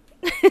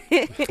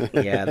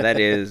 Yeah, that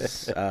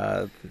is,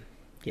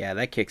 yeah,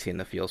 that kicks you in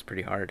the feels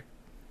pretty hard.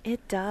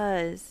 It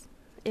does.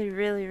 It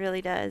really,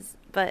 really does.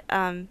 But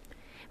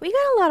we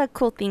got a lot of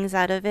cool things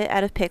out of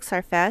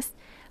Pixar Fest.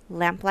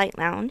 Lamplight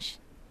Lounge.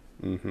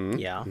 Mm-hmm.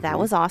 Yeah. That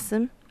was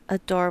awesome.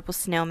 Adorable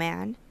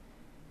snowman.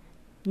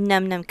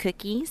 Num Num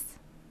cookies.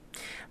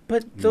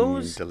 But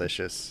those,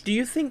 delicious. do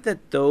you think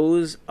that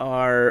those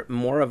are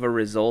more of a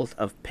result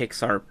of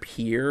Pixar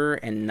Pier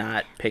and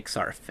not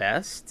Pixar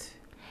Fest?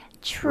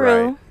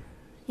 True. Right.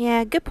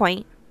 Yeah, good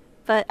point.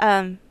 But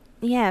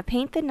yeah,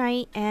 Paint the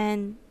Night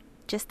and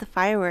just the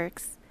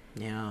fireworks.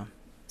 Yeah.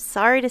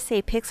 Sorry to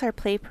say, Pixar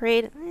Play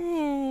Parade.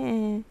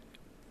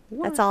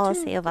 That's all I'll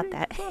say about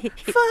that.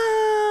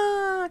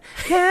 Fun!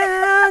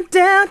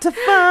 Countdown to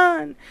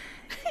fun!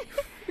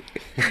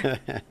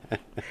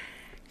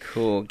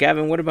 Cool.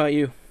 Gavin, what about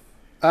you?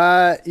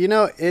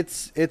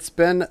 It's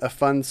been a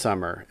fun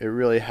summer. It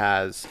really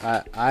has.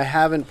 I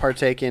haven't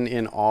partaken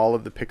in all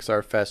of the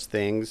Pixar Fest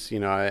things.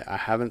 I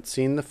haven't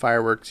seen the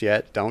fireworks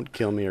yet. Don't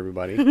kill me,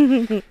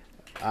 everybody.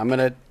 I'm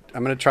gonna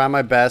try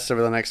my best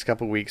over the next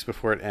couple weeks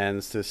before it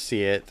ends to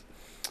see it.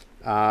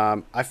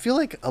 I feel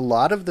like a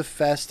lot of the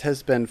fest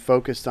has been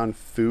focused on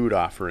food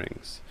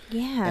offerings.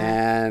 Yeah.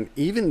 And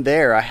even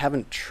there, I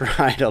haven't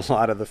tried a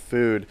lot of the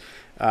food.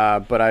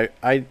 But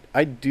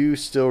I do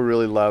still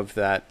really love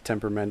that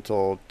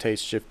temperamental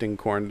taste-shifting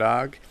corn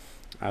dog.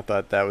 I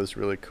thought that was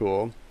really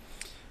cool.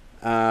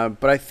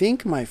 But I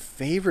think my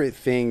favorite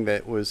thing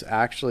that was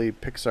actually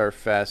Pixar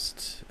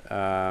Fest,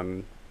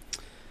 it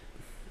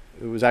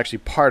was actually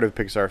part of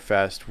Pixar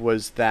Fest,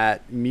 was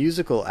that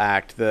musical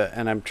act.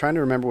 And I'm trying to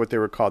remember what they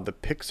were called. The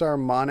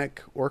Pixarmonic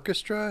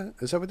Orchestra?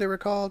 Is that what they were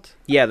called?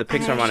 Yeah, the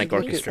Pixarmonic I think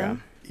Orchestra. so.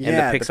 And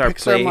Yeah, the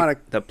Pixar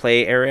the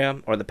play area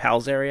or the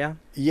PALS area.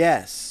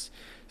 Yes.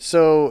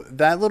 So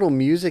that little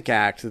music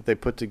act that they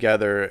put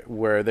together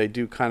where they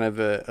do kind of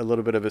a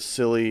little bit of a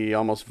silly,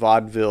 almost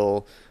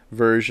vaudeville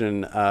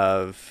version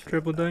of,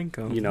 Triple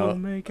Danko.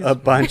 a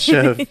bunch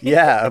of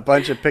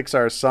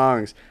Pixar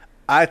songs.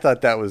 I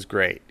thought that was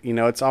great.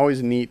 It's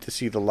always neat to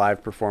see the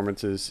live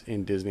performances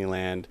in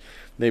Disneyland.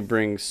 They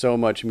bring so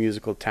much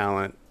musical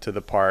talent to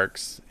the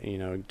parks.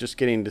 Just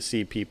getting to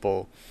see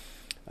people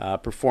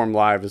perform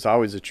live is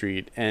always a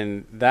treat.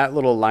 And that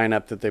little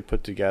lineup that they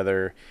put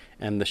together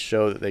and the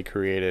show that they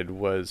created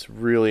was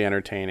really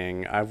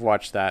entertaining. I've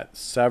watched that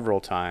several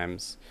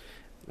times.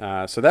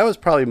 So that was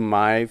probably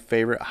my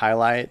favorite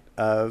highlight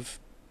of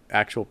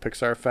actual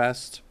Pixar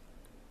Fest.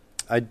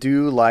 I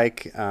do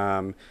like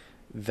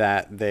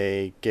that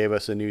they gave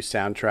us a new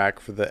soundtrack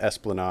for the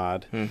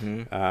Esplanade,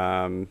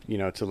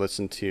 to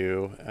listen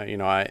to.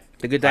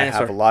 The Good I Dinosaur.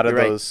 have a lot of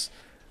You're right. those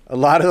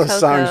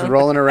songs Coco.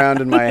 rolling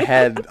around in my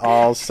head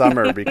all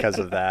summer because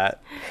of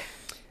that.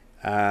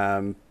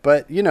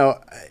 But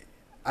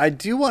I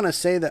do want to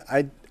say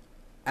that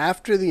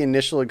after the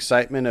initial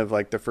excitement of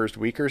like the first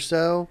week or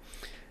so,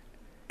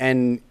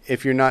 and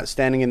if you're not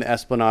standing in the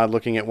Esplanade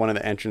looking at one of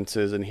the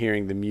entrances and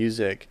hearing the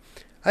music,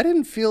 I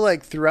didn't feel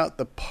like throughout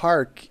the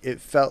park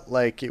it felt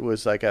like it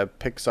was like a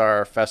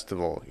Pixar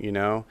festival,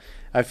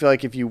 I feel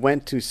like if you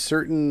went to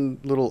certain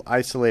little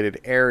isolated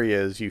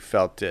areas, you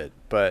felt it,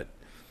 but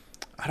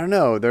I don't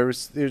know.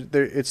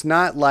 It's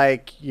not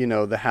like,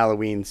 the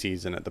Halloween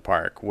season at the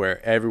park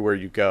where everywhere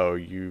you go,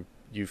 you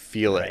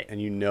feel it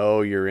and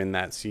you're in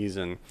that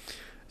season.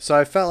 So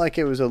I felt like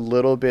it was a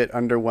little bit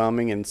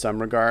underwhelming in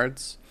some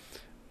regards,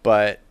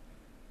 but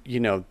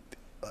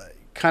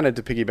kind of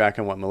to piggyback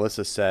on what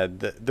Melissa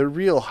said, the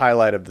real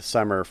highlight of the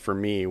summer for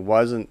me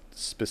wasn't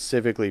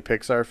specifically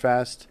Pixar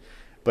Fest,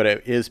 but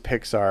it is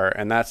Pixar,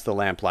 and that's the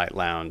Lamplight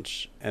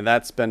Lounge. And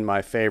that's been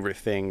my favorite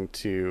thing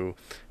to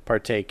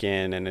partake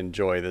in and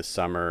enjoy this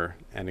summer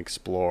and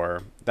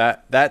explore.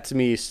 That to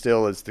me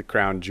still is the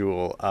crown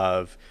jewel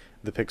of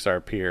the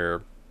Pixar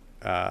Pier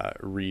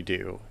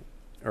redo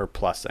or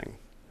plussing.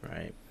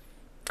 Right.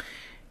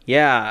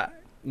 Yeah.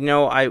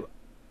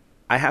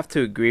 I have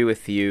to agree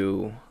with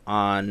you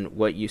on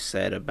what you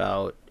said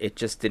about it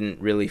just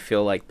didn't really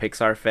feel like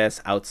Pixar Fest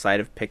outside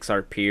of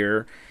Pixar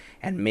Pier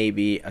and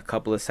maybe a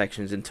couple of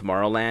sections in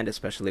Tomorrowland,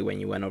 especially when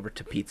you went over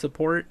to Pizza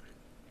Port.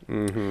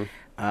 Mm-hmm.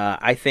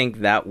 I think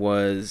that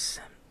was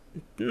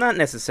not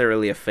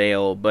necessarily a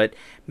fail, but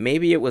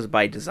maybe it was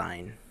by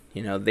design.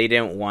 They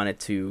didn't want it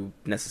to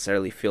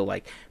necessarily feel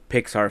like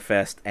Pixar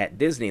Fest at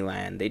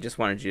Disneyland. They just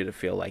wanted you to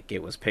feel like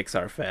it was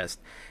Pixar Fest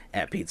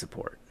at Pizza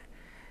Port.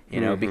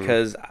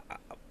 Because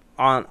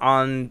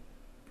on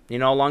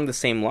along the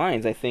same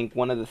lines, I think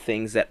one of the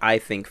things that I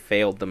think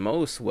failed the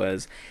most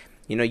was,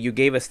 you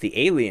gave us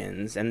the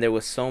aliens, and there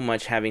was so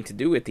much having to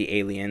do with the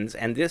aliens,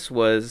 and this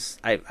was,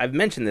 I've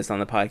mentioned this on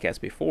the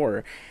podcast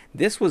before,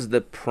 this was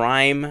the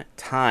prime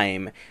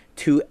time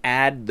to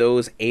add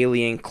those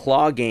alien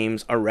claw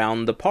games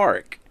around the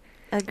park.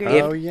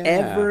 Agreed. If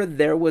ever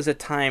there was a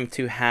time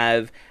to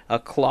have a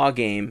claw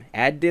game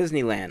at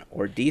Disneyland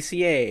or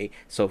DCA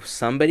so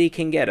somebody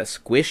can get a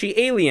squishy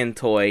alien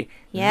toy,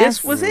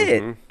 this was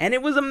it. And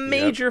it was a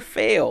major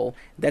fail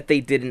that they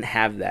didn't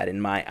have that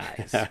in my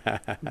eyes.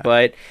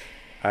 But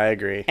I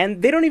agree.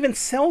 And they don't even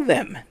sell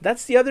them.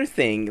 That's the other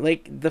thing.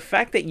 Like, the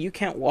fact that you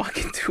can't walk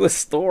into a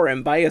store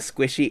and buy a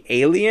squishy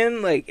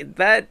alien, like,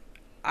 that,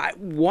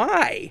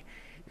 why?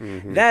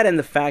 That and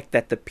the fact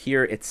that the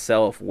pier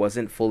itself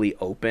wasn't fully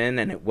open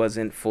and it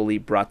wasn't fully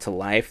brought to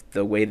life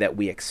the way that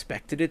we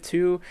expected it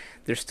to.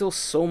 There's still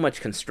so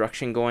much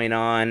construction going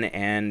on,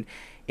 and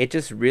it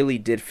just really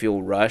did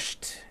feel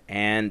rushed.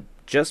 And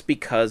just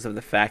because of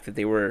the fact that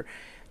they were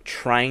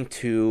trying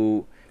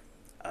to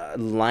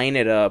line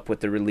it up with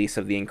the release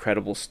of The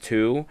Incredibles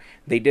 2,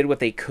 they did what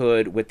they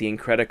could with the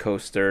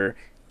Incredicoaster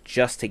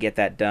just to get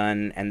that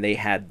done, and they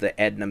had the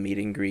Edna meet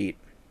and greet.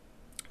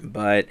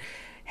 But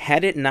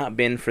had it not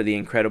been for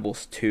The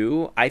Incredibles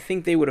 2, I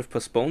think they would have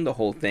postponed the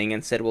whole thing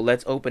and said, well,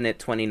 let's open it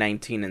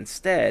 2019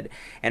 instead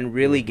and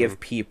really give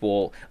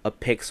people a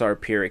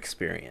Pixar Pier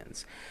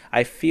experience.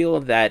 I feel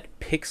that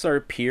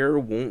Pixar Pier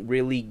won't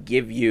really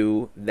give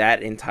you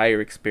that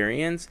entire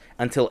experience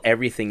until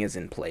everything is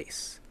in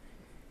place.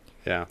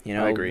 Yeah,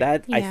 I agree.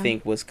 That I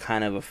think was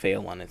kind of a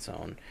fail on its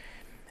own.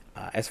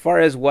 As far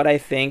as what I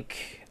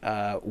think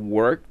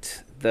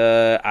worked,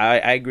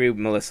 I agree with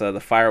Melissa, the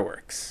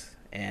fireworks.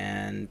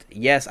 And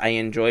yes, I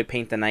enjoy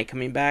Paint the Night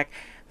coming back.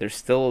 There's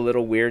still a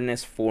little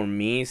weirdness for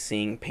me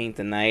seeing Paint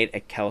the Night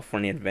at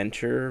California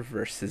Adventure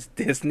versus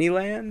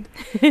Disneyland.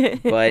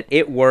 But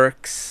it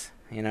works.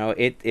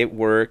 It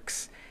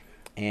works.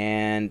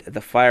 And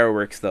the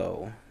fireworks,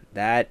 though,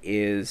 that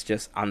is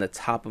just on the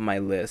top of my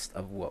list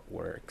of what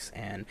works.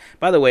 And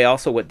by the way,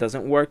 also what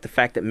doesn't work, the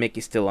fact that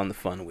Mickey's still on the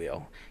Fun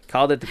Wheel.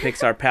 Called it the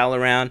Pixar Pal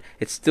Around.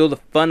 It's still the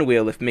Fun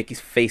Wheel if Mickey's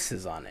face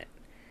is on it.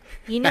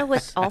 You know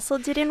what also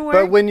didn't work?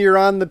 But when you're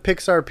on the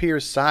Pixar Pier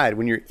side,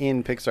 when you're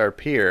in Pixar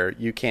Pier,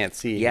 you can't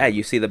see. Yeah,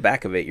 you see the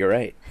back of it. You're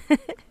right.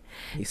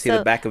 You see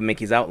the back of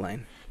Mickey's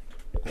outline.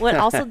 What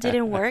also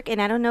didn't work,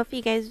 and I don't know if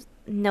you guys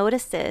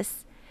noticed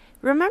this,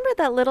 remember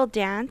that little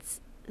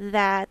dance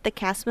that the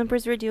cast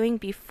members were doing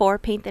before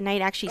Paint the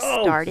Night actually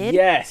started?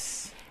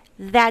 Yes.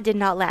 That did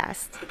not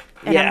last.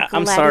 And yeah,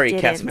 I'm sorry,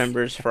 cast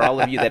members, for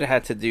all of you that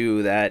had to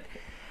do that.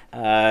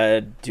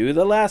 Do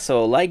the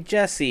lasso like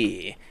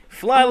Jesse.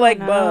 Fly like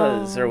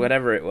Buzz, or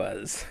whatever it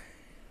was.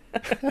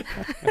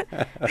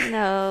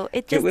 No,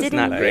 it just was didn't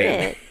not need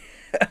great.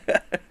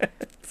 it.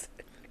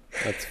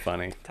 That's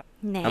funny.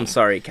 Nah. I'm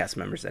sorry, cast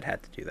members that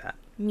had to do that.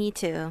 Me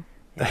too.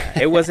 Yeah,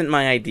 it wasn't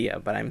my idea,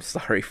 but I'm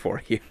sorry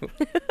for you.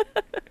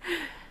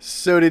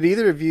 So did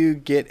either of you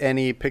get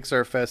any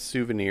Pixar Fest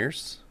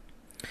souvenirs?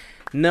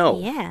 No.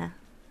 Yeah.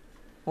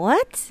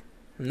 What?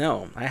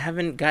 No, I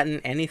haven't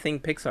gotten anything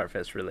Pixar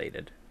Fest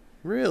related.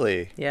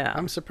 Really? Yeah.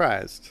 I'm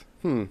surprised.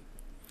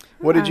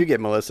 What did you get,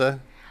 Melissa?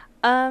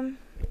 Well,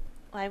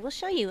 I will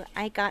show you.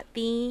 I got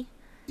the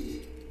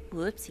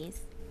the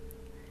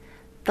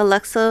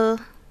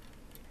Luxo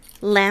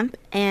lamp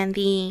and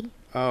the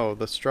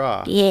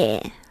straw.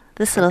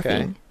 this little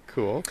thing.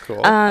 Cool.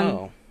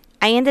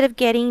 I ended up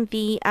getting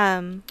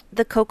the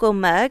cocoa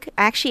mug.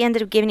 I actually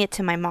ended up giving it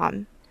to my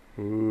mom.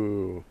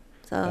 Ooh.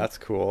 So that's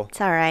cool.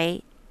 It's all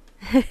right.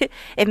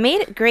 It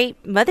made a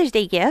great Mother's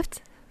Day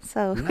gift.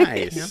 So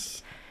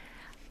nice.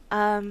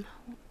 I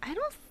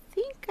don't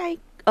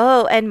think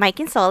and Mike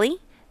and Sully,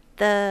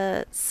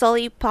 the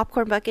Sully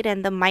popcorn bucket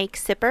and the Mike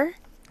sipper.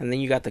 And then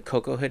you got the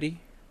Coco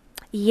hoodie?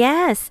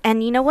 Yes,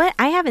 and you know what?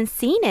 I haven't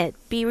seen it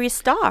be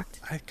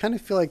restocked. I kind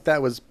of feel like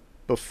that was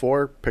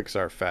before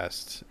Pixar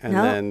Fest, and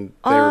then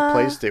they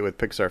replaced it with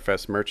Pixar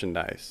Fest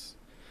merchandise.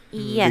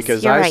 Yes,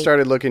 because you're I right.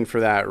 started looking for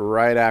that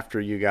right after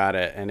you got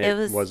it, and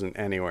it wasn't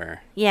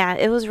anywhere. Yeah,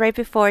 it was right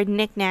before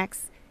Knick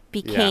Knacks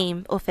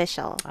became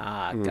official.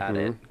 Got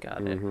it.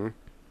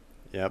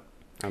 Yep,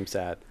 I'm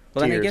sad.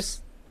 Well, then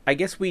I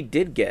guess we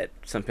did get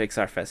some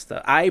Pixar Fest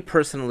stuff. I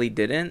personally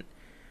didn't,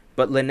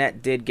 but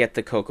Lynette did get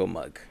the Coco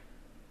mug.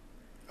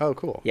 Oh,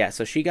 cool. Yeah,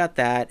 so she got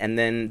that, and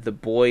then the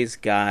boys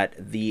got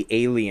the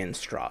alien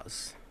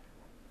straws.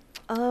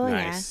 Oh,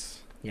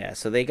 nice. Yeah,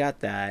 so they got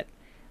that.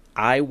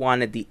 I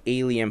wanted the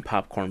alien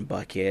popcorn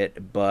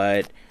bucket,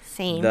 but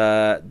Same.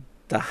 the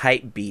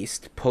Hype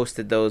Beast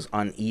posted those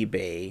on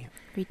eBay.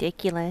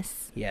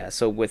 Ridiculous. Yeah,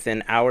 so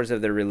within hours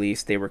of the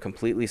release, they were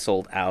completely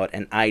sold out,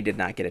 and I did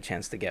not get a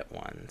chance to get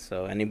one.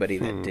 So anybody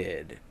that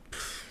did,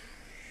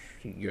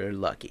 you're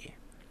lucky.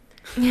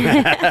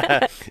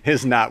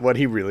 Is not what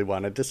he really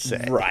wanted to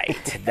say.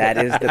 Right. That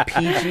is the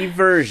PG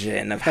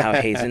version of how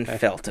Hazen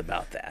felt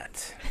about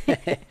that.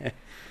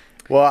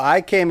 Well,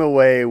 I came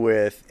away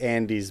with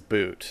Andy's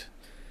boot.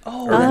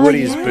 Oh,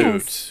 Woody's yes.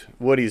 boot.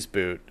 Woody's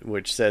boot,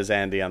 which says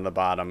Andy on the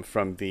bottom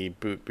from the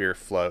Boot Beer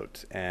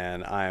float.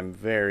 And I'm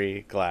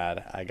very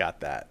glad I got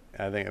that.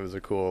 I think it was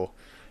a cool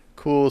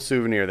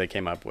souvenir they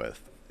came up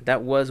with.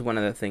 That was one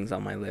of the things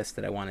on my list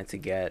that I wanted to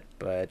get,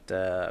 but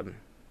yeah,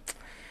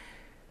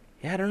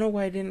 I don't know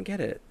why I didn't get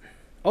it.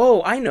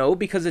 Oh, I know,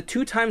 because the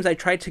 2 times I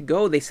tried to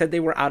go, they said they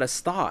were out of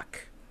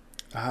stock.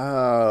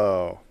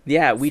 Oh.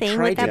 Yeah, we Same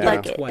tried with to that get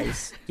bucket. it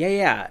twice.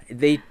 Yeah.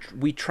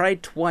 We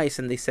tried twice,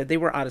 and they said they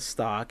were out of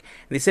stock.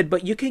 And they said,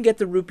 but you can get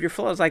the root beer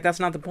float. I was like, that's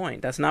not the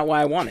point. That's not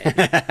why I want it.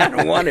 I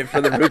don't want it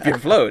for the root beer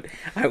float.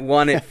 I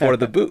want it for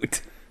the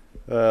boot.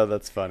 Oh,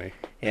 that's funny.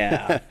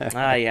 Yeah.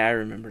 Yeah, I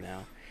remember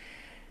now.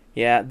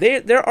 Yeah,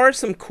 there are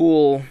some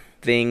cool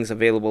things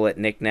available at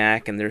Knick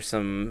Knack, and there's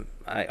some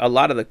a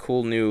lot of the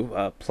cool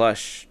new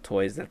plush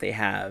toys that they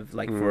have,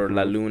 like for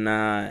La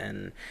Luna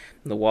and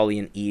the Wally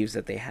and Eves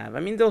that they have. I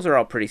mean, those are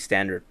all pretty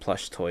standard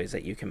plush toys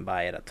that you can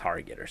buy at a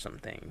Target or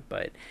something,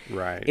 but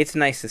Right. it's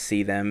nice to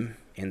see them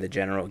in the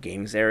general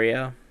games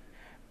area.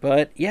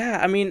 But yeah,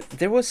 I mean,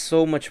 there was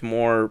so much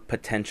more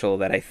potential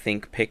that I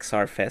think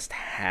Pixar Fest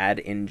had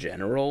in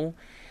general.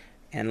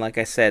 And like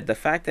I said, the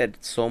fact that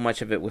so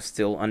much of it was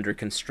still under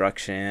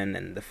construction,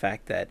 and the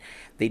fact that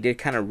they did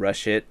kind of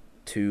rush it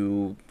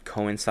to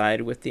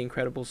coincide with The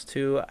Incredibles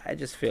 2, I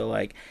just feel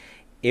like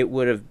it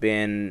would have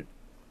been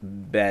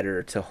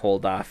better to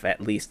hold off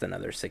at least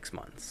another 6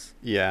 months.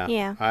 Yeah.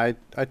 Yeah.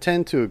 I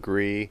tend to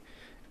agree.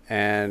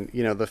 And,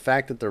 the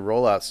fact that the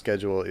rollout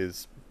schedule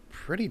is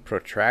pretty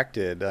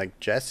protracted, like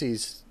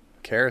Jesse's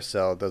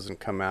Carousel doesn't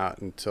come out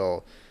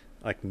until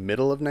like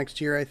middle of next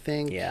year, I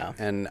think. Yeah.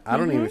 And I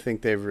don't even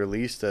think they've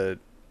released a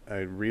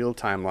real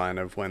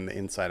timeline of when the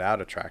Inside Out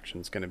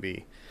attraction is going to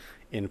be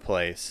in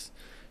place.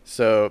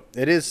 So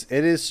it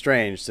is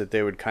strange that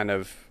they would kind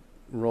of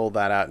roll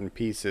that out in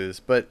pieces.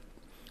 But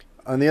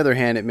on the other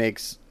hand, it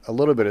makes a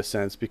little bit of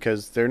sense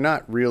because they're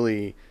not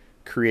really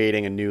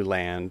creating a new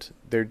land.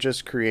 They're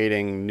just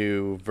creating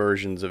new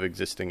versions of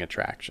existing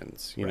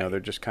attractions. They're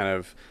just kind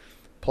of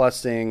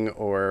plussing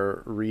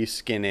or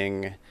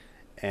reskinning,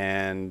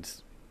 and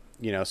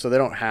so they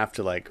don't have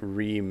to like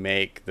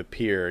remake the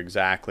pier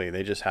exactly.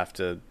 They just have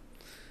to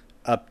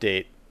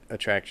update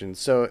attractions.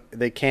 So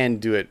they can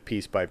do it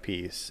piece by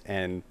piece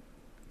and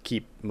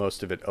keep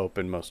most of it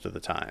open most of the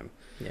time.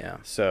 Yeah.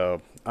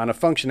 So on a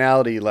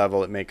functionality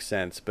level, it makes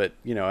sense. But,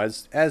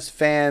 as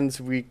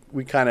fans, we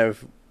kind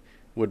of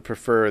would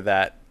prefer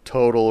that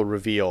total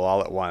reveal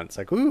all at once.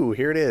 Like, ooh,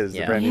 here it is,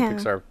 the brand new Yeah.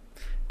 Pixar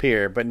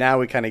pier. But now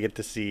we kind of get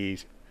to see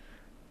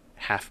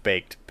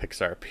half-baked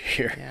Pixar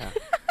pier. Yeah.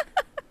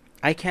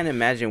 I can't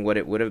imagine what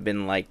it would have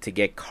been like to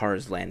get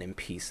Cars Land in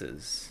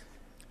pieces.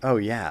 Oh,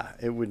 yeah.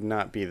 It would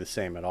not be the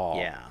same at all.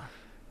 Yeah.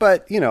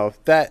 But,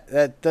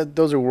 that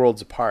those are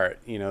worlds apart.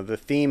 The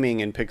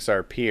theming in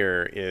Pixar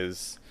Pier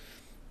is,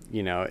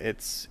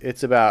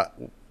 it's about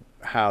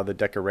how the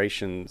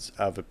decorations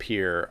of a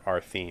pier are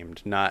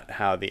themed, not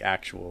how the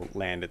actual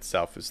land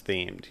itself is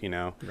themed,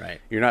 Right.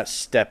 You're not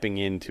stepping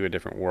into a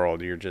different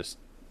world. You're just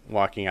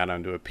walking out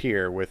onto a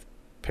pier with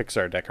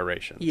Pixar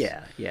decorations.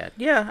 Yeah,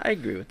 I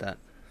agree with that.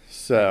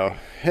 So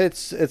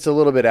it's a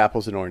little bit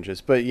apples and oranges,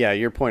 but yeah,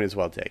 your point is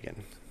well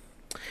taken.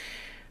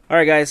 All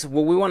right, guys.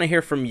 Well, we want to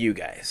hear from you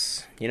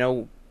guys.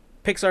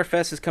 Pixar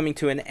Fest is coming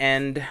to an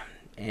end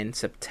in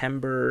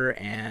September,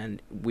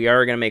 and we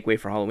are going to make way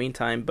for Halloween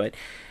time. But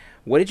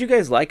what did you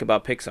guys like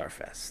about Pixar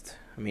Fest?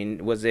 I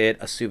mean, was it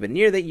a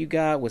souvenir that you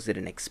got? Was it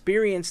an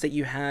experience that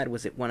you had?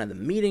 Was it one of the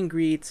meet and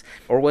greets?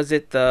 Or was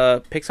it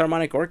the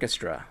Pixarmonic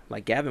Orchestra,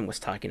 like Gavin was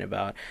talking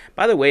about?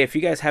 By the way, if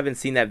you guys haven't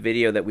seen that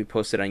video that we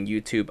posted on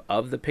YouTube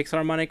of the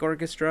Pixarmonic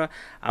Orchestra,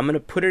 I'm going to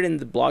put it in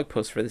the blog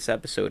post for this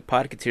episode,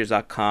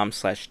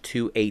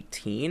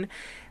 podcateers.com/218.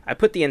 I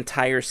put the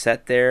entire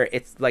set there.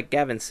 It's like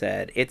Gavin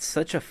said, it's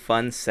such a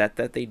fun set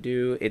that they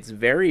do. It's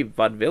very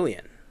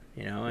vaudevillian.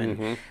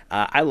 And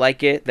I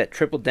like it. That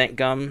Triple Dent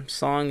Gum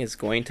song is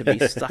going to be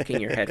stuck in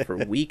your head for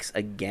weeks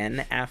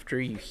again after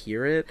you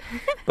hear it.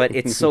 But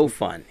it's so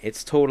fun.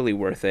 It's totally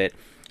worth it.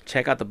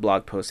 Check out the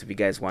blog post if you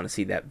guys want to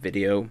see that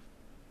video.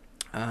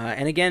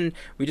 And again,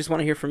 we just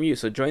want to hear from you.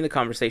 So join the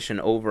conversation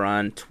over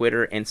on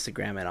Twitter,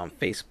 Instagram, and on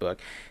Facebook.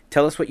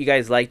 Tell us what you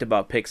guys liked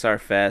about Pixar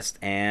Fest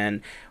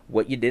and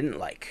what you didn't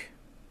like.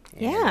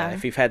 And, Yeah.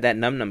 if you've had that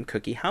Num Num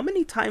cookie, how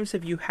many times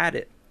have you had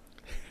it?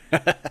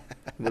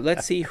 Well,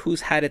 let's see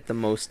who's had it the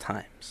most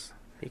times.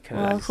 Because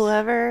Well,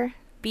 whoever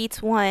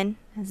beats one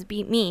has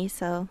beat me,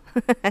 so.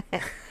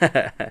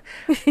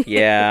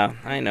 yeah,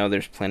 I know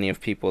there's plenty of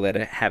people that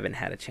haven't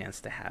had a chance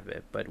to have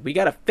it, but we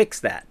gotta fix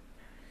that.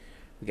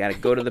 We gotta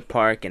go to the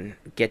park and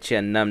get you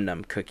a Num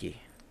Num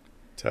cookie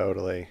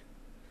Totally.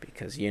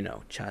 because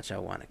Cha-Cha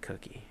want a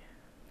cookie.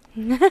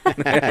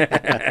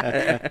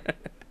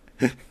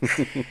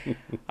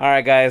 All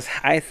right, guys,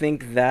 I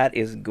think that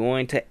is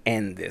going to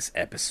end this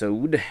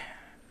episode.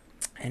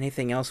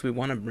 Anything else we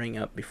want to bring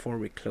up before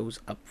we close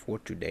up for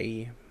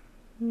today?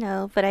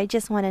 No, but I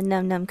just want a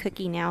Num Num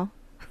cookie now.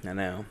 I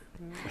know.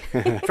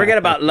 Forget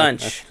about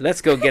lunch.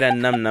 Let's go get a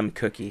Num Num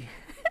cookie.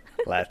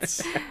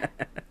 Let's.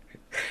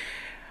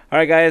 All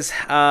right, guys.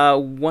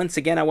 Once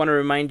again, I want to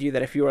remind you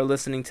that if you are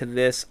listening to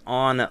this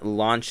on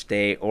launch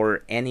day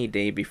or any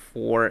day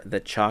before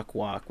the Chalk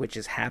Walk, which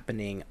is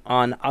happening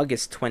on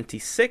August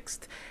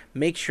 26th,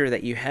 make sure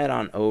that you head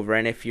on over.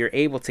 And if you're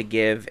able to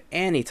give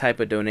any type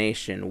of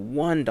donation,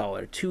 $1,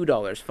 $2,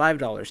 $5,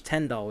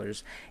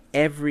 $10,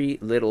 every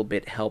little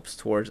bit helps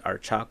towards our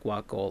Chalk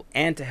Walk goal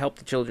and to help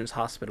the Children's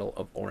Hospital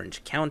of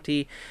Orange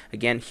County.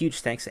 Again,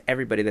 huge thanks to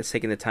everybody that's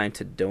taking the time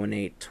to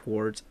donate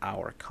towards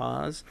our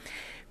cause.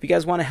 If you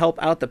guys want to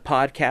help out the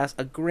podcast,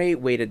 a great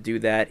way to do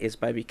that is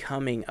by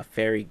becoming a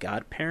fairy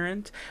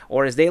godparent,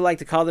 or as they like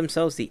to call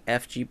themselves, the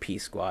FGP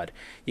Squad.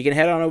 You can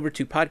head on over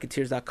to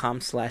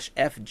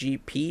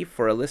podcateers.com/FGP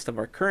for a list of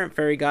our current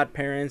fairy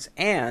godparents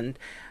and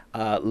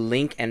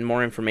link and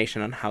more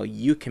information on how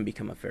you can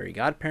become a fairy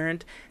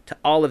godparent. To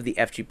all of the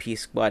FGP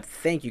Squad,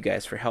 thank you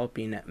guys for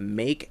helping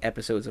make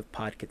episodes of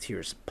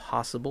Podcateers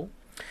possible.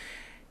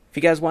 If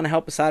you guys want to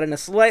help us out in a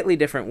slightly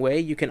different way,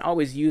 you can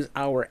always use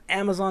our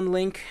Amazon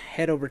link.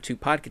 Head over to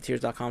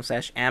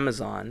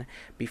podcateers.com/Amazon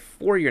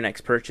before your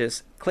next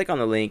purchase. Click on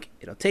the link.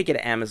 It'll take you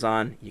to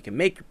Amazon. You can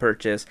make your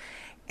purchase.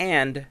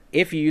 And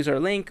if you use our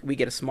link, we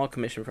get a small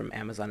commission from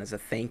Amazon as a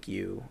thank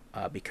you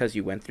because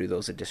you went through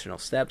those additional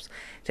steps.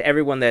 To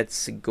everyone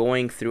that's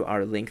going through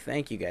our link,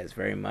 thank you guys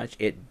very much.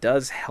 It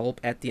does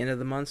help at the end of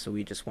the month, so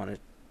we just want to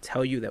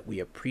tell you that we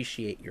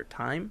appreciate your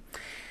time.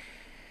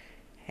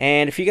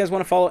 And if you guys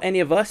want to follow any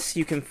of us,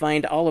 you can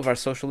find all of our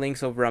social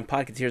links over on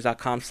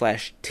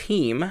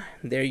podcateers.com/team.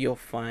 There you'll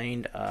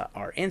find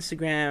our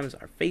Instagrams,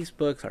 our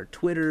Facebooks, our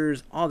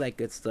Twitters, all that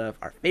good stuff,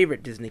 our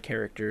favorite Disney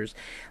characters.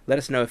 Let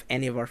us know if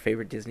any of our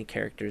favorite Disney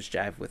characters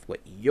jive with what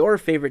your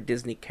favorite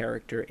Disney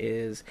character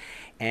is.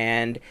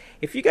 And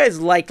if you guys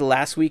liked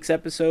last week's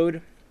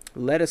episode,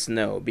 let us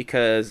know,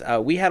 because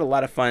we had a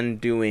lot of fun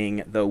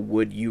doing the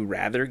Would You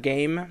Rather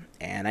game,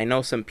 and I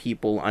know some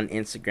people on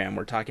Instagram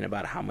were talking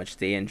about how much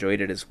they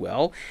enjoyed it as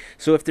well.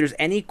 So if there's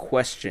any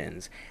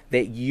questions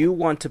that you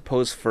want to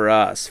pose for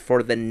us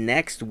for the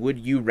next Would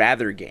You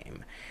Rather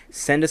game,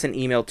 send us an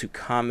email to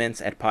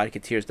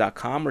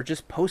comments@podcateers.com or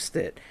just post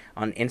it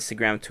on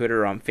Instagram,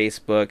 Twitter, or on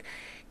Facebook.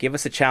 Give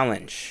us a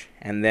challenge,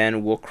 and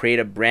then we'll create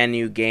a brand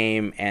new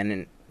game.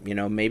 And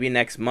maybe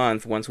next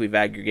month, once we've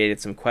aggregated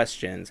some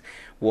questions,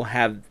 we'll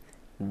have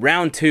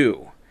round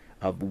 2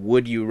 of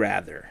Would You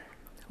Rather.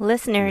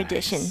 Listener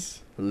edition.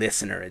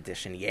 Listener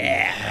edition,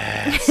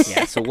 yeah. Yes.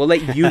 Yeah, so we'll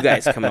let you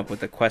guys come up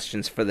with the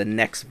questions for the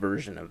next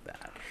version of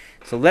that.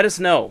 So let us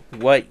know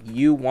what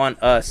you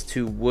want us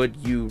to Would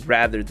You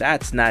Rather.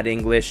 That's not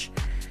English.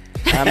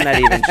 I'm not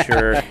even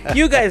sure.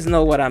 You guys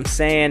know what I'm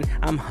saying.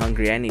 I'm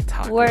hungry. I need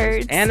tacos.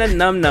 Words. And a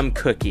Num Num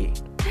cookie.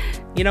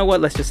 You know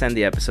what? Let's just end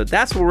the episode.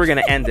 That's what we're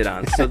going to end it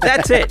on. So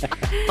that's it.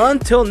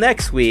 Until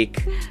next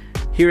week,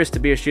 here is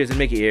Tobias Shears and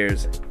Mickey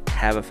Ears.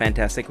 Have a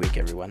fantastic week,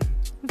 everyone.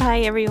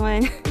 Bye,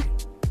 everyone.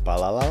 Ba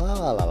la la la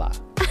la la la.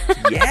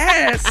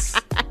 Yes!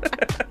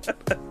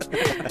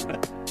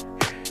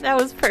 That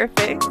was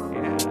perfect. Yeah.